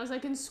 when I was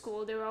like in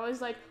school, they were always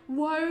like,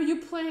 why are you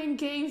playing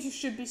games? You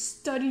should be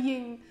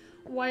studying.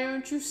 Why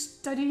aren't you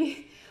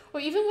studying? Or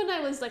even when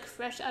I was like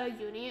fresh out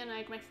of uni and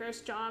like my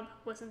first job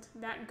wasn't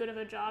that good of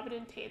a job, it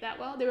didn't pay that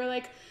well, they were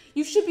like,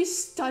 you should be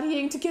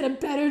studying to get a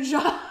better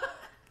job.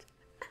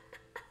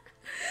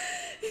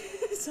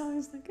 So I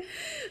was like,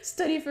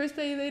 study first,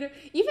 play later.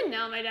 Even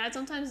now my dad's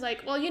sometimes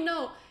like, well, you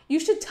know, you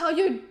should tell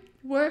your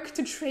work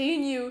to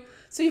train you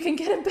so you can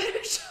get a better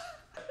job.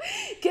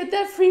 Get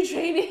that free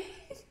training.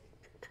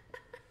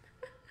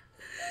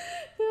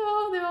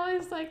 They're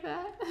always like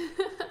that.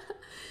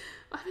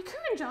 My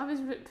current job is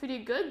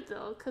pretty good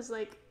though, cause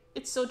like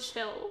it's so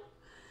chill.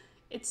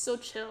 It's so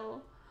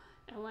chill,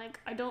 and like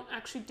I don't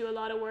actually do a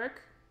lot of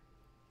work.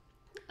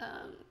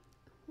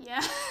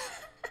 Yeah.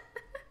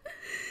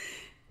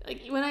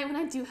 Like when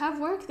I do have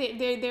work,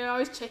 they're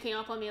always checking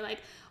up on me like,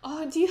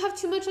 oh, do you have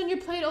too much on your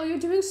plate? Oh, you're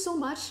doing so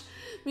much.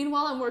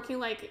 Meanwhile, I'm working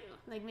like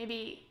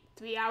maybe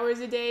 3 hours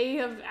a day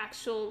of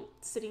actual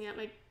sitting at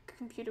my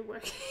computer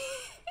work.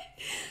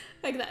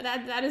 Like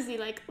that is the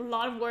like a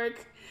lot of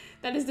work.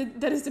 That is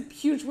the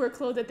huge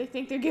workload that they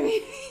think they're giving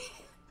me.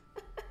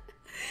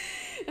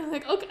 And I'm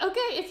like, okay,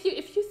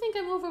 if you think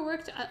I'm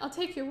overworked, I'll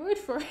take your word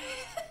for it.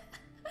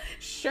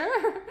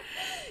 Sure.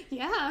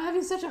 Yeah, I'm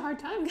having such a hard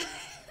time.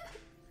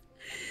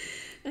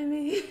 I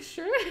mean,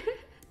 sure.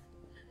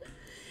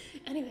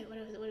 Anyway,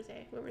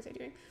 what was I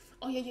doing?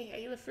 Oh yeah,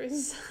 you look for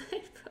his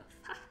side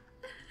profile.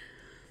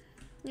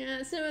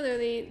 Yeah,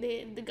 similarly,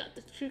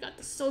 she got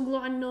the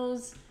Soglar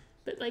nose,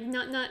 but like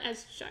not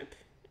as sharp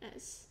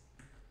as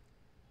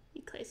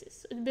Euclase's.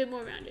 It's a bit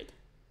more rounded.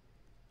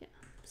 Yeah,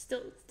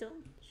 still,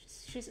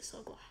 she's a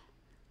Soglar.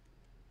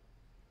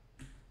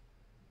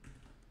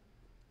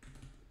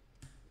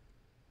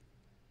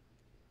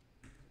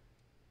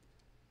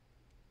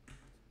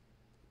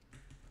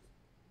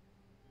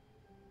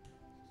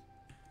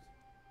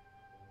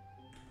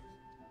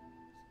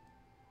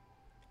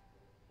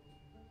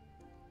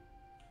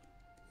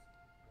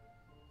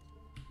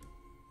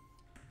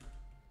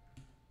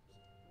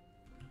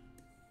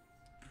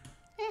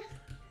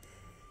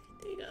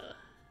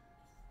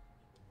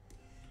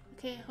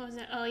 Okay, what was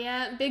that? Oh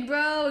yeah, Big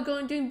Bro. We're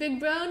going doing Big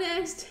Bro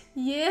next.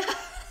 Yeah.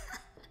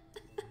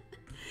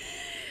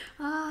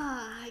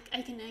 I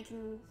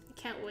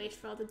can't wait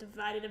for all the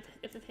divided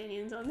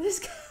opinions on this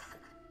guy.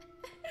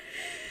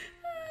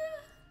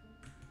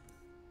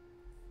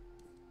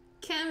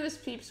 Canvas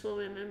peeps will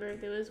remember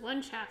there was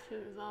one chapter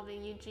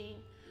involving Eugene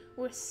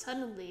where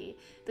suddenly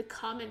the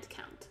comment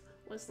count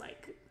was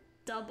like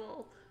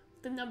double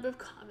the number of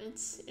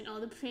comments in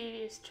all the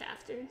previous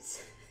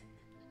chapters.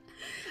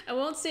 I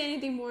won't say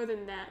anything more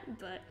than that,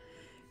 but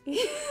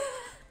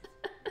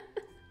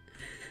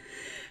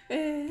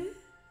anyway,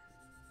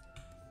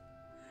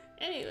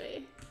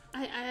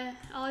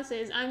 all I say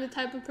is I'm the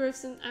type of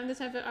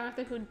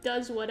author who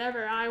does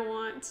whatever I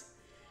want,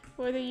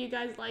 whether you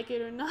guys like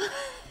it or not.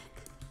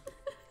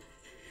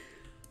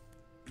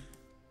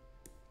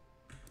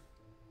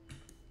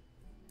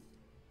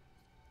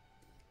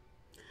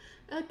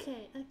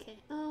 Okay.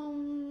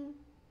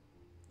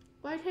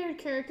 White-haired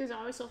characters are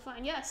always so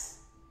fun. Yes,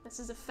 this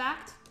is a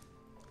fact.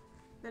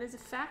 That is a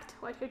fact.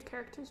 White-haired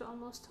characters are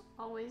almost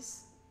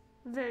always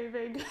very,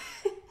 very good.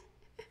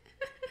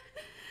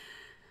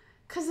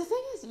 Because the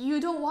thing is, you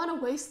don't want to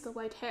waste the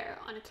white hair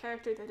on a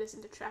character that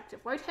isn't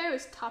attractive. White hair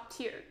is top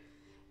tier.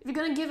 If you're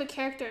gonna give a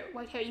character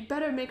white hair, you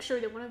better make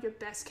sure they're one of your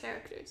best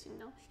characters, you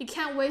know? You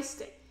can't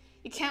waste it.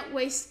 You can't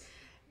waste...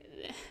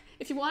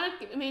 If you want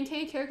to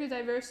maintain character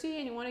diversity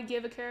and you want to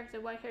give a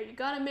character white hair, you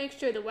gotta make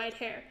sure the white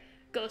hair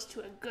goes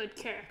to a good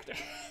character.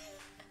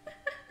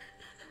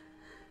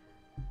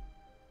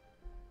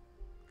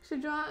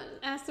 Should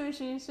ask her if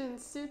she's in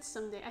suits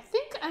someday. I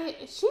think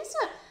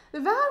the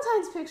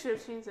Valentine's picture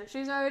of Shinza,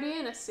 she's already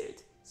in a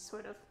suit,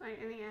 sort of. I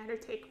mean, I had her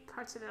take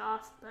parts of it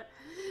off, but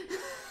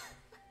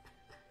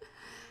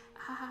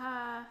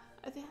I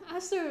think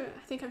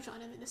I've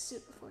drawn him in a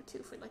suit before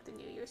too, for like the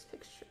New Year's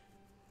picture.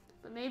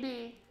 But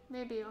maybe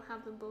I'll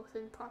have them both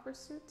in proper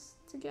suits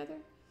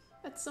together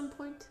at some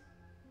point.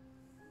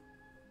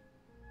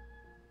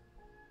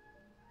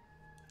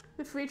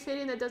 The free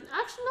trading that doesn't...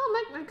 Actually,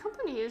 no, my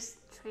company is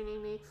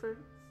training me for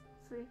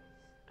free.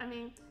 I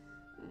mean,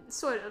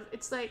 sort of.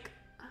 It's like...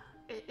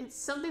 It's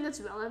something that's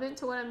relevant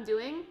to what I'm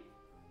doing.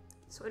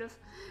 Sort of.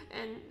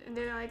 And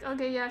they're like,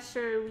 okay, yeah,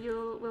 sure,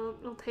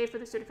 we'll pay for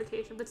the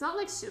certification. But it's not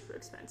like super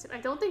expensive. I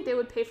don't think they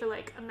would pay for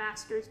like a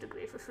master's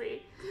degree for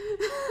free.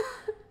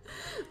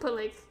 But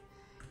like,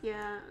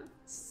 yeah,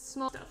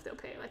 small stuff they'll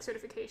pay, like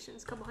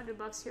certifications, a couple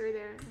 $100 here or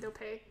there, they'll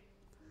pay.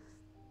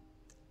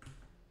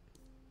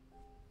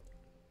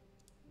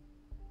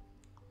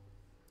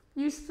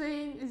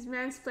 Useplain is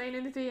mansplain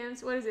in the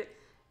DMs. What is it?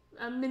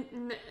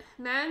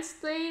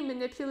 Mansplain,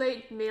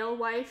 manipulate, male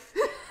wife.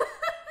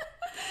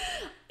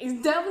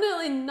 It's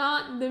definitely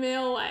not the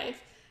male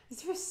wife.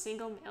 Is there a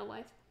single male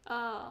wife?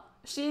 Oh,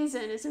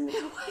 Shinzen is a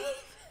male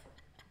wife.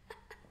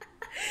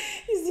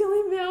 He's the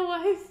only male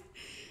wife.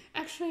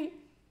 Actually,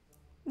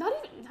 not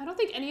even, I don't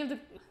think any of the,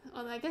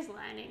 well, I guess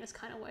Lanning is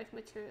kind of wife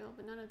material,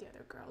 but none of the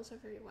other girls are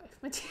very wife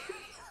material.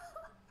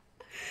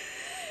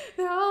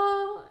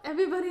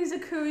 Everybody's a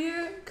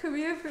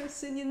career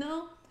person, you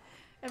know?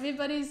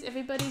 Everybody's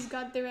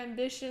got their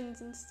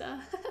ambitions and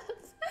stuff.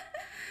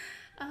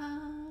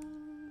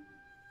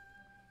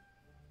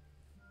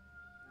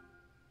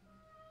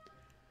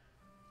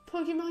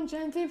 Pokemon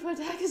Gen 3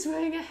 Protect is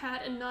wearing a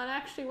hat and not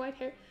actually white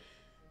hair.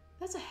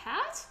 That's a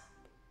hat?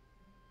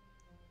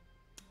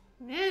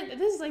 Man,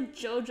 this is like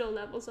JoJo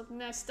levels of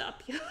messed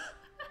up, yo.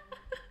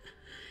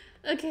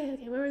 Okay,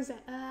 where was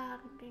that?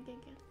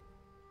 Okay.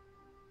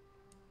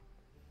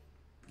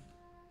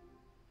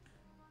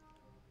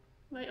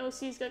 My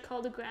OC's got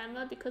called a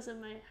grandma because of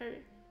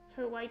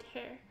her white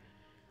hair.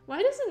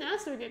 Why doesn't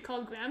Astor get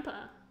called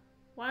grandpa?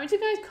 Why aren't you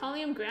guys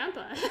calling him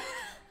grandpa?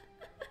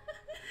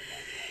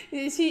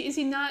 Is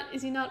he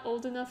not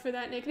old enough for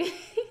that nickname?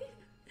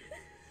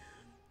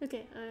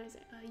 Okay,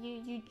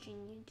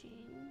 Eugene.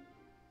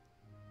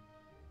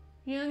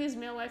 Young is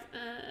male wife.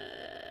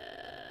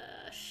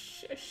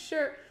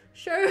 Sure.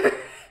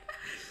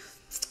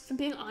 If I'm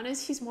being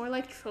honest, he's more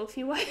like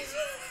trophy wife.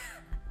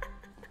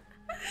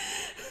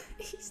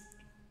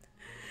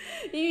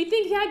 You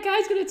think that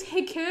guy's gonna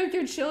take care of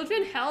your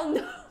children? Hell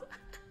no.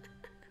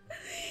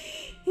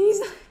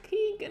 He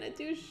ain't gonna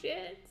do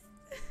shit.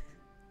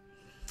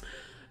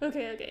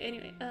 Okay,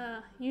 anyway,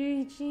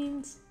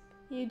 Eugene's,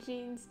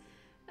 he's,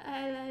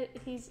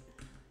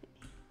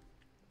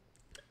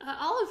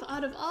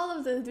 out of all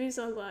of the three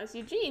sunglasses,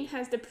 Eugene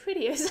has the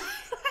prettiest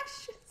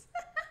eyelashes.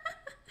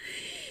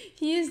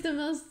 He is the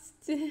most,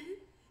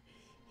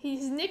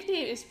 his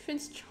nickname is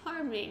Prince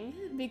Charming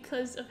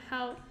because of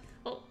how,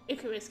 well,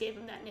 Icarus gave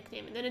him that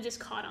nickname and then it just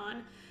caught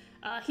on.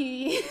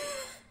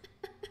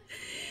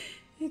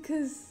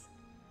 Because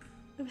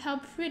of how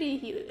pretty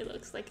he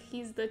looks, like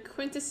he's the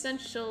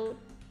quintessential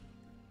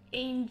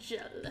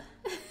angel.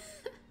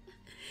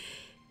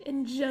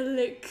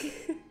 Angelic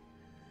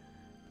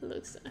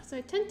looks. So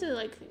I tend to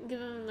like give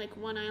him like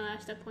one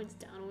eyelash that points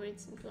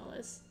downwards as well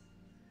as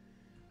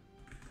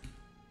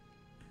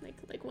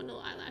like one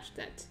little eyelash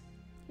that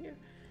here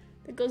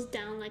that goes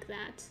down like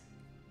that.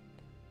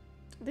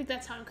 I think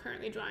that's how I'm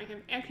currently drawing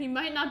him. And he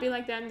might not be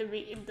like that in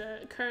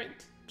the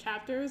current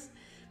chapters.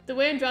 The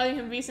way I'm drawing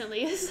him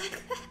recently is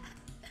like that.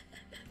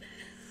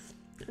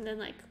 And then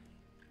like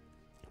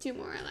 2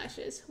 more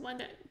eyelashes. One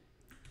that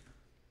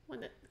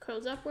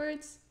curls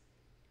upwards,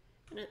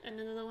 and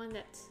another one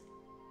that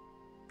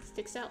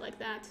sticks out like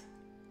that.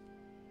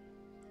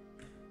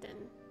 Then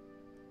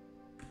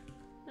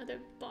another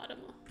bottom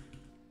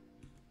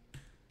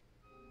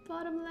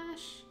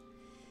lash.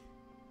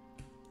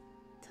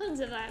 Tons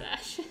of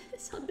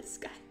eyelashes on this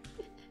guy.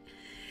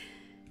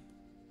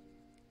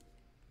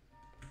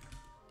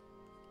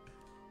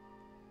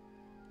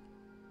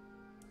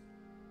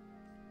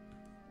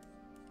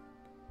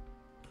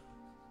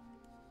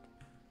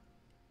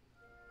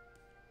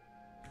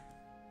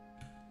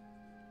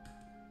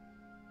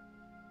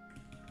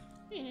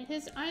 And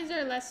his eyes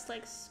are less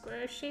like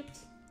square shaped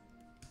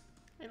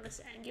and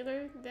less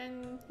angular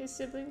than his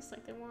siblings.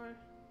 Like they're more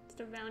just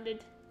a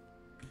rounded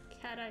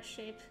cat eye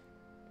shape.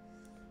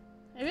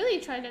 I really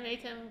tried to make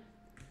him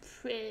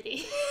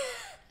pretty.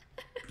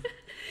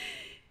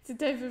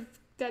 It's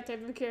that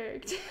type of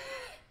character.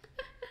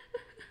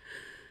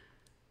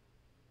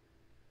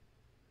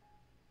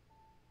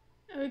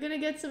 Are we gonna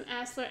get some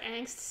Asler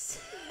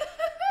angst?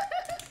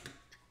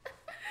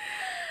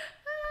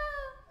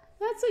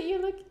 That's what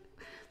you look.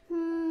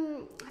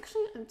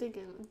 Actually, I'm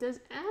thinking, does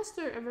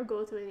Asler ever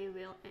go through any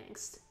real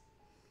angst?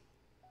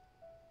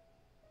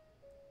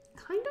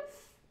 Kind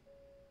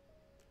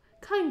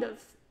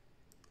of.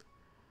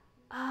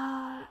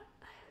 I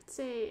would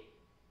say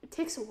it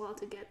takes a while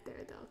to get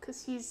there though,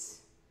 because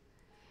he's,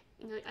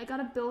 I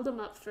gotta build him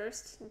up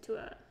first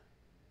I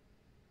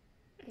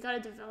gotta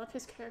develop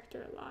his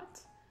character a lot,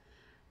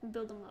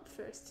 build him up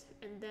first,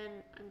 and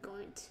then I'm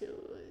going to,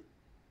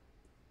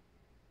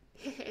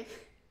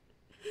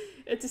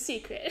 it's a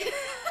secret.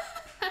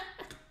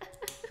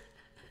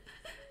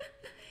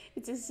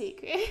 It's a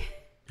secret.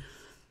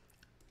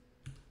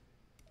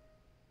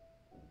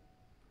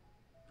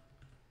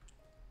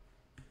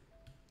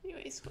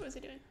 Anyways, what was I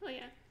doing? Oh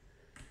yeah.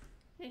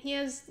 And he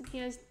has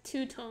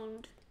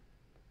two-toned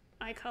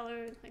eye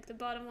color. Like the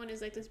bottom one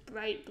is like this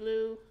bright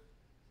blue.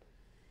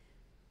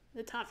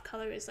 The top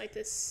color is like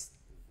this,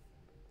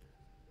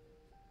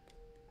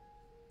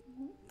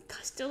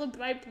 still a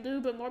bright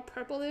blue but more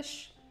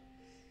purplish.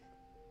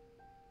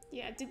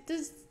 Yeah,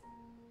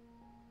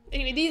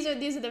 anyway, these are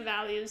the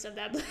values of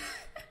that blue.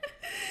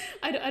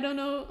 I don't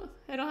know.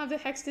 I don't have the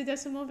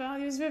hexadecimal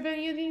values for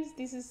any of these.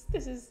 This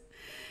is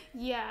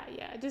yeah,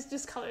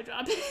 just color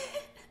drop it.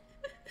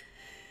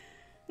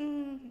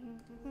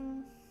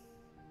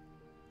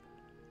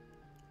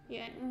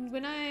 Yeah,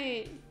 when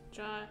I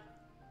draw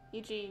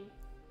Eugene,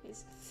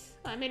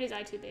 I made his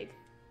eye too big.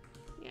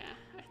 Yeah,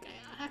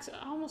 I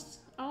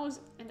always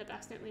end up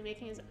accidentally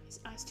making his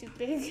eyes too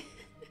big.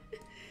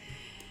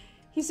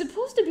 He's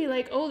supposed to be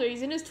like older.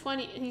 He's in his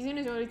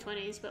early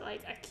 20s, but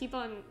like I keep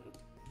on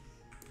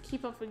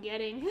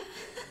forgetting.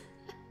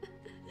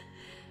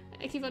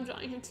 I keep on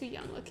drawing him too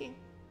young looking.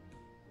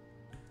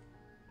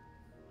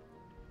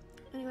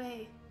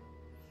 Anyway,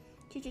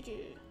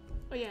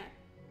 oh yeah,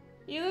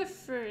 Eula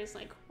fur is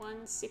like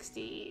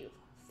 165,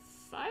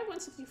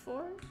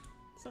 164,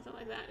 something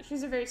like that.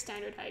 She's a very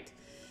standard height.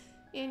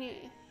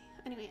 Anyway,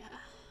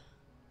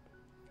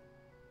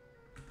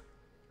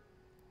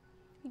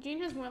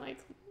 Eugene has more like,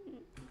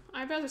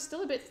 eyebrows are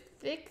still a bit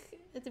thick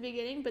at the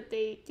beginning, but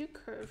they do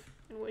curve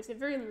inwards. They're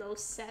very low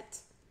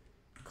set,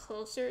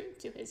 closer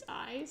to his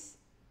eyes.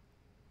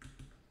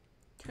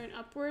 Turn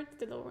upward,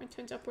 the lower one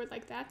turns upward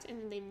like that,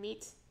 and then they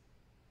meet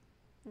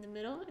in the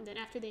middle, and then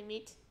after they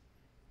meet,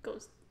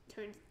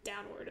 turns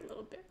downward a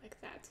little bit like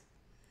that.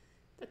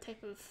 That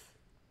type of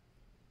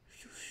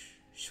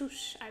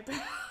swoosh eyebrow.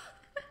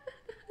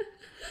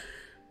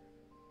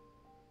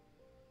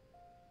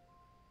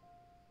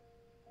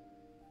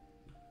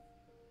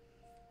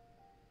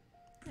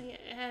 Yeah,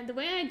 and the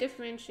way I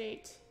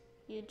differentiate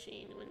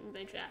Eugene when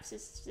my drafts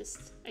is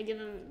just I give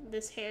him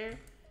this hair,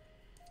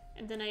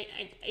 and then I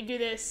do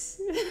this.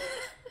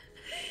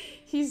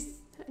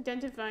 He's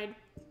identified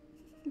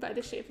by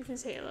the shape of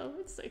his halo.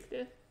 It's like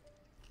the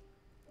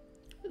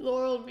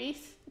laurel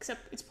wreath,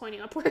 except it's pointing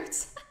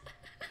upwards.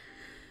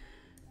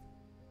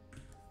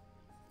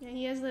 Yeah,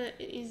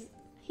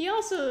 he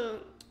also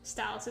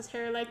styles his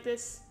hair like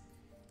this.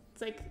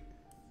 It's like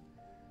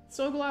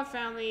Sokolov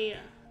family.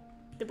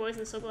 The boys in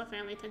the Sokolov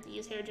family tend to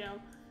use hair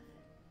gel.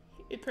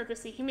 He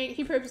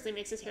purposely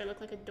makes his hair look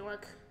like a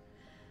dork.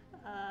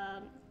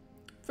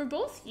 For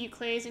both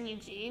Euclase and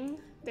Eugene,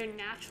 their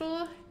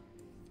natural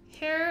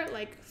hair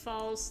like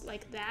falls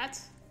like that.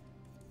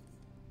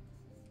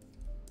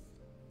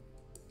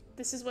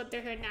 This is what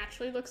their hair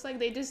naturally looks like.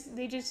 They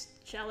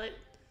just gel it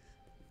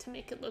to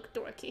make it look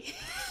dorky.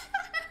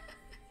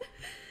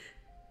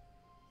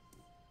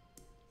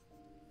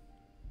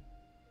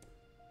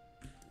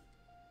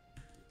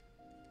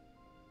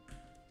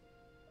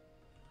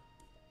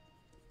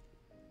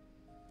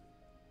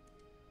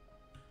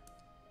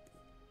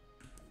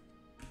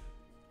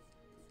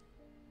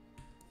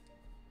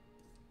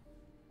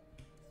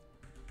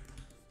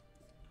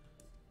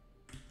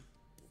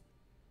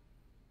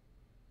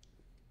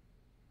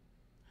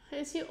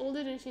 Is he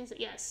older than Shinsa?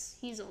 Yes,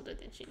 he's older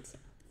than Shinsa.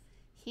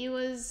 He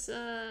was,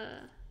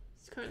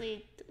 he's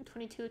currently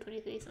 22,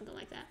 23, something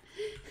like that.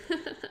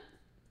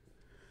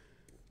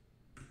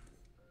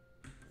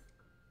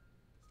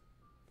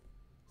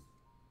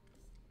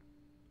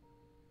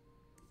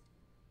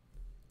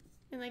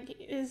 And like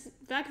his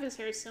back of his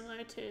hair is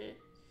similar to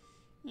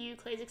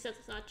Clay's, except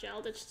it's not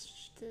gelled.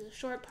 There's a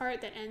short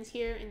part that ends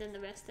here, and then the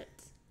rest that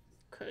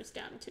curves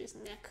down to his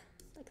neck,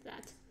 like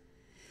that.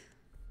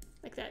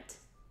 Like that.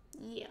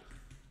 Yeah.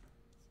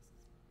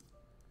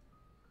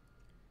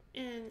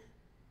 And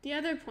the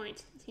other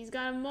point, he's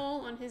got a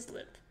mole on his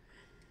lip.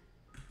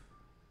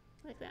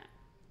 Like that.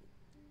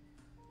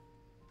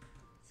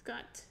 He's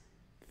got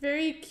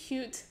very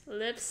cute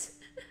lips.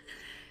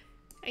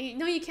 I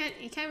know you can't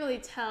really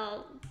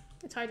tell.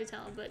 It's hard to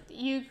tell, but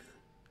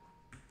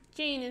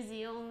Jane is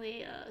the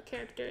only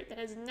character that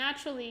has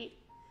naturally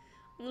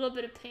a little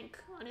bit of pink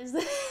on his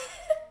lip.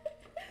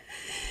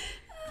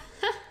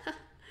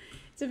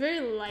 It's a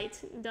very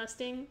light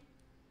dusting.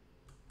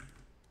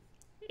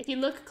 If you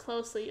look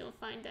closely, you'll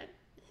find that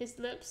his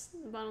lips,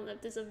 the bottom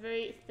lip, there's a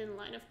very thin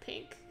line of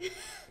pink.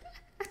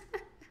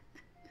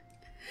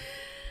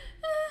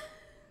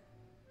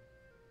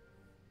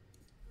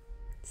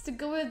 It's to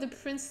go with the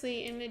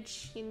princely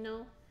image, you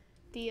know?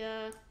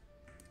 The,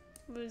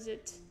 what is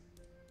it?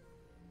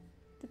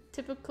 The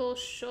typical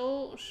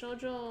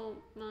shoujo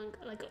manga,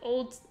 like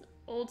old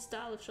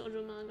style of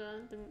shoujo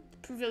manga, the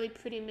really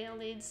pretty male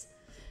leads.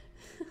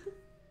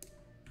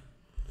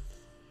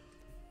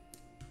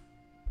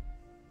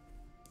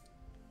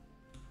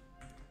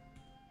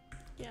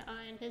 Yeah,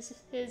 and his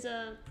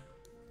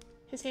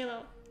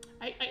halo.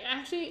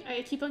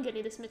 I keep on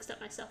getting this mixed up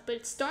myself, but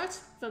it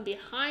starts from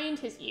behind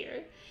his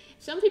ear.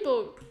 Some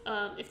people,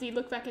 if you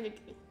look back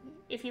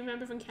if you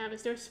remember from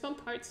Canvas, there's some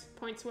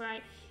points where I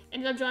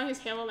ended up drawing his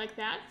halo like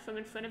that from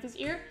in front of his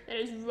ear. That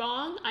is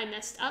wrong. I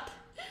messed up.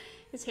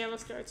 His halo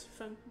starts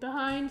from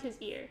behind his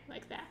ear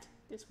like that.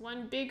 There's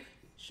one big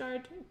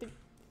shard.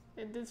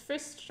 The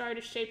first shard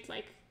is shaped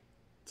like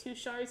two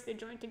shards. They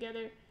join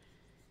together.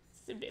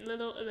 It's a bit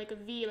little, like a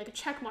V, like a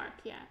check mark.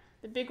 Yeah.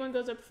 The big one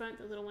goes up front,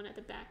 the little one at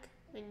the back.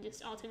 Then you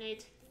just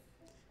alternate.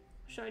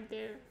 Shard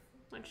there,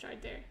 one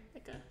shard there,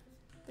 like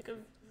a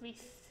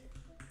wreath.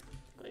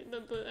 Like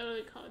what do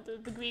they call it?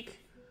 The Greek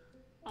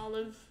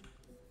olive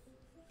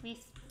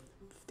wreath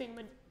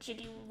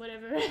thingamajiggy,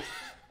 whatever.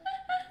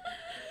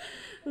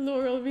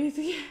 Laurel wreath,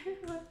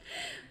 yeah.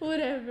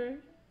 Whatever.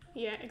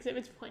 Yeah, except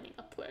it's pointing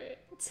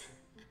upwards.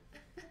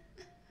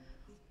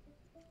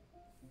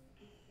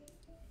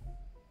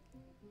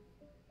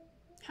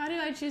 How do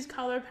I choose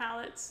color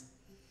palettes?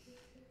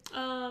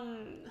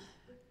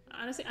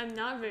 Honestly, I'm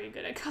not very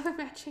good at color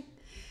matching,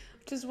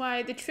 which is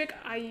why the trick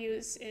I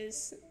use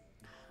is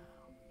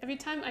every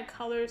time I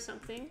color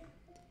something,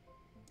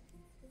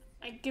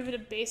 I give it a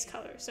base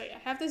color. So I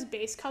have this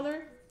base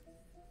color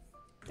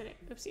that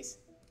oopsies.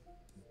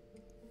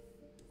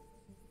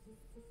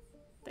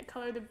 That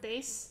color the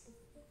base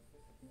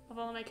of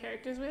all of my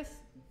characters with.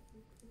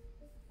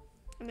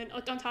 And then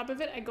on top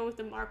of it, I go with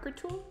the marker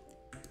tool.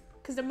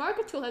 Because the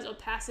marker tool has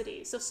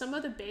opacity, so some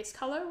of the base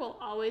color will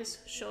always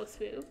show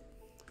through.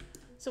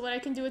 So what I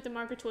can do with the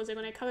marker tool is that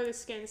when I color the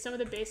skin, some of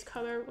the base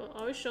color will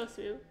always show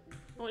through.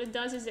 And what it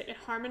does is that it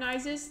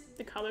harmonizes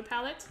the color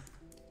palette,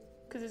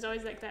 because there's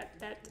always like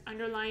that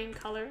underlying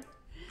color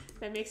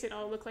that makes it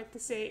all look like the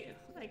same,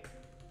 like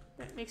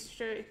that makes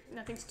sure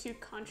nothing's too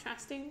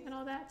contrasting and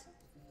all that.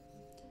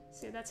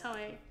 So that's how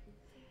I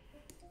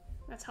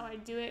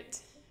do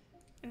it.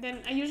 And then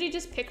I usually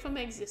just pick from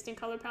my existing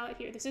color palette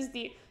here. This is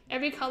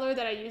every color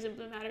that I use in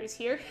Blue Matter is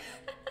here.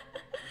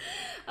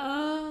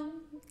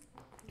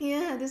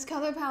 Yeah, this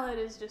color palette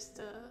is just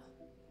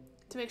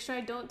to make sure I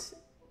don't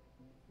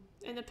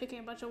end up picking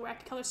a bunch of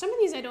wacky colors. Some of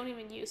these I don't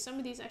even use. Some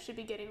of these I should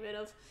be getting rid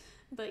of.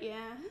 But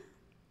yeah.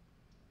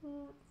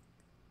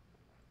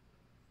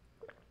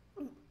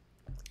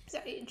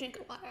 Sorry, drink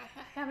of water.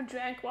 I haven't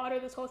drank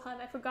water this whole time.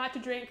 I forgot to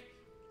drink.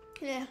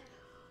 Yeah.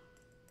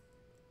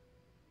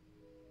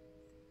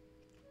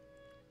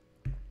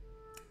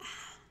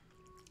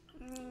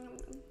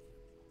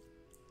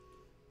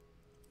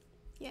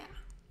 Yeah.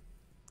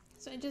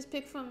 So I just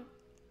pick from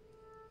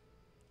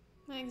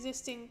my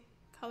existing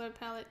color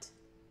palette.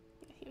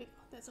 Yeah, here we go.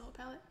 That's the whole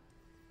palette.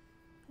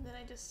 And then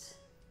I just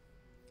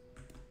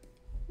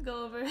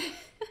go over.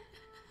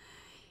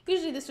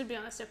 Usually this would be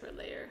on a separate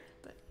layer,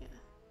 but yeah.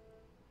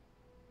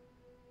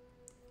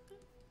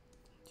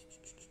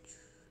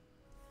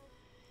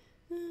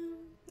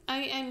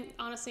 I'm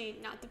honestly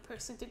not the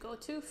person to go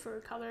to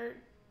for color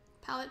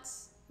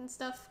palettes and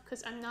stuff,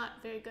 because I'm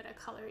not very good at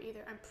color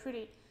either.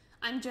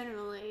 I'm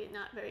generally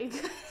not very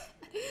good.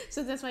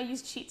 So that's why I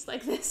use cheats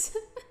like this.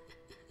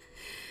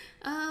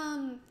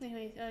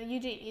 Anyway,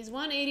 Eugene, he's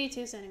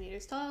 182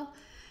 centimeters tall.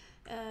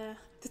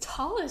 The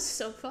tallest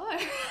so far.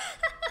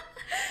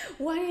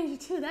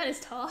 182, that is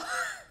tall.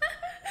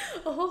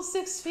 A whole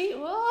 6 feet,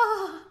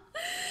 whoa.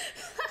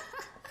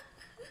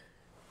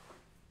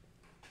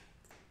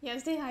 Yeah,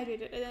 stay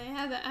hydrated. I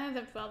have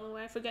that problem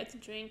where I forget to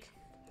drink.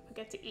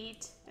 forget to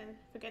eat, and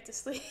forget to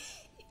sleep.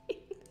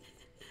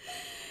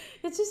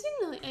 It's just,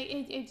 you know,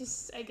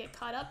 I get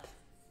caught up.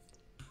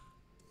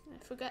 I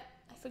forget.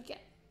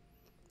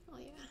 Oh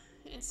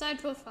yeah. And side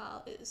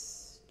profile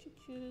is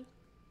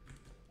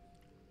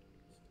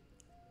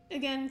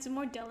again, it's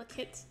more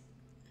delicate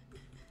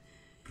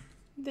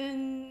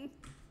than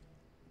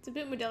it's a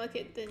bit more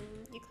delicate than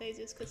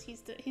Euclasius because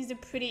he's the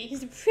pretty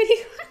one.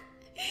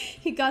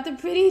 He got the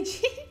pretty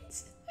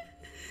genes.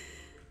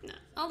 No,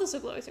 all the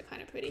Sogloris are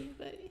kind of pretty,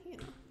 but you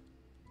know,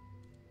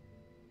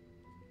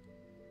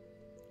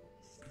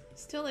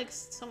 still like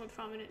somewhat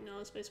prominent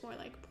nose, but it's more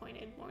like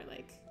pointed, more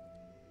like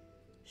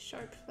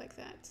sharp like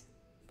that.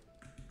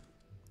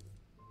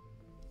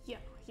 Yeah.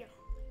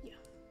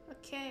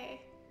 Okay.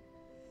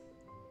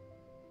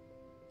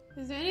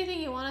 Is there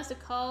anything you want us to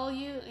call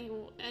you?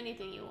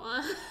 Anything you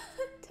want?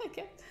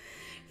 Okay.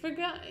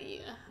 Forgot.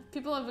 Yeah.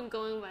 People have been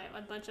going by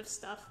a bunch of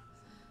stuff.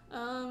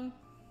 I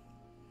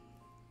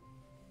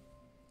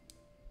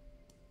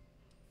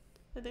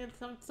think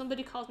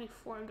somebody calls me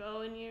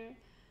Forgo, and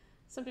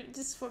some people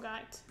just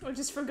forgot.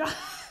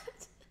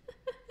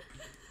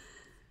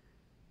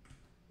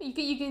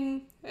 You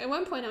can. At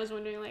one point, I was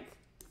wondering, like,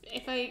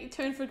 if I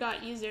turn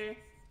forgot user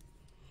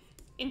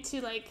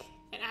into like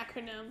an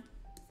acronym,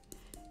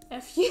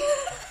 FU.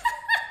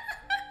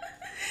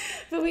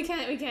 But we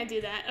can't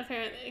do that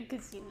apparently,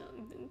 because you know,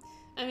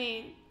 I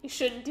mean, you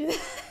shouldn't do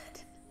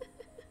that.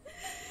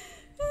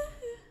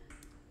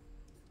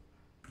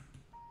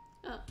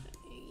 Oh,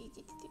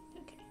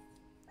 okay.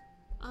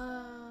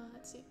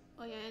 Let's see.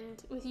 Oh yeah,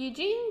 and with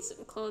Eugene's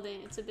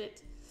clothing, it's a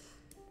bit.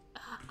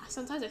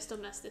 Sometimes I still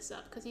mess this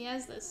up because he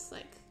has this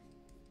like.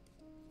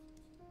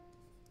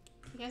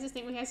 He has this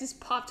thing where he has this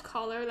popped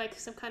collar, like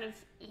some kind of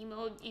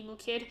emo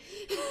kid.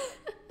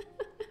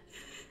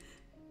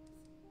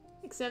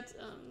 Except,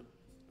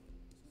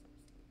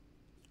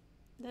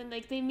 then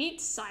like they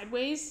meet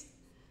sideways.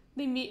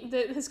 They meet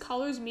his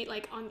collars meet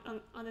like on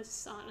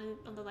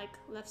the like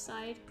left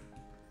side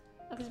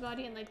of his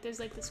body, and like there's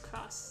like this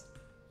cross.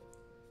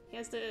 He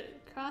has the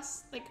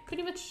cross, like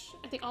pretty much.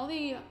 I think all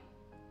the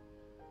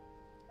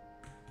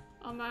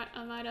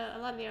Armada, a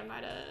lot of the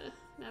Armada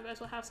members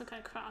will have some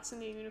kind of cross in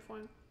their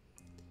uniform.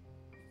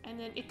 And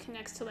then it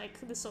connects to like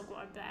the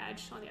Solglar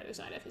badge on the other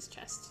side of his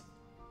chest.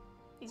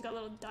 He's got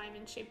little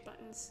diamond-shaped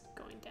buttons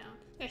going down.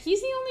 Yeah,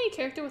 he's the only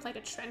character with like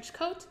a trench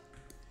coat.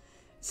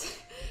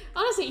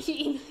 Honestly,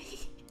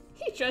 he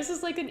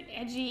dresses like an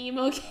edgy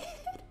emo kid.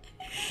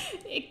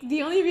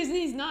 The only reason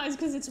he's not is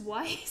because it's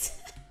white.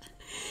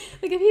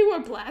 Like if he wore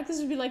black, this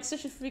would be like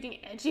such a freaking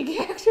edgy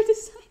character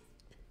design.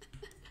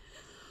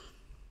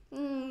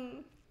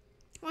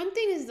 One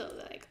thing is though,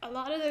 like a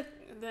lot of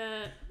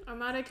the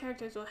Armada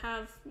characters will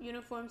have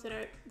uniforms that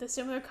are the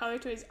similar color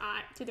to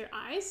their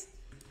eyes,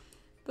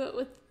 but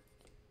with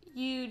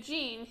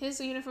Eugene,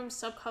 his uniform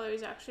subcolor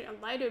is actually a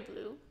lighter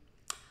blue.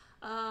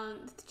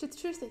 The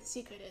truth, the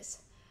secret is,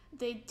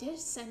 they did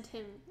send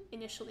him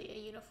initially a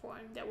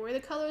uniform that were the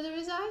colors of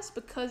his eyes,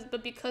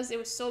 because it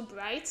was so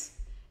bright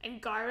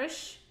and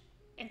garish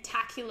and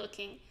tacky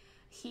looking,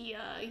 he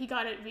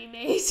got it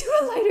remade to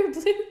a lighter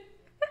blue.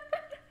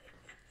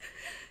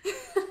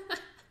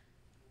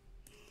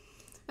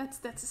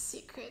 That's a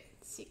secret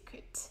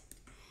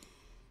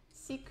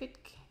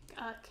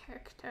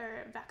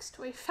character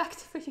backstory fact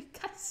for you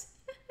guys.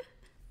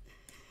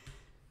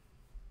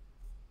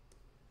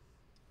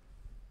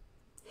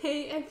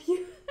 Hey, if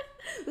you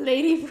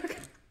Lady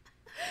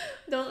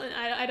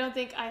I don't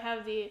think I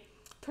have the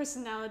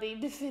personality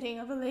befitting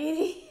of a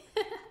lady.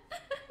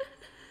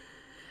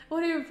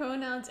 What are your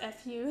pronouns?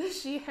 FU,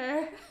 she,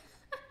 her.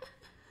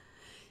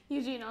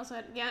 Eugene also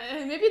had,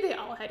 yeah, maybe they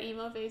all had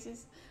emo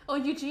faces. Oh,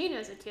 Eugene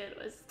as a kid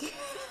was.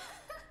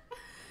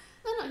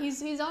 No,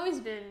 he's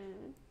always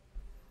been.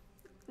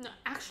 No,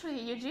 actually,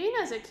 Eugene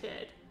as a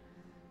kid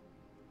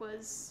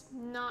was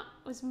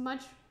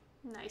much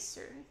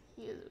nicer.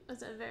 He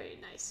was a very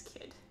nice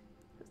kid.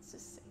 Let's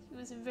just say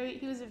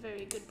he was a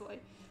very good boy.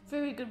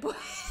 Very good boy.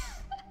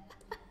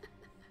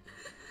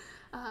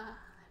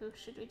 Who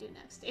should we do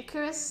next?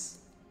 Icarus.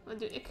 We'll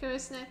do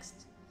Icarus next,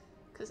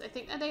 because I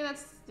think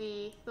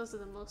those are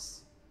the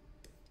most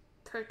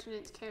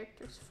pertinent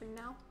characters for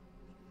now.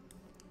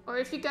 Or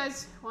if you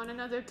guys want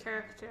another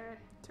character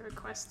to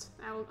request,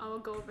 I will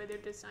go over their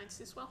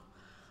designs as well.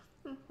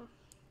 But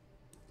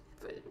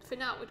for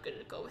now, we're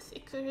gonna go with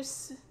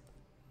Icarus.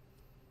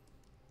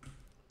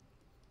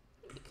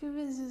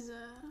 Icarus is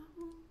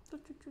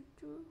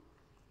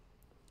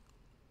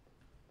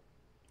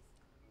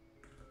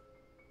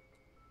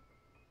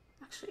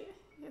actually,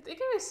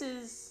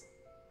 Icarus's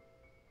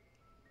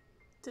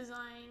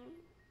design,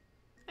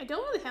 I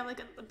don't really have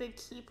like a big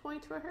key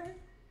point for her.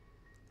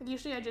 Like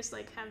usually I just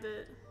like have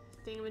the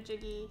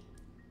thingamajiggy,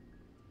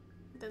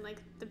 then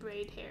like the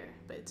braid hair,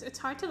 but it's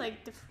hard to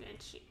like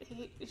differentiate.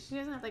 She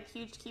doesn't have like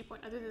huge key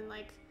point other than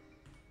like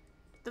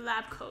the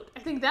lab coat. I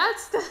think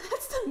that's the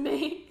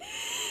main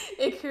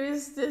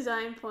Icarus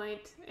design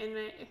point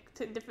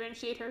to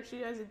differentiate her.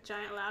 She has a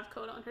giant lab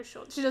coat on her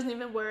shoulder. She doesn't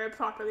even wear it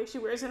properly. She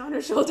wears it on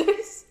her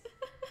shoulders.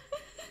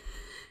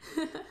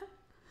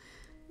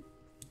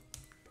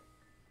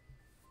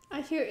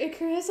 I hear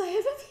Icarus, I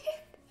have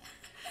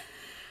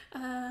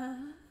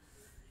appeared.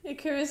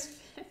 Icarus.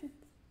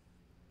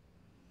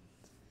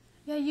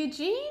 Yeah,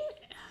 Eugene,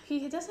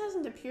 he just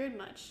hasn't appeared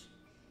much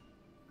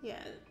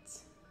yet.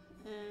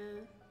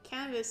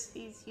 Canvas,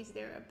 he's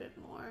there a bit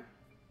more.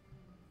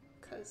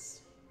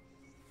 Cause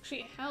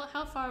actually,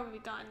 how far have we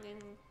gotten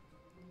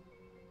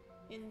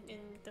in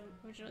the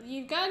original?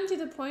 You've gotten to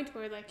the point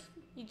where like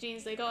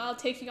Eugene's like, oh, I'll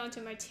take you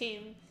onto my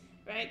team,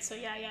 right? So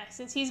yeah,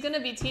 since he's gonna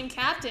be team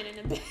captain in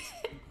a bit,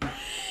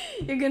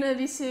 you're gonna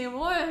be seeing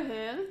more of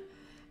him.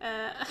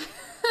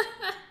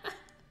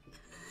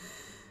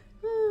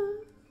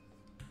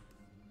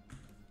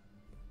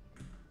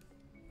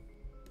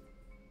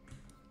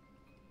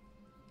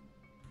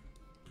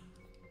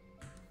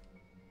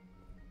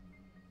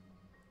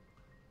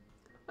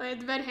 Oh, yeah,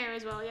 the red hair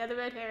as well. Yeah, the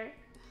red hair.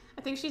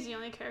 I think she's the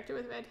only character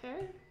with red hair.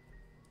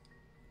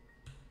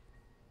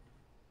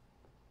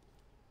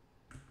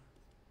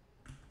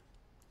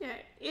 Yeah,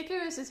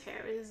 Icarus's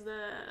hair is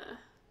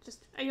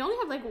I only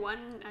have like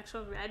one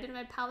actual red in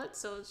my palette,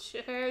 so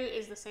her hair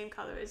is the same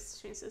color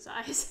as Shinsu's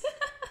eyes.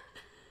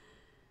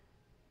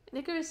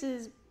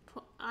 Icarus's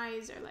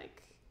eyes are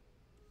like,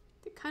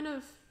 they're kind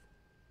of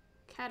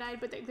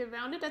cat-eyed, but they're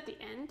rounded at the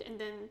end, and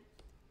then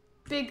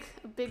big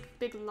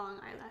long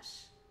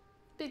eyelash.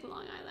 Big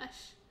long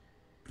eyelash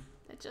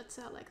that juts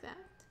out like that.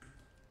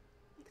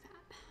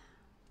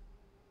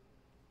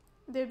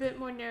 They're a bit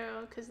more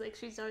narrow because like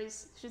she's a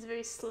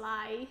very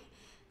sly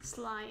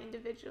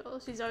individual.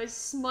 She's always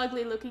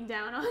smugly looking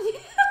down on you.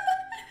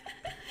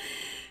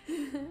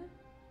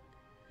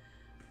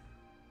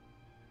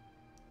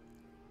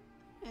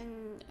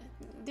 And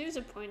there's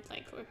a point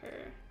like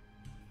where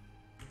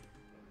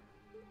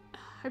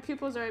her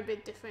pupils are a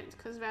bit different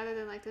because rather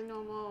than like the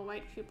normal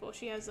white pupil,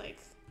 she has like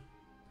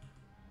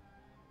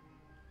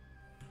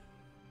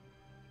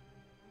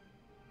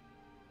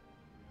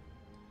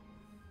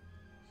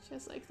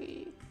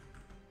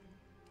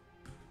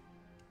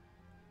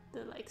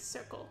the like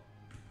circle,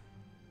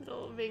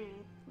 little ring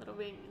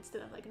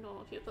instead of like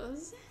normal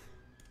pupils.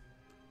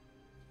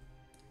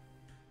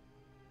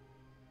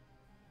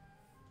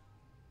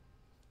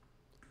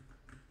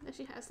 And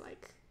she has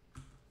like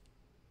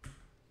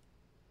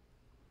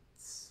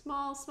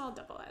small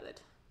double eyelid.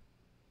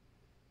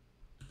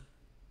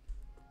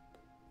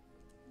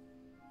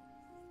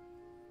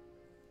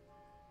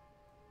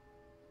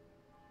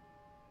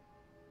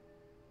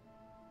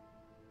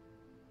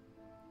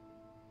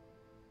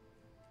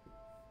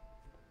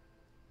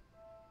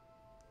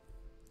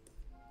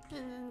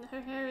 And then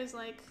her hair is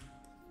like,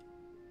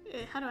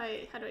 how do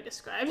I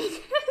describe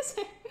it?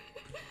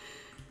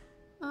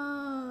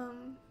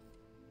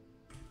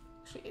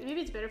 Actually,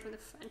 maybe it's better from the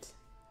front.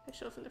 I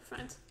show it from the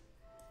front.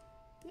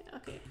 Yeah,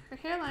 okay. Her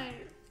hairline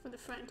from the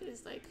front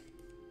is like,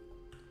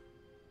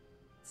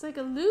 it's like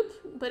a loop,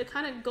 but it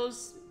kind of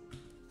goes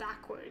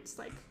backwards,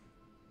 like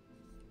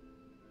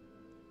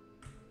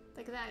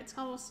that. It's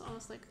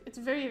almost like, it's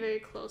very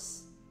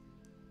close.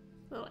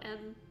 Little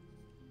M,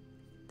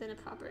 then a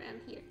proper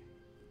M here.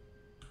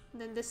 And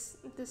then this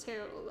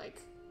hair will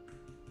like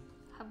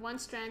have one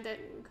strand that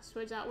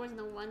spreads outwards and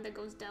then one that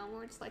goes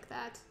downwards like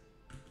that.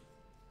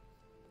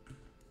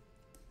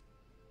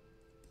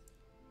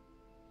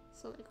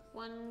 So like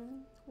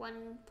one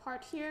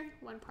part here,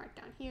 one part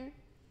down here,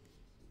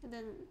 and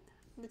then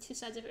the two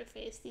sides of her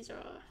face. These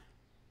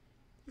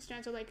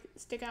strands will like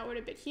stick outward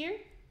a bit here,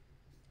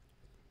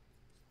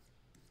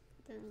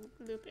 then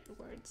loop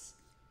inwards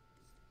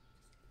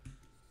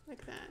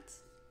like that.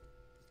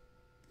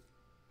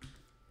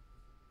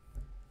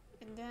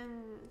 And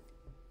then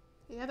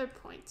the other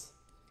point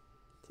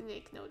to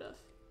make note of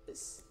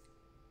is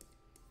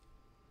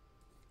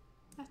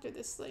after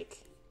this like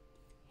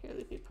hair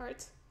loopy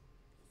part,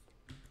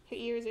 her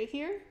ears are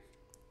here,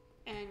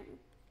 and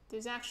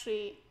there's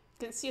actually, you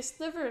can see a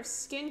sliver of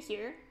skin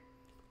here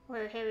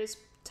where her hair is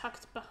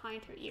tucked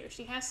behind her ear.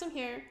 She has some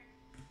hair,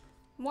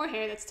 more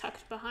hair that's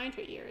tucked behind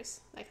her ears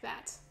like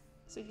that.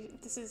 So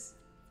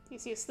you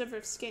see a sliver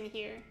of skin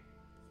here.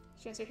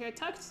 She has her hair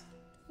tucked,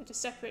 which is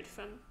separate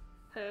from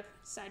her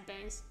side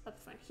bangs up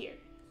front here.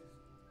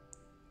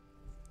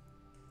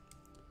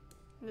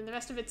 And then the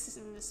rest of it's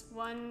in this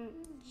one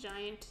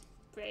giant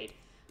braid.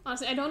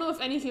 Honestly, I don't know if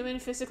any human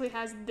physically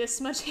has this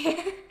much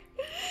hair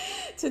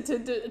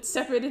to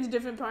separate into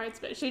different parts,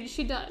 but she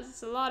does.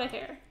 It's a lot of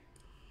hair.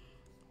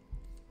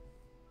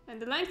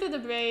 And the length of the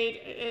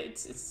braid,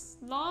 it's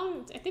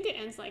long. I think it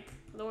ends like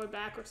lower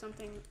back or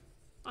something.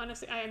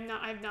 Honestly,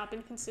 I've not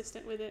been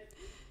consistent with it.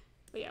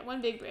 But yeah,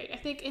 one big braid. I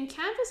think in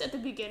Canvas at the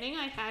beginning,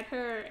 I had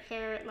her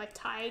hair like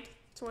tied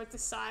towards the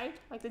side,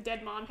 like the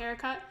dead mom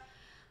haircut.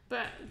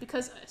 But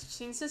because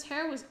Shinsu's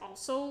hair was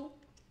also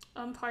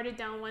parted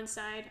down one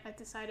side, I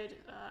decided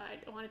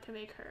I wanted to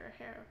make her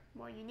hair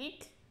more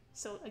unique.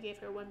 So I gave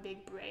her one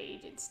big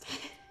braid instead.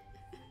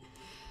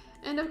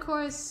 And of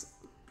course,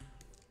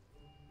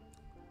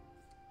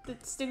 the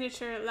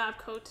signature lab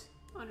coat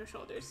on her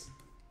shoulders.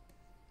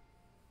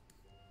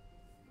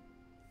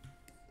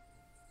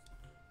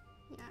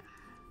 Yeah.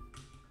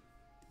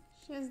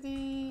 She has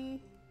the...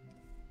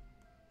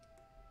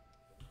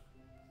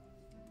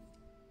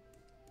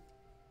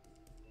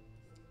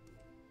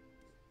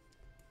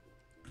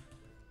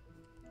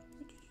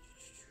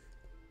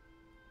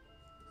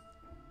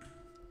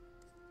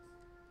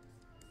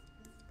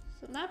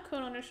 So lab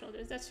coat on her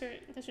shoulders. That's her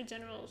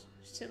general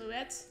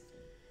silhouette.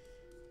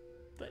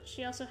 But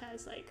she also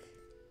has like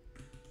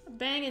a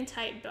banging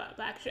tight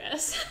black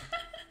dress.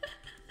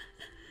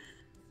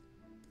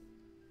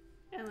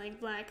 And like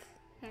black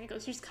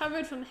ankles. She's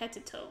covered from head to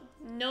toe.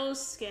 No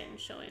skin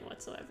showing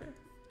whatsoever.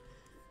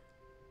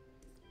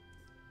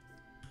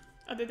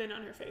 Other than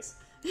on her face.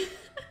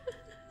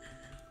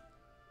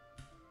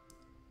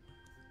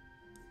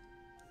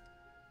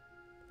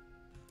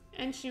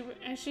 And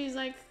she's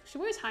like, she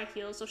wears high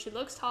heels, so she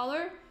looks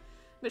taller,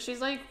 but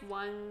she's like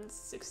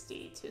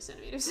 162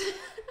 centimeters.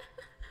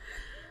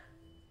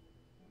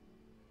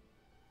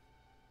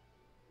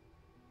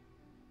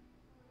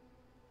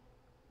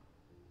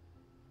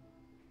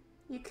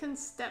 You can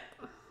step.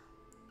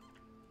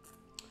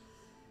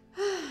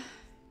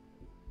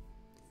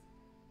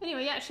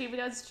 Anyway, yeah, she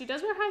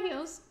does wear high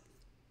heels.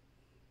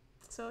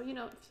 So, you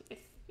know, if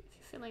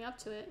you're feeling up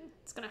to it,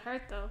 it's gonna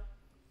hurt though.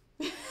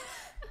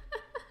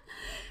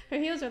 Her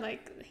heels are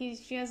like,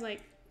 she has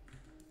like,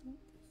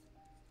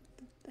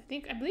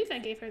 I believe I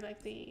gave her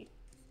like the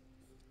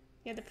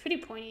pretty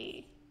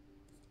pointy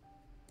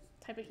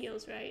type of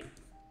heels, right?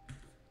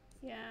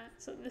 Yeah,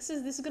 so this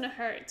is gonna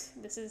hurt.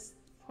 This is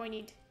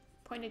pointed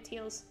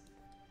heels.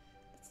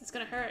 It's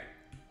gonna hurt.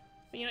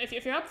 But you know, if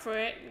you're up for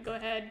it, go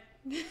ahead.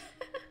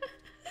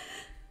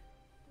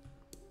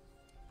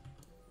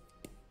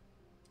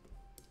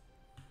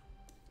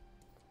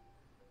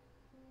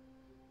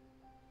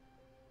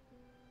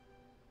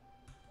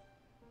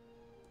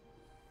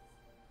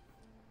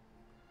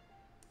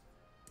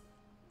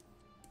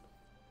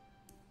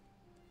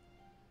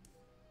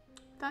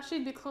 Thought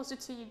she'd be closer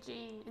to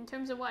Eugene. In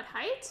terms of what,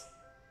 height?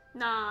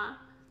 Nah.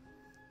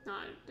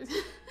 Nah.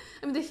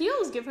 I mean, the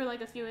heels give her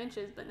like a few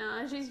inches, but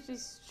nah, she's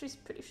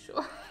pretty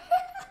short.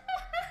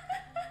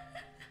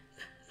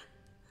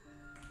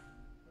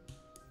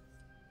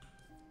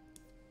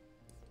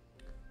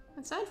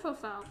 On side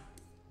profile,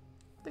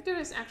 look at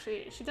this.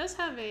 Actually, she does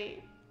have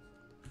a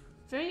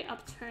very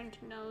upturned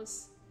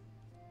nose.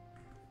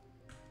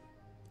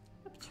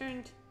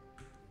 Upturned.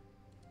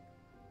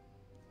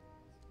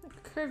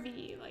 Like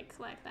curvy,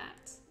 like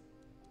that.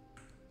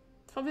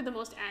 Probably the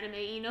most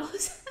anime-y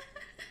nose.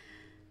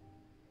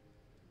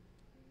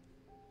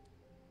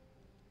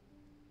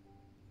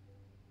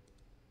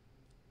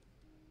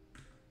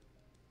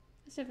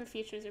 Most of her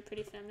features are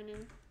pretty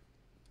feminine.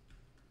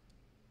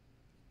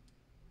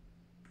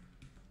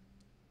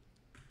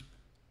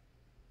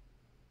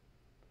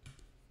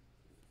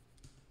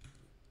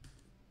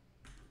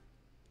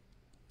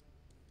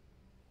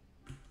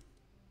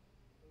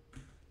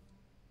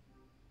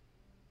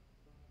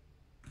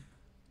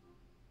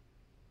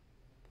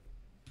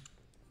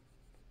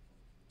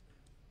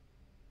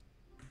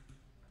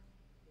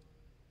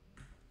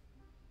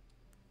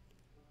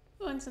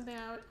 Oh, and something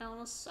I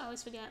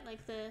always forget, like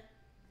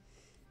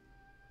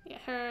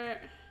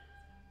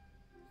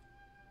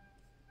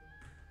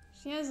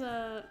she has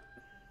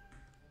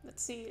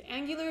let's see,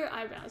 angular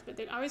eyebrows, but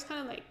they're always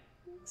kind of like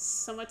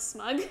somewhat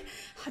smug.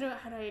 How do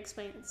I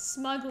explain it?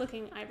 Smug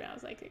looking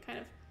eyebrows, like they're kind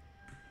of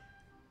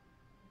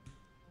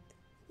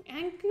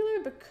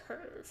angular but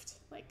curved,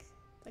 like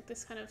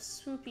this kind of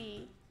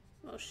swoopy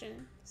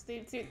motion. So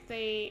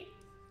they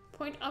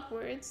point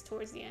upwards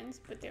towards the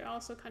ends, but they're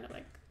also kind of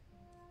like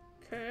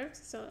curved,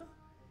 so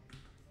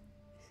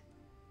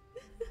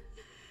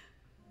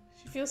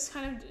she feels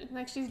kind of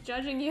like she's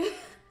judging you.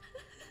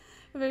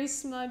 A very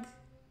smug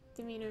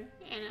demeanor.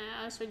 And I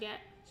always forget,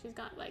 she's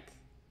got like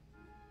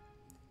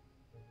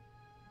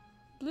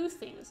blue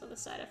things on the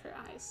side of her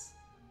eyes.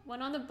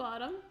 One on the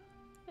bottom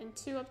and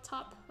two up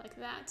top, like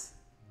that.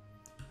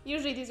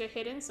 Usually these are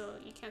hidden, so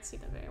you can't see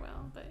them very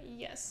well, but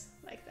yes,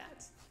 like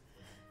that.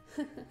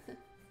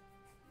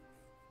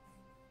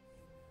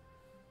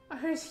 Are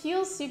her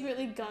heels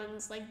secretly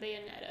guns like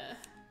Bayonetta?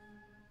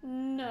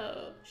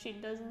 No, she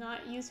does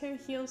not use her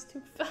heels to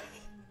fight.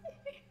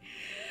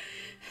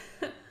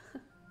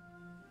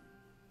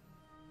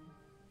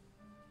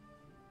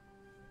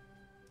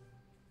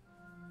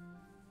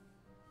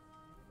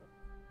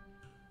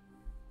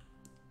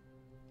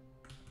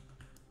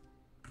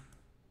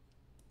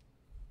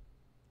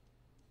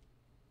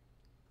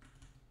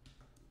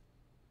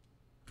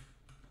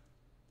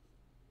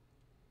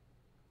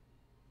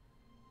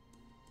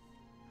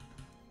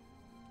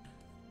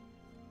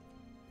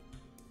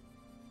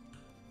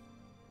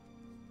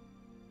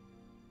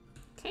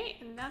 Okay,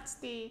 and that's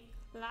the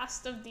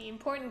last of the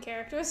important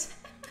characters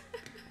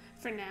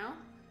for now.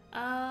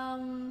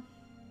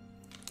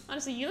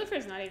 Honestly, Eulifra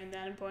is not even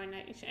that important.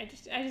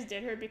 I just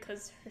did her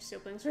because her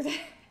siblings were there.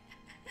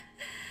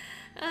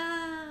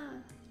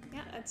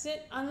 Yeah, that's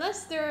it.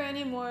 Unless there are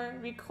any more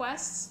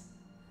requests.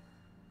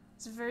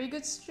 It's a very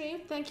good stream.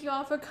 Thank you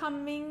all for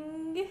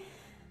coming.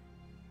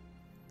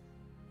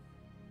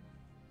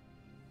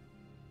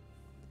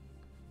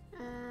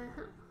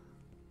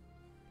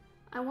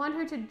 want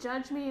her to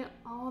judge me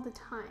all the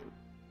time.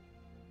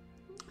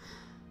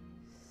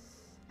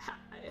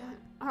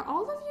 Are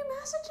all of you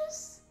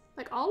masochists?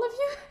 Like all of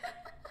you?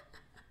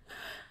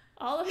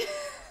 All of you?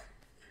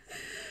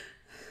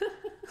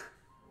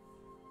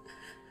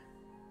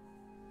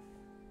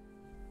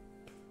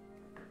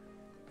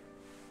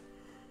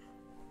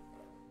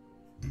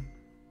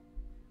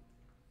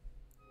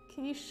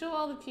 Can you show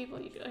all the people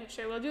you do? Okay,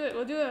 sure, we'll do it.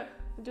 We'll do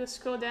a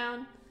scroll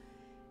down.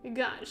 We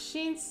got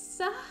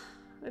Shinsa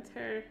with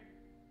her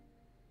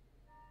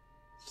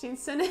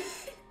Shinsa.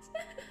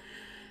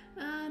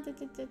 And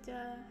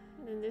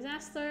then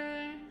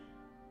Disaster.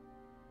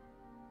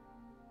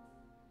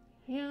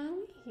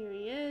 Young, here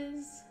he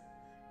is.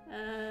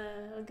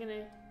 We're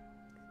gonna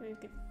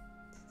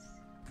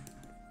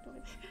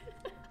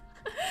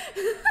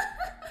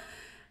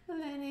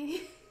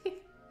Lenny.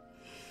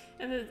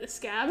 And then the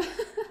Scab.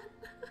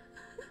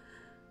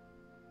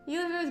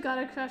 Universe got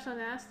a crush on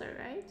Aster,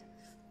 right?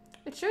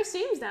 It sure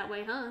seems that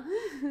way, huh?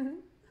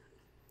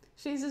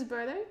 Shinza's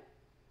brother?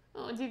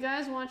 Oh, do you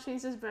guys want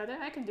Shinza's brother?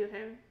 I can do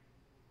him.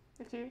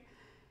 If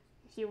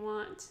you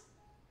want.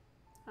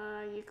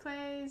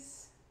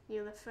 Euclays,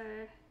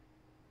 Eulifer,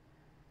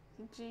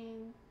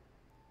 Eugene.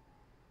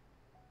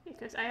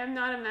 Because I am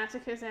not a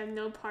masochist, I have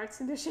no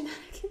parts in the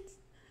shenanigans.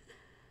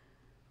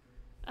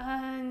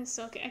 And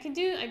so okay,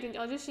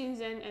 I'll do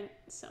Shinzen, and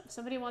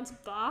somebody wants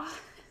Ba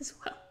as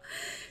well.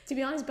 To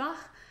be honest, Ba,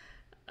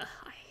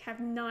 I have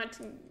not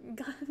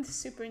gotten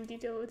super in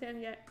detail with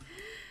him yet.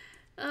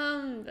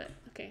 But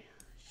okay,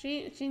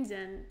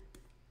 Shinzen.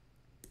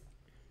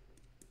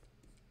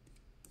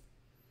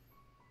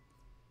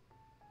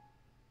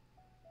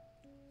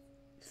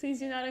 Please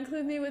do not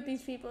include me with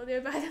these people. They're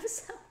by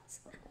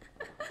themselves.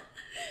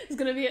 It's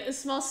gonna be a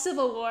small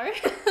civil war.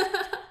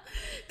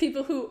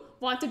 People who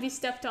want to be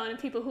stepped on and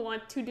people who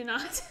want to do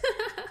not.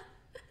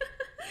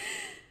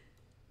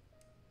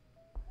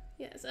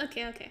 Yes,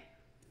 okay.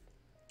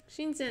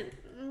 Shinzen.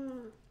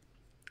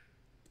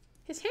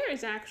 His hair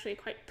is actually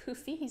quite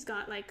poofy. He's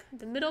got like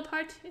the middle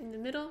part in the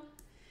middle,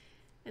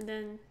 and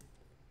then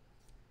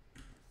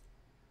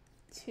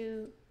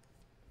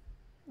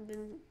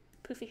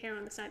poofy hair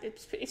on the side.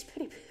 It's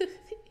pretty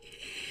poofy,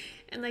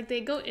 and like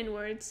they go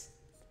inwards.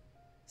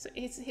 So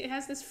it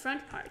has this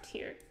front part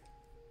here.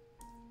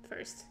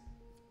 First,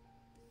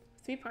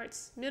 3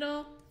 parts: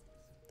 middle,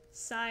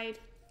 side,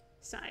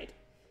 side.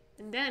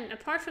 And then,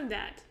 apart from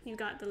that, you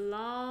got the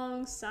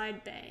long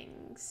side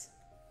bangs.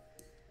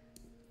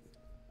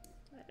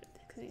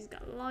 Because he's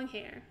got long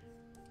hair.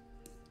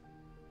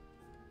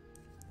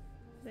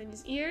 Then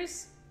his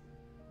ears.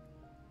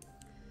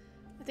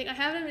 I think I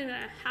have him in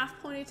a half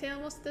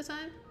ponytail most of the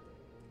time.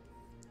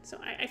 So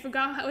I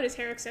forgot what his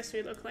hair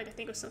accessory looked like. I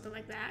think it was something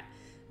like that.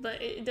 But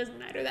it doesn't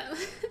matter that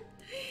much.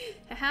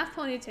 A half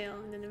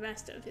ponytail, and then the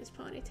rest of his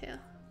ponytail.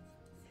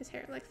 His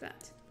hair like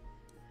that.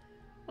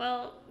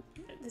 Well,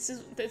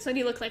 that's what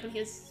he looked like when he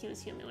was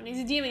human. When he's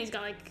a demon, he's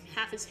got like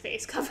half his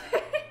face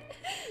covered.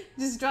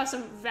 Just draw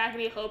some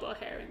raggedy hobo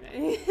hair and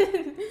then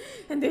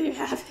and there you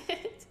have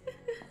it.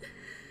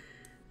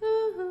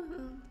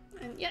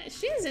 And yeah,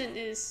 Shinzen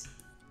is,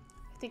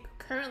 I think,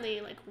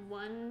 currently like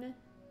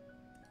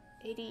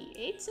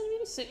 188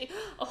 centimeters.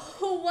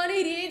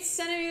 188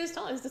 centimeters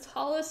tall. He's the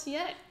tallest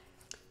yet.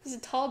 He's a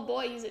tall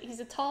boy. He's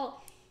a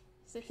tall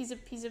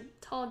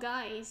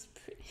guy. He's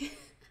pretty. I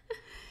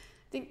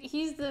think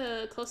he's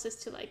the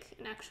closest to like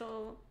an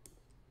actual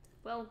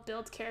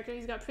well-built character.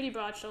 He's got pretty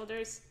broad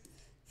shoulders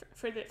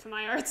for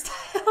my art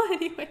style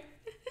anyway.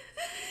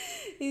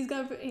 He's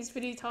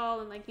pretty tall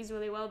and like he's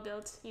really well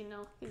built, you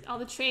know. All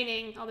the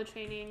training,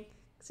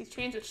 because he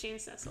trains with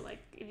Shinsa, so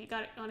like if you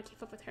want to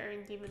keep up with her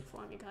in demon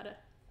form, you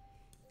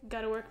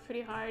gotta work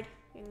pretty hard,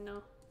 you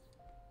know.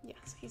 Yeah,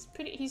 so he's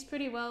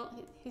pretty well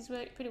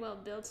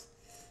built.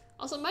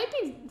 Also, might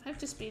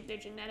just be their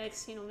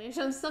genetics, you know, maybe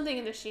something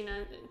in the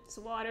Shina, it's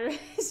water,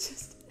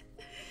 it's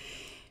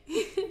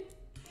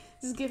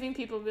just giving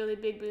people really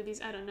big boobies,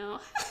 I don't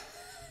know.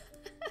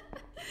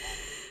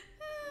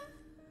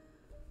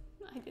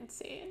 I didn't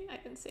say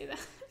that.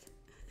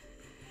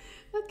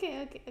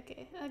 Okay.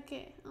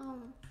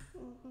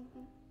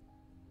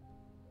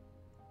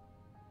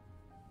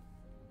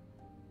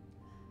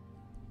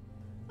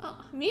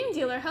 Oh, meme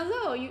dealer,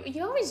 hello.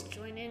 You always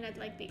join in at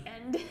like the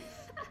end.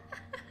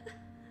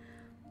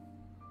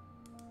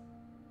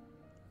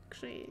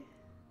 Actually,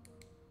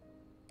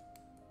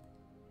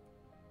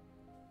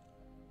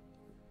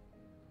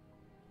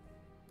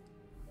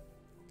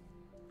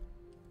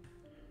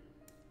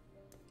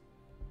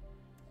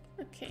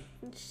 okay.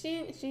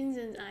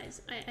 Shinzen's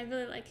eyes. I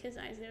really like his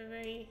eyes. They're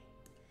very.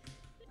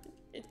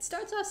 It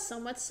starts off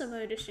somewhat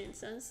similar to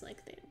Shinsen's,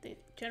 like the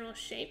general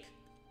shape.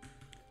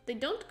 They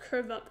don't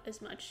curve up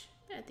as much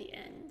at the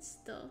ends,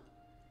 though.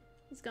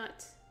 He's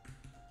got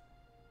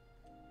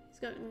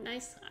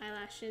nice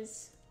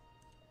eyelashes.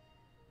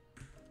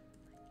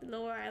 The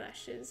lower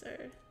eyelashes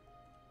are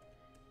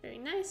very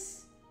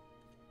nice.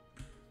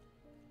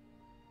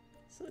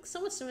 So it looks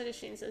somewhat similar to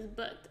Shinsen's,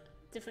 but the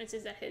difference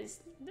is that the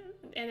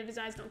end of his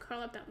eyes don't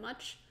curl up that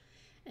much.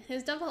 And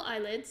his double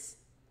eyelids,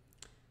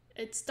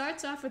 it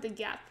starts off with a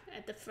gap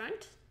at the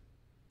front,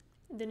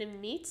 then it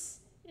meets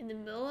in the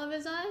middle of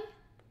his eye,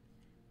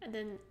 and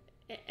then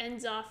it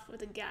ends off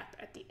with a gap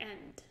at the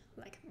end,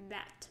 like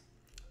that.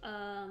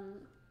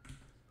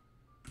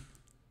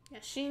 Yeah,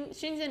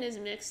 Shinzen is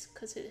mixed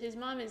because his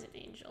mom is an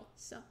angel,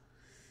 so.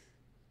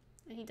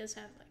 And he does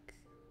have like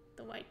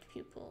the white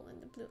pupil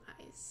and the blue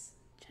eyes,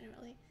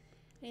 generally.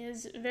 And he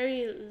has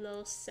very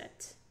low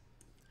set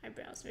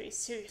eyebrows, very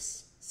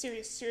serious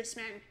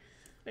man.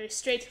 Very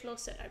straight, low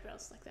set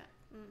eyebrows like that.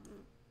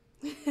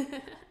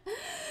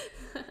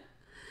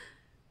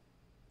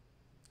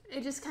 I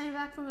just came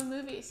back from the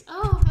movies.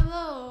 Oh,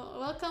 hello,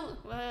 welcome.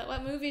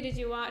 What movie did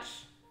you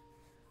watch?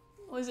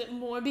 Was it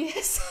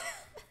Morbius?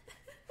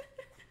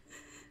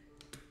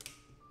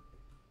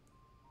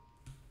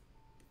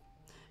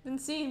 Been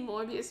seeing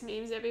Morbius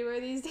memes everywhere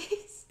these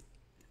days.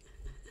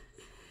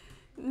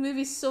 The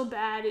movie's so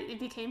bad it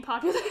became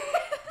popular.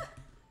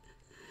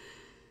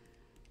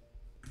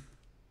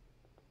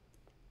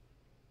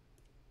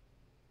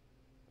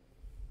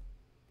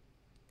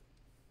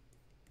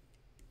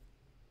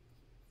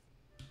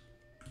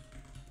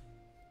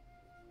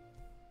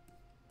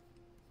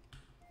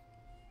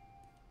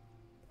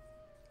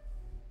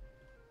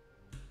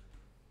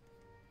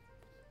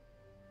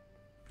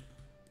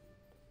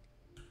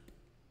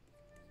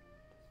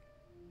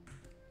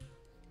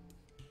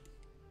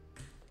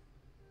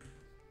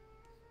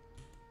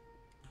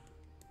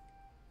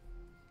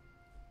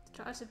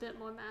 Char's a bit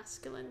more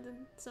masculine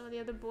than some of the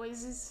other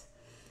boys.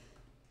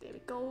 There we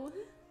go.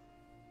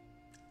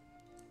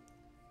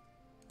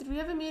 Did we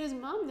ever meet his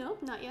mom? No,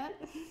 not yet.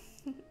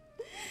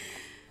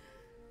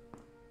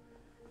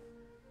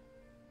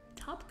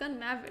 Top Gun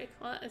Maverick.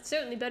 Well, it's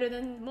certainly better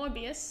than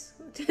Morbius,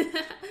 which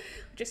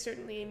is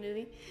certainly a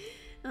movie.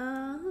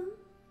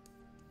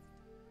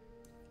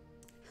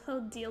 Hello,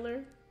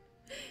 Dealer.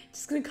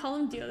 Just gonna call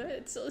him Dealer.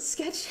 It's so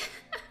sketchy.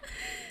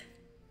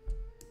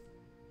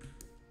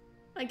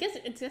 I guess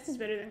it's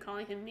better than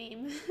calling him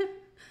Meme.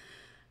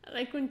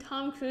 Like when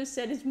Tom Cruise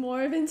said it's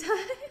more of in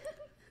time.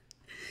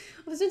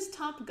 Well, since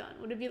Top Gun,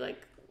 would it be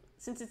like,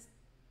 since it's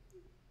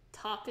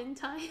top in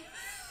time?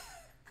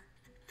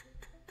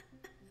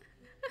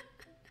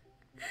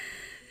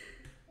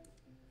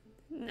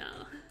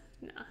 No.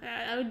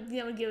 I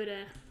would give it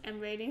a M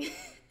rating.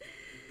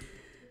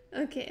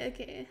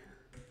 Okay.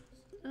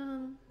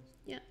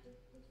 Yeah.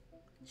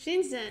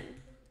 Shinzen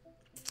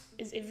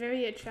is a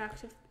very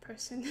attractive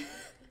person.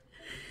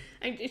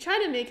 I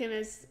try to make him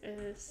as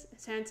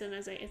handsome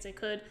as I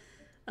could.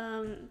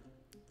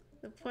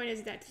 The point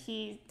is that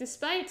he,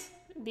 despite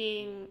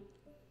being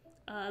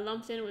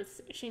lumped in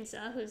with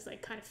Shinsa, who's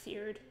like kind of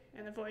feared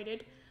and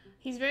avoided,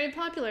 he's very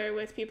popular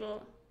with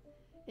people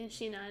in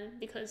Shinan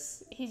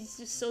because he's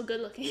just so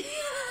good looking.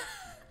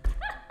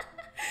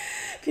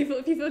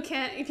 people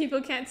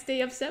can't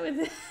stay upset with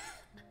him.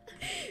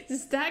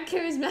 Just that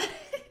charismatic.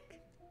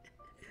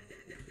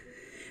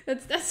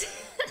 That's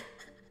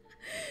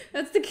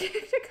that's the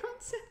character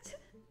concept.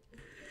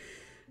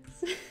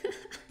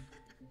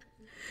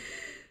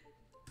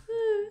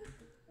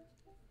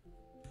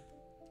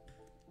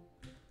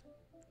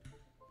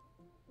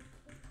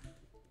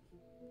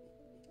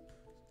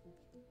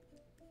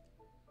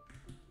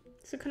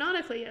 So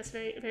canonically, yes,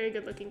 very very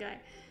good looking guy.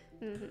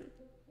 His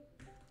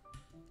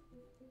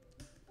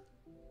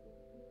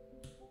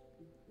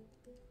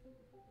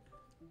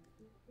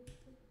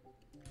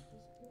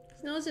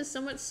nose is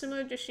somewhat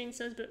similar to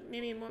Shinso's, but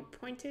maybe more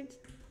pointed.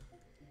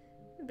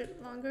 A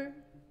bit longer.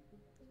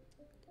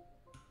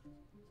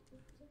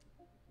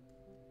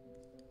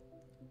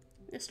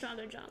 A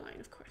stronger jawline,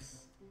 of course.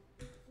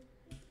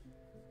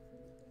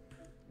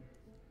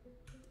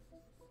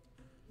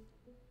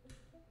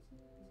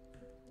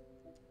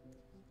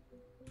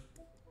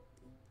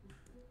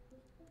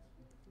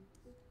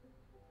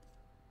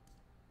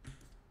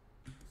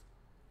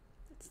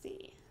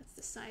 That's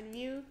the side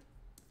view.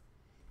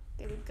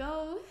 There we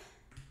go.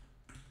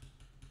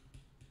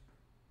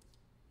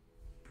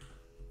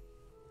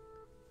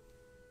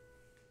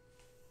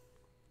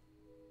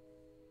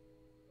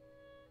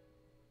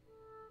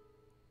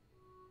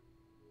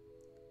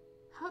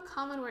 How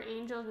common were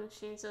angels in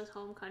Shinso's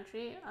home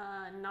country?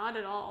 Not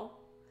at all.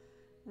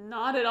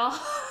 Not at all.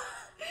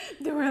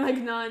 There were like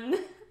none.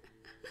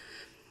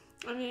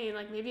 I mean,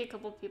 like maybe a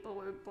couple people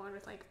were born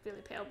with like really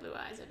pale blue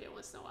eyes every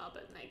once in a while,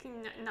 but like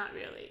not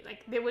really.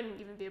 Like they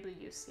wouldn't even be able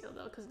to use seal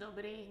though, because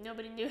nobody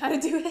knew how to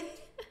do it.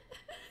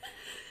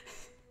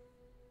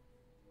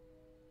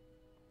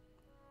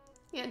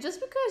 Yeah, just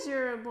because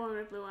you're born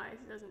with blue eyes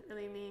doesn't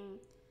really mean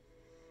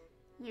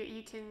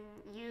you can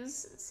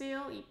use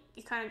seal.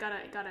 You kind of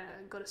gotta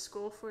go to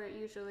school for it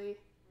usually.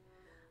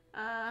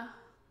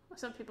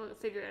 Some people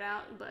figure it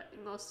out, but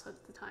most of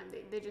the time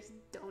they just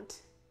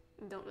don't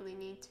really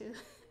need to.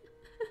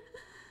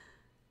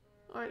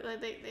 Or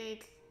like they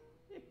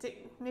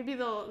maybe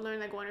they'll learn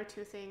like one or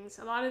two things.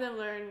 A lot of them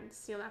learn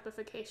seal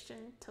amplification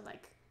to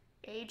like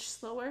age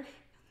slower.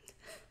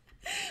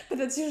 But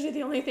that's usually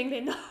the only thing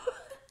they know.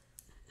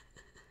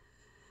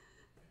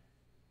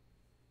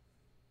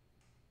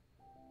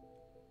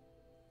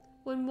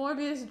 When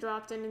Morbius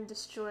dropped in and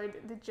destroyed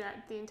the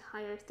jet, the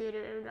entire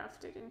theater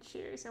erupted in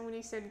cheers, and when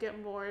he said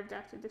get morbed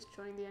after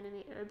destroying the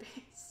enemy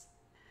airbase.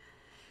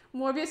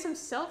 Morbius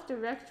himself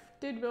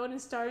directed, wrote, and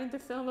starred in the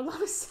film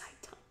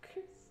alongside Tom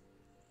Cruise.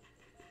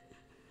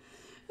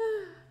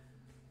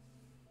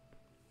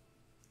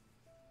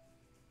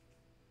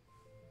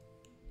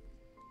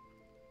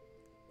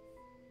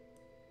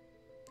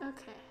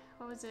 Okay,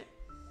 what was it?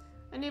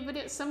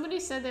 Somebody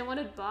said they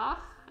wanted Bach.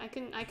 I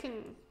can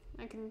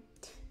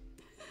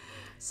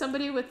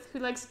somebody who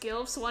likes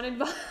gilfs wanted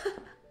Bach.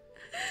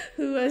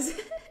 Who was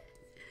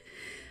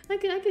I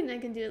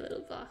can do a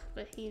little Bach,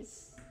 but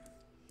he's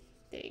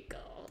there you go.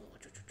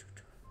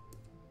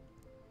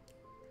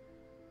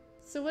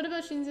 So what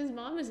about Shinzen's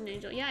mom as an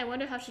angel? Yeah, I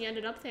wonder how she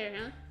ended up there,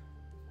 huh?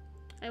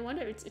 I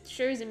wonder, it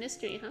sure is a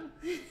mystery, huh?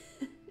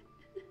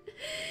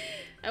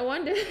 I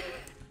wonder.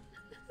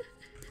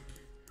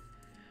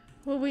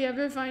 Will we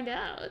ever find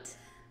out?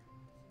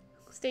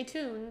 Stay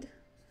tuned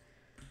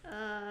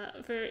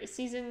for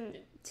season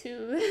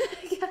 2,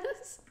 I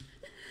guess.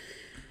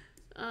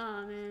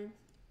 Oh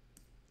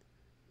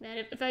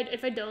man,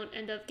 if I don't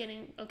end up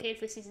getting okayed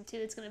for season 2,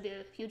 it's gonna be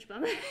a huge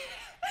bummer.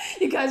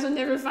 You guys will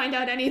never find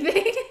out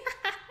anything.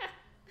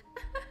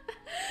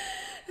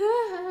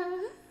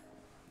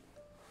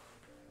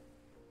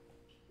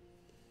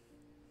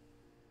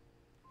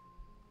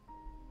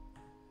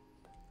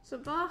 So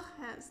Bach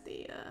has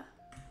the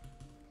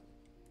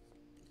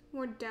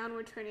more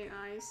downward turning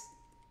eyes,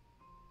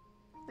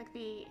 like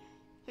the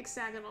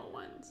hexagonal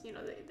ones, you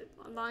know,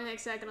 the long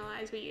hexagonal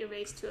eyes where you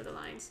erase 2 of the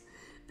lines.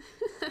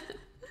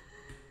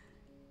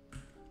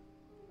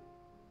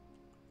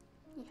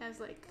 He has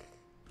like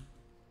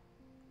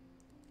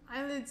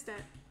eyelids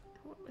that,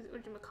 what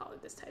do you call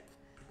it, this type?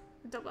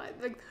 Double eye,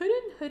 like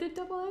hooded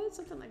double eyes,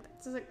 something like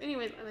that. So it's like,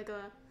 anyways, like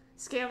a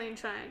scaling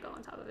triangle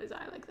on top of his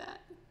eye like that.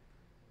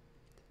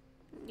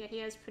 Yeah, he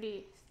has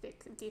pretty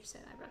thick, deep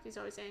set eyebrows. He's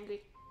always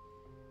angry.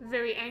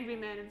 Very angry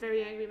man, a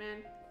very angry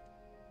man.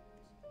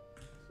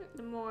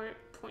 The more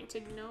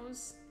pointed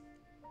nose.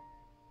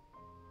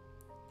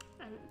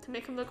 And to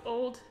make him look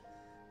old,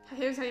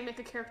 here's how you make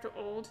a character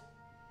old.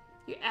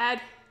 You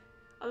add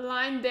a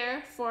line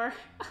there for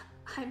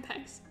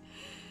IMAX.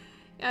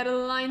 You add a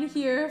line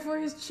here for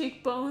his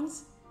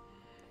cheekbones.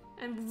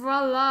 And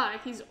voila,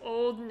 he's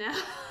old now.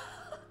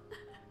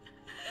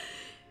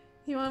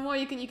 You want more?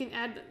 You can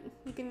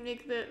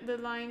make the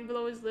line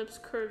below his lips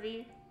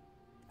curvy.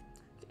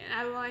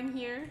 Add a line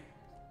here.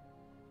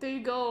 There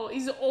you go.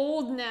 He's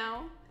old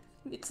now.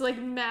 It's like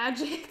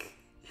magic.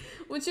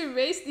 Once you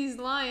erase these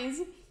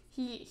lines,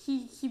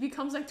 he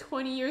becomes like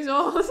 20 years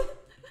old.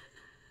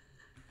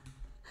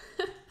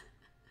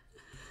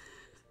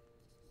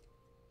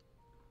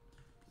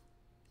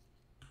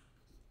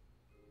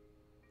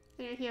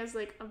 There he has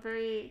like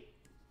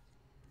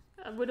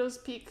a widow's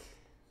peak,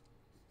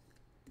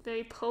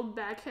 very pulled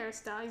back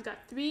hairstyle. He's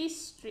got 3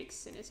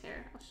 streaks in his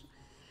hair.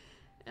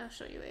 I'll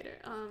show you later.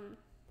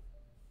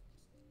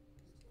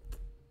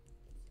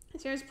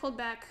 His hair is pulled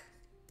back,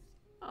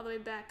 all the way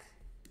back,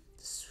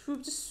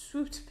 just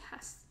swooped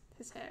past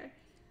his hair,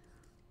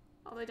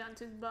 all the way down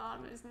to the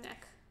bottom of his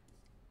neck,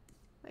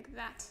 like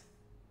that.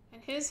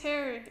 And his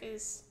hair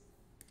is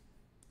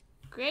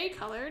gray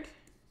colored,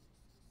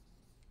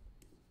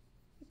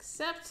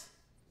 except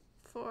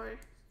for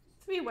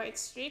 3 white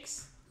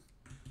streaks.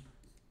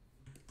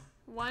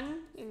 1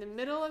 in the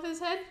middle of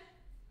his head,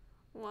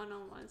 1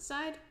 on one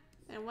side,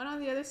 and 1 on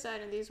the other side,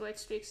 and these white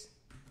streaks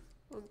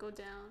will go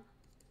down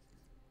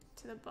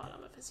to the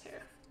bottom of his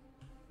hair.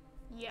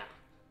 Yeah.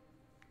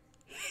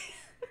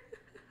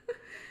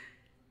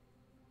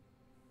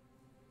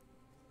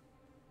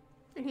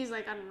 And he's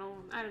like, I don't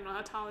know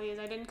how tall he is.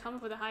 I didn't come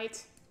up with a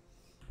height.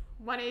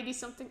 180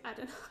 something, I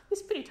don't know.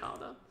 He's pretty tall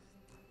though.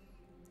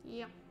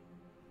 Yeah.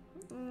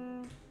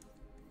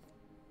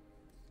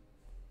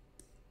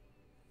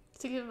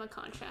 To give him a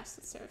contrast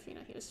with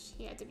Serafina,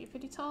 he had to be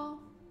pretty tall.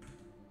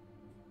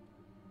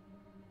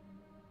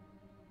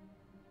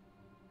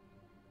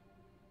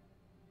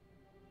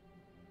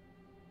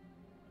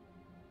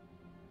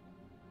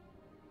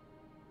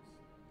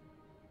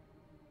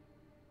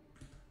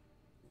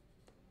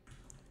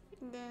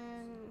 And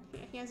then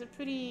yeah, he has a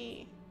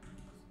pretty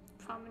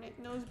prominent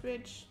nose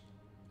bridge.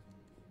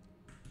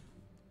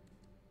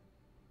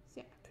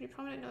 So yeah, pretty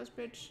prominent nose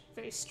bridge,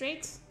 very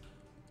straight.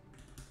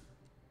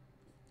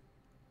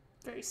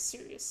 Very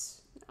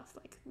serious enough.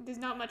 Like there's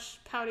not much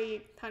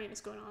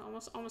poutiness going on.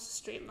 Almost a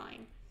straight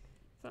line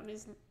from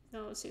his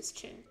nose, his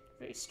chin.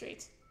 Very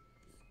straight.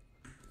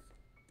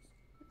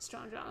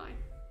 Strong jawline.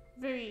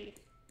 Very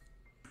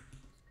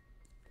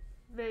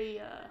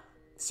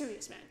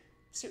serious man.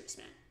 Serious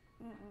man.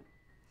 Mm-hmm.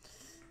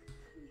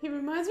 He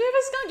reminds me of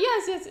a skunk.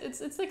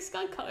 Yes, it's like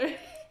skunk color.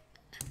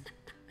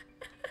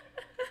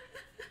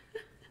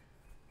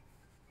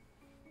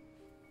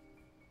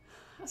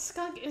 A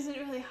skunk isn't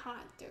really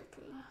hot,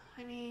 Derpoo.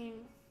 I mean,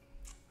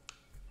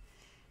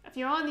 if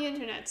you're on the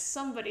internet,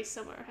 somebody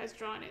somewhere has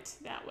drawn it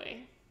that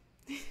way.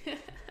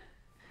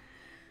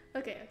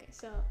 Okay,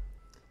 so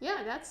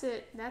yeah, that's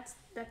it. That's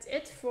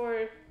it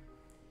for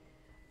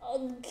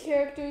all the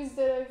characters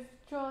that I've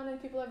drawn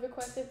and people have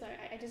requested.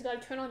 I just gotta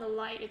turn on the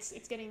light.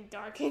 It's getting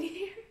dark in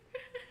here.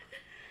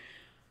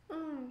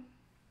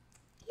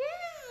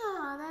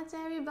 Yeah, that's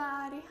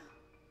everybody.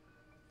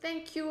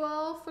 Thank you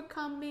all for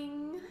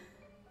coming.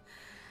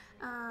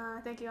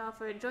 Thank you all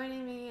for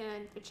joining me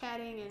and for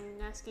chatting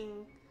and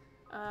asking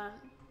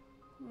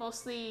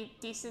mostly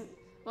decent,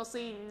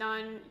 mostly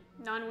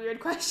non-weird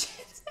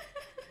questions.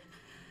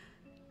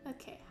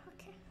 Okay.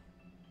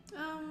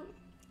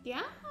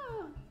 Yeah.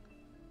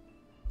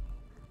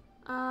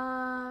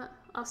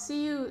 I'll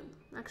see you.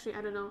 Actually,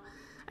 I don't know.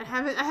 I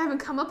haven't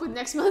come up with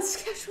next month's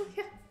schedule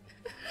yet.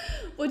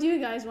 What do you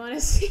guys want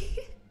to see?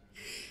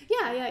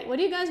 Yeah. What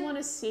do you guys want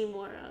to see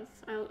more of?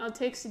 I'll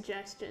take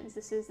suggestions.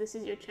 This is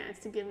your chance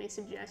to give me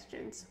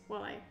suggestions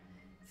while I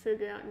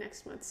figure out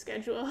next month's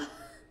schedule.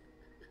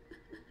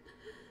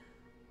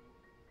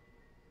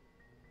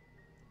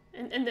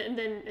 and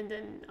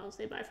then I'll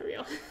say bye for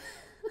real.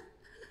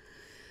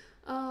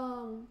 I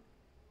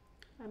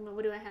don't know.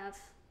 What do I have?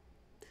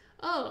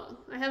 Oh,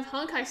 I have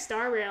Honkai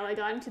Star Rail. I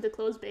got into the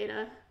closed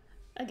beta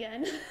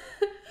again.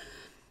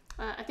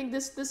 I think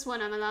this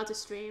one I'm allowed to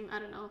stream. I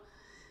don't know.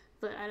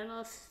 But I don't know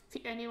if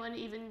anyone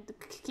even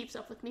keeps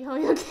up with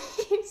MiHoYo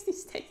games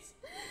these days.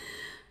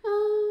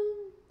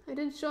 I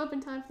didn't show up in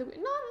time for the...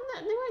 No,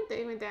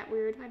 they weren't that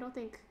weird. I don't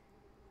think...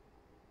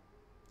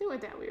 They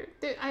weren't that weird.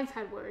 I've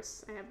had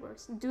worse. I have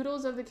worse.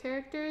 Doodles of the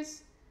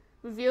characters.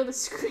 Reveal the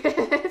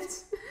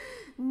script.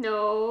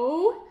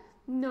 No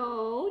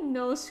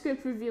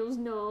script reveals,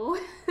 no.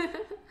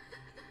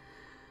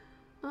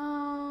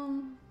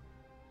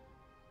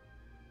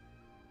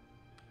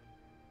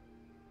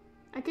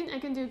 I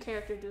can do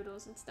character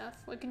doodles and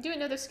stuff. I can do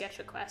another sketch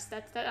request.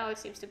 That always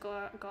seems to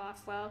go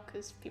off well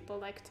because people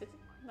like to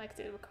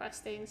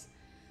request things.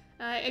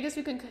 I guess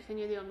we can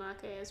continue the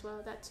omake as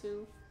well. That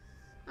too.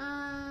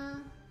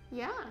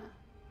 Yeah.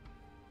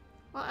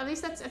 Well, at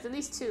least that's at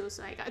least 2.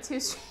 So I got 2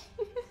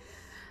 straight.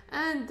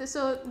 And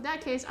so in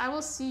that case, I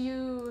will see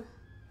you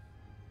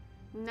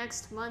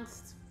next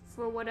month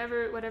for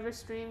whatever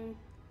stream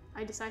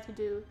I decide to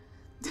do.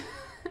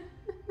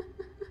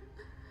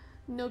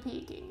 No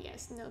peeking,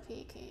 yes, no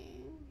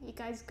peeking. You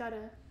guys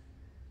gotta...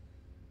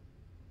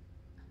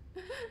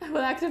 I will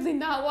actively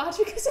not watch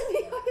it because of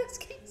MiHoYo's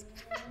games.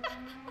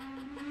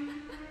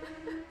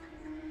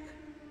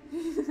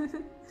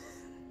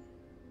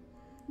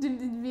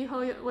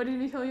 What did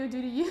MiHoYo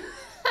do to you?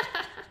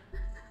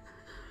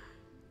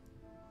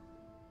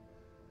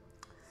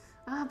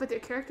 But their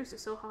characters are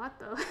so hot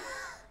though.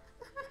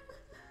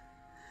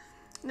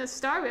 No,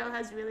 Star Rail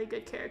has really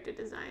good character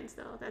designs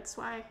though. That's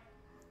why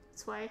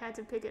I had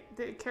to pick it.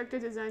 The character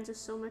designs are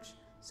so much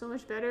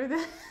better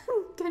than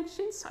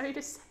Genshin, sorry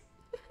to say.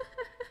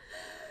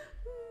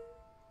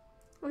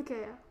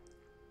 Okay.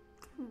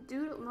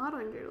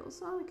 Modeling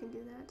doodles. Oh, we can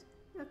do that.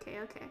 Okay.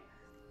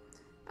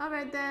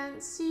 Alright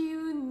then, see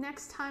you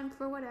next time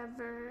for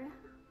whatever.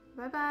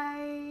 Bye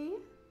bye.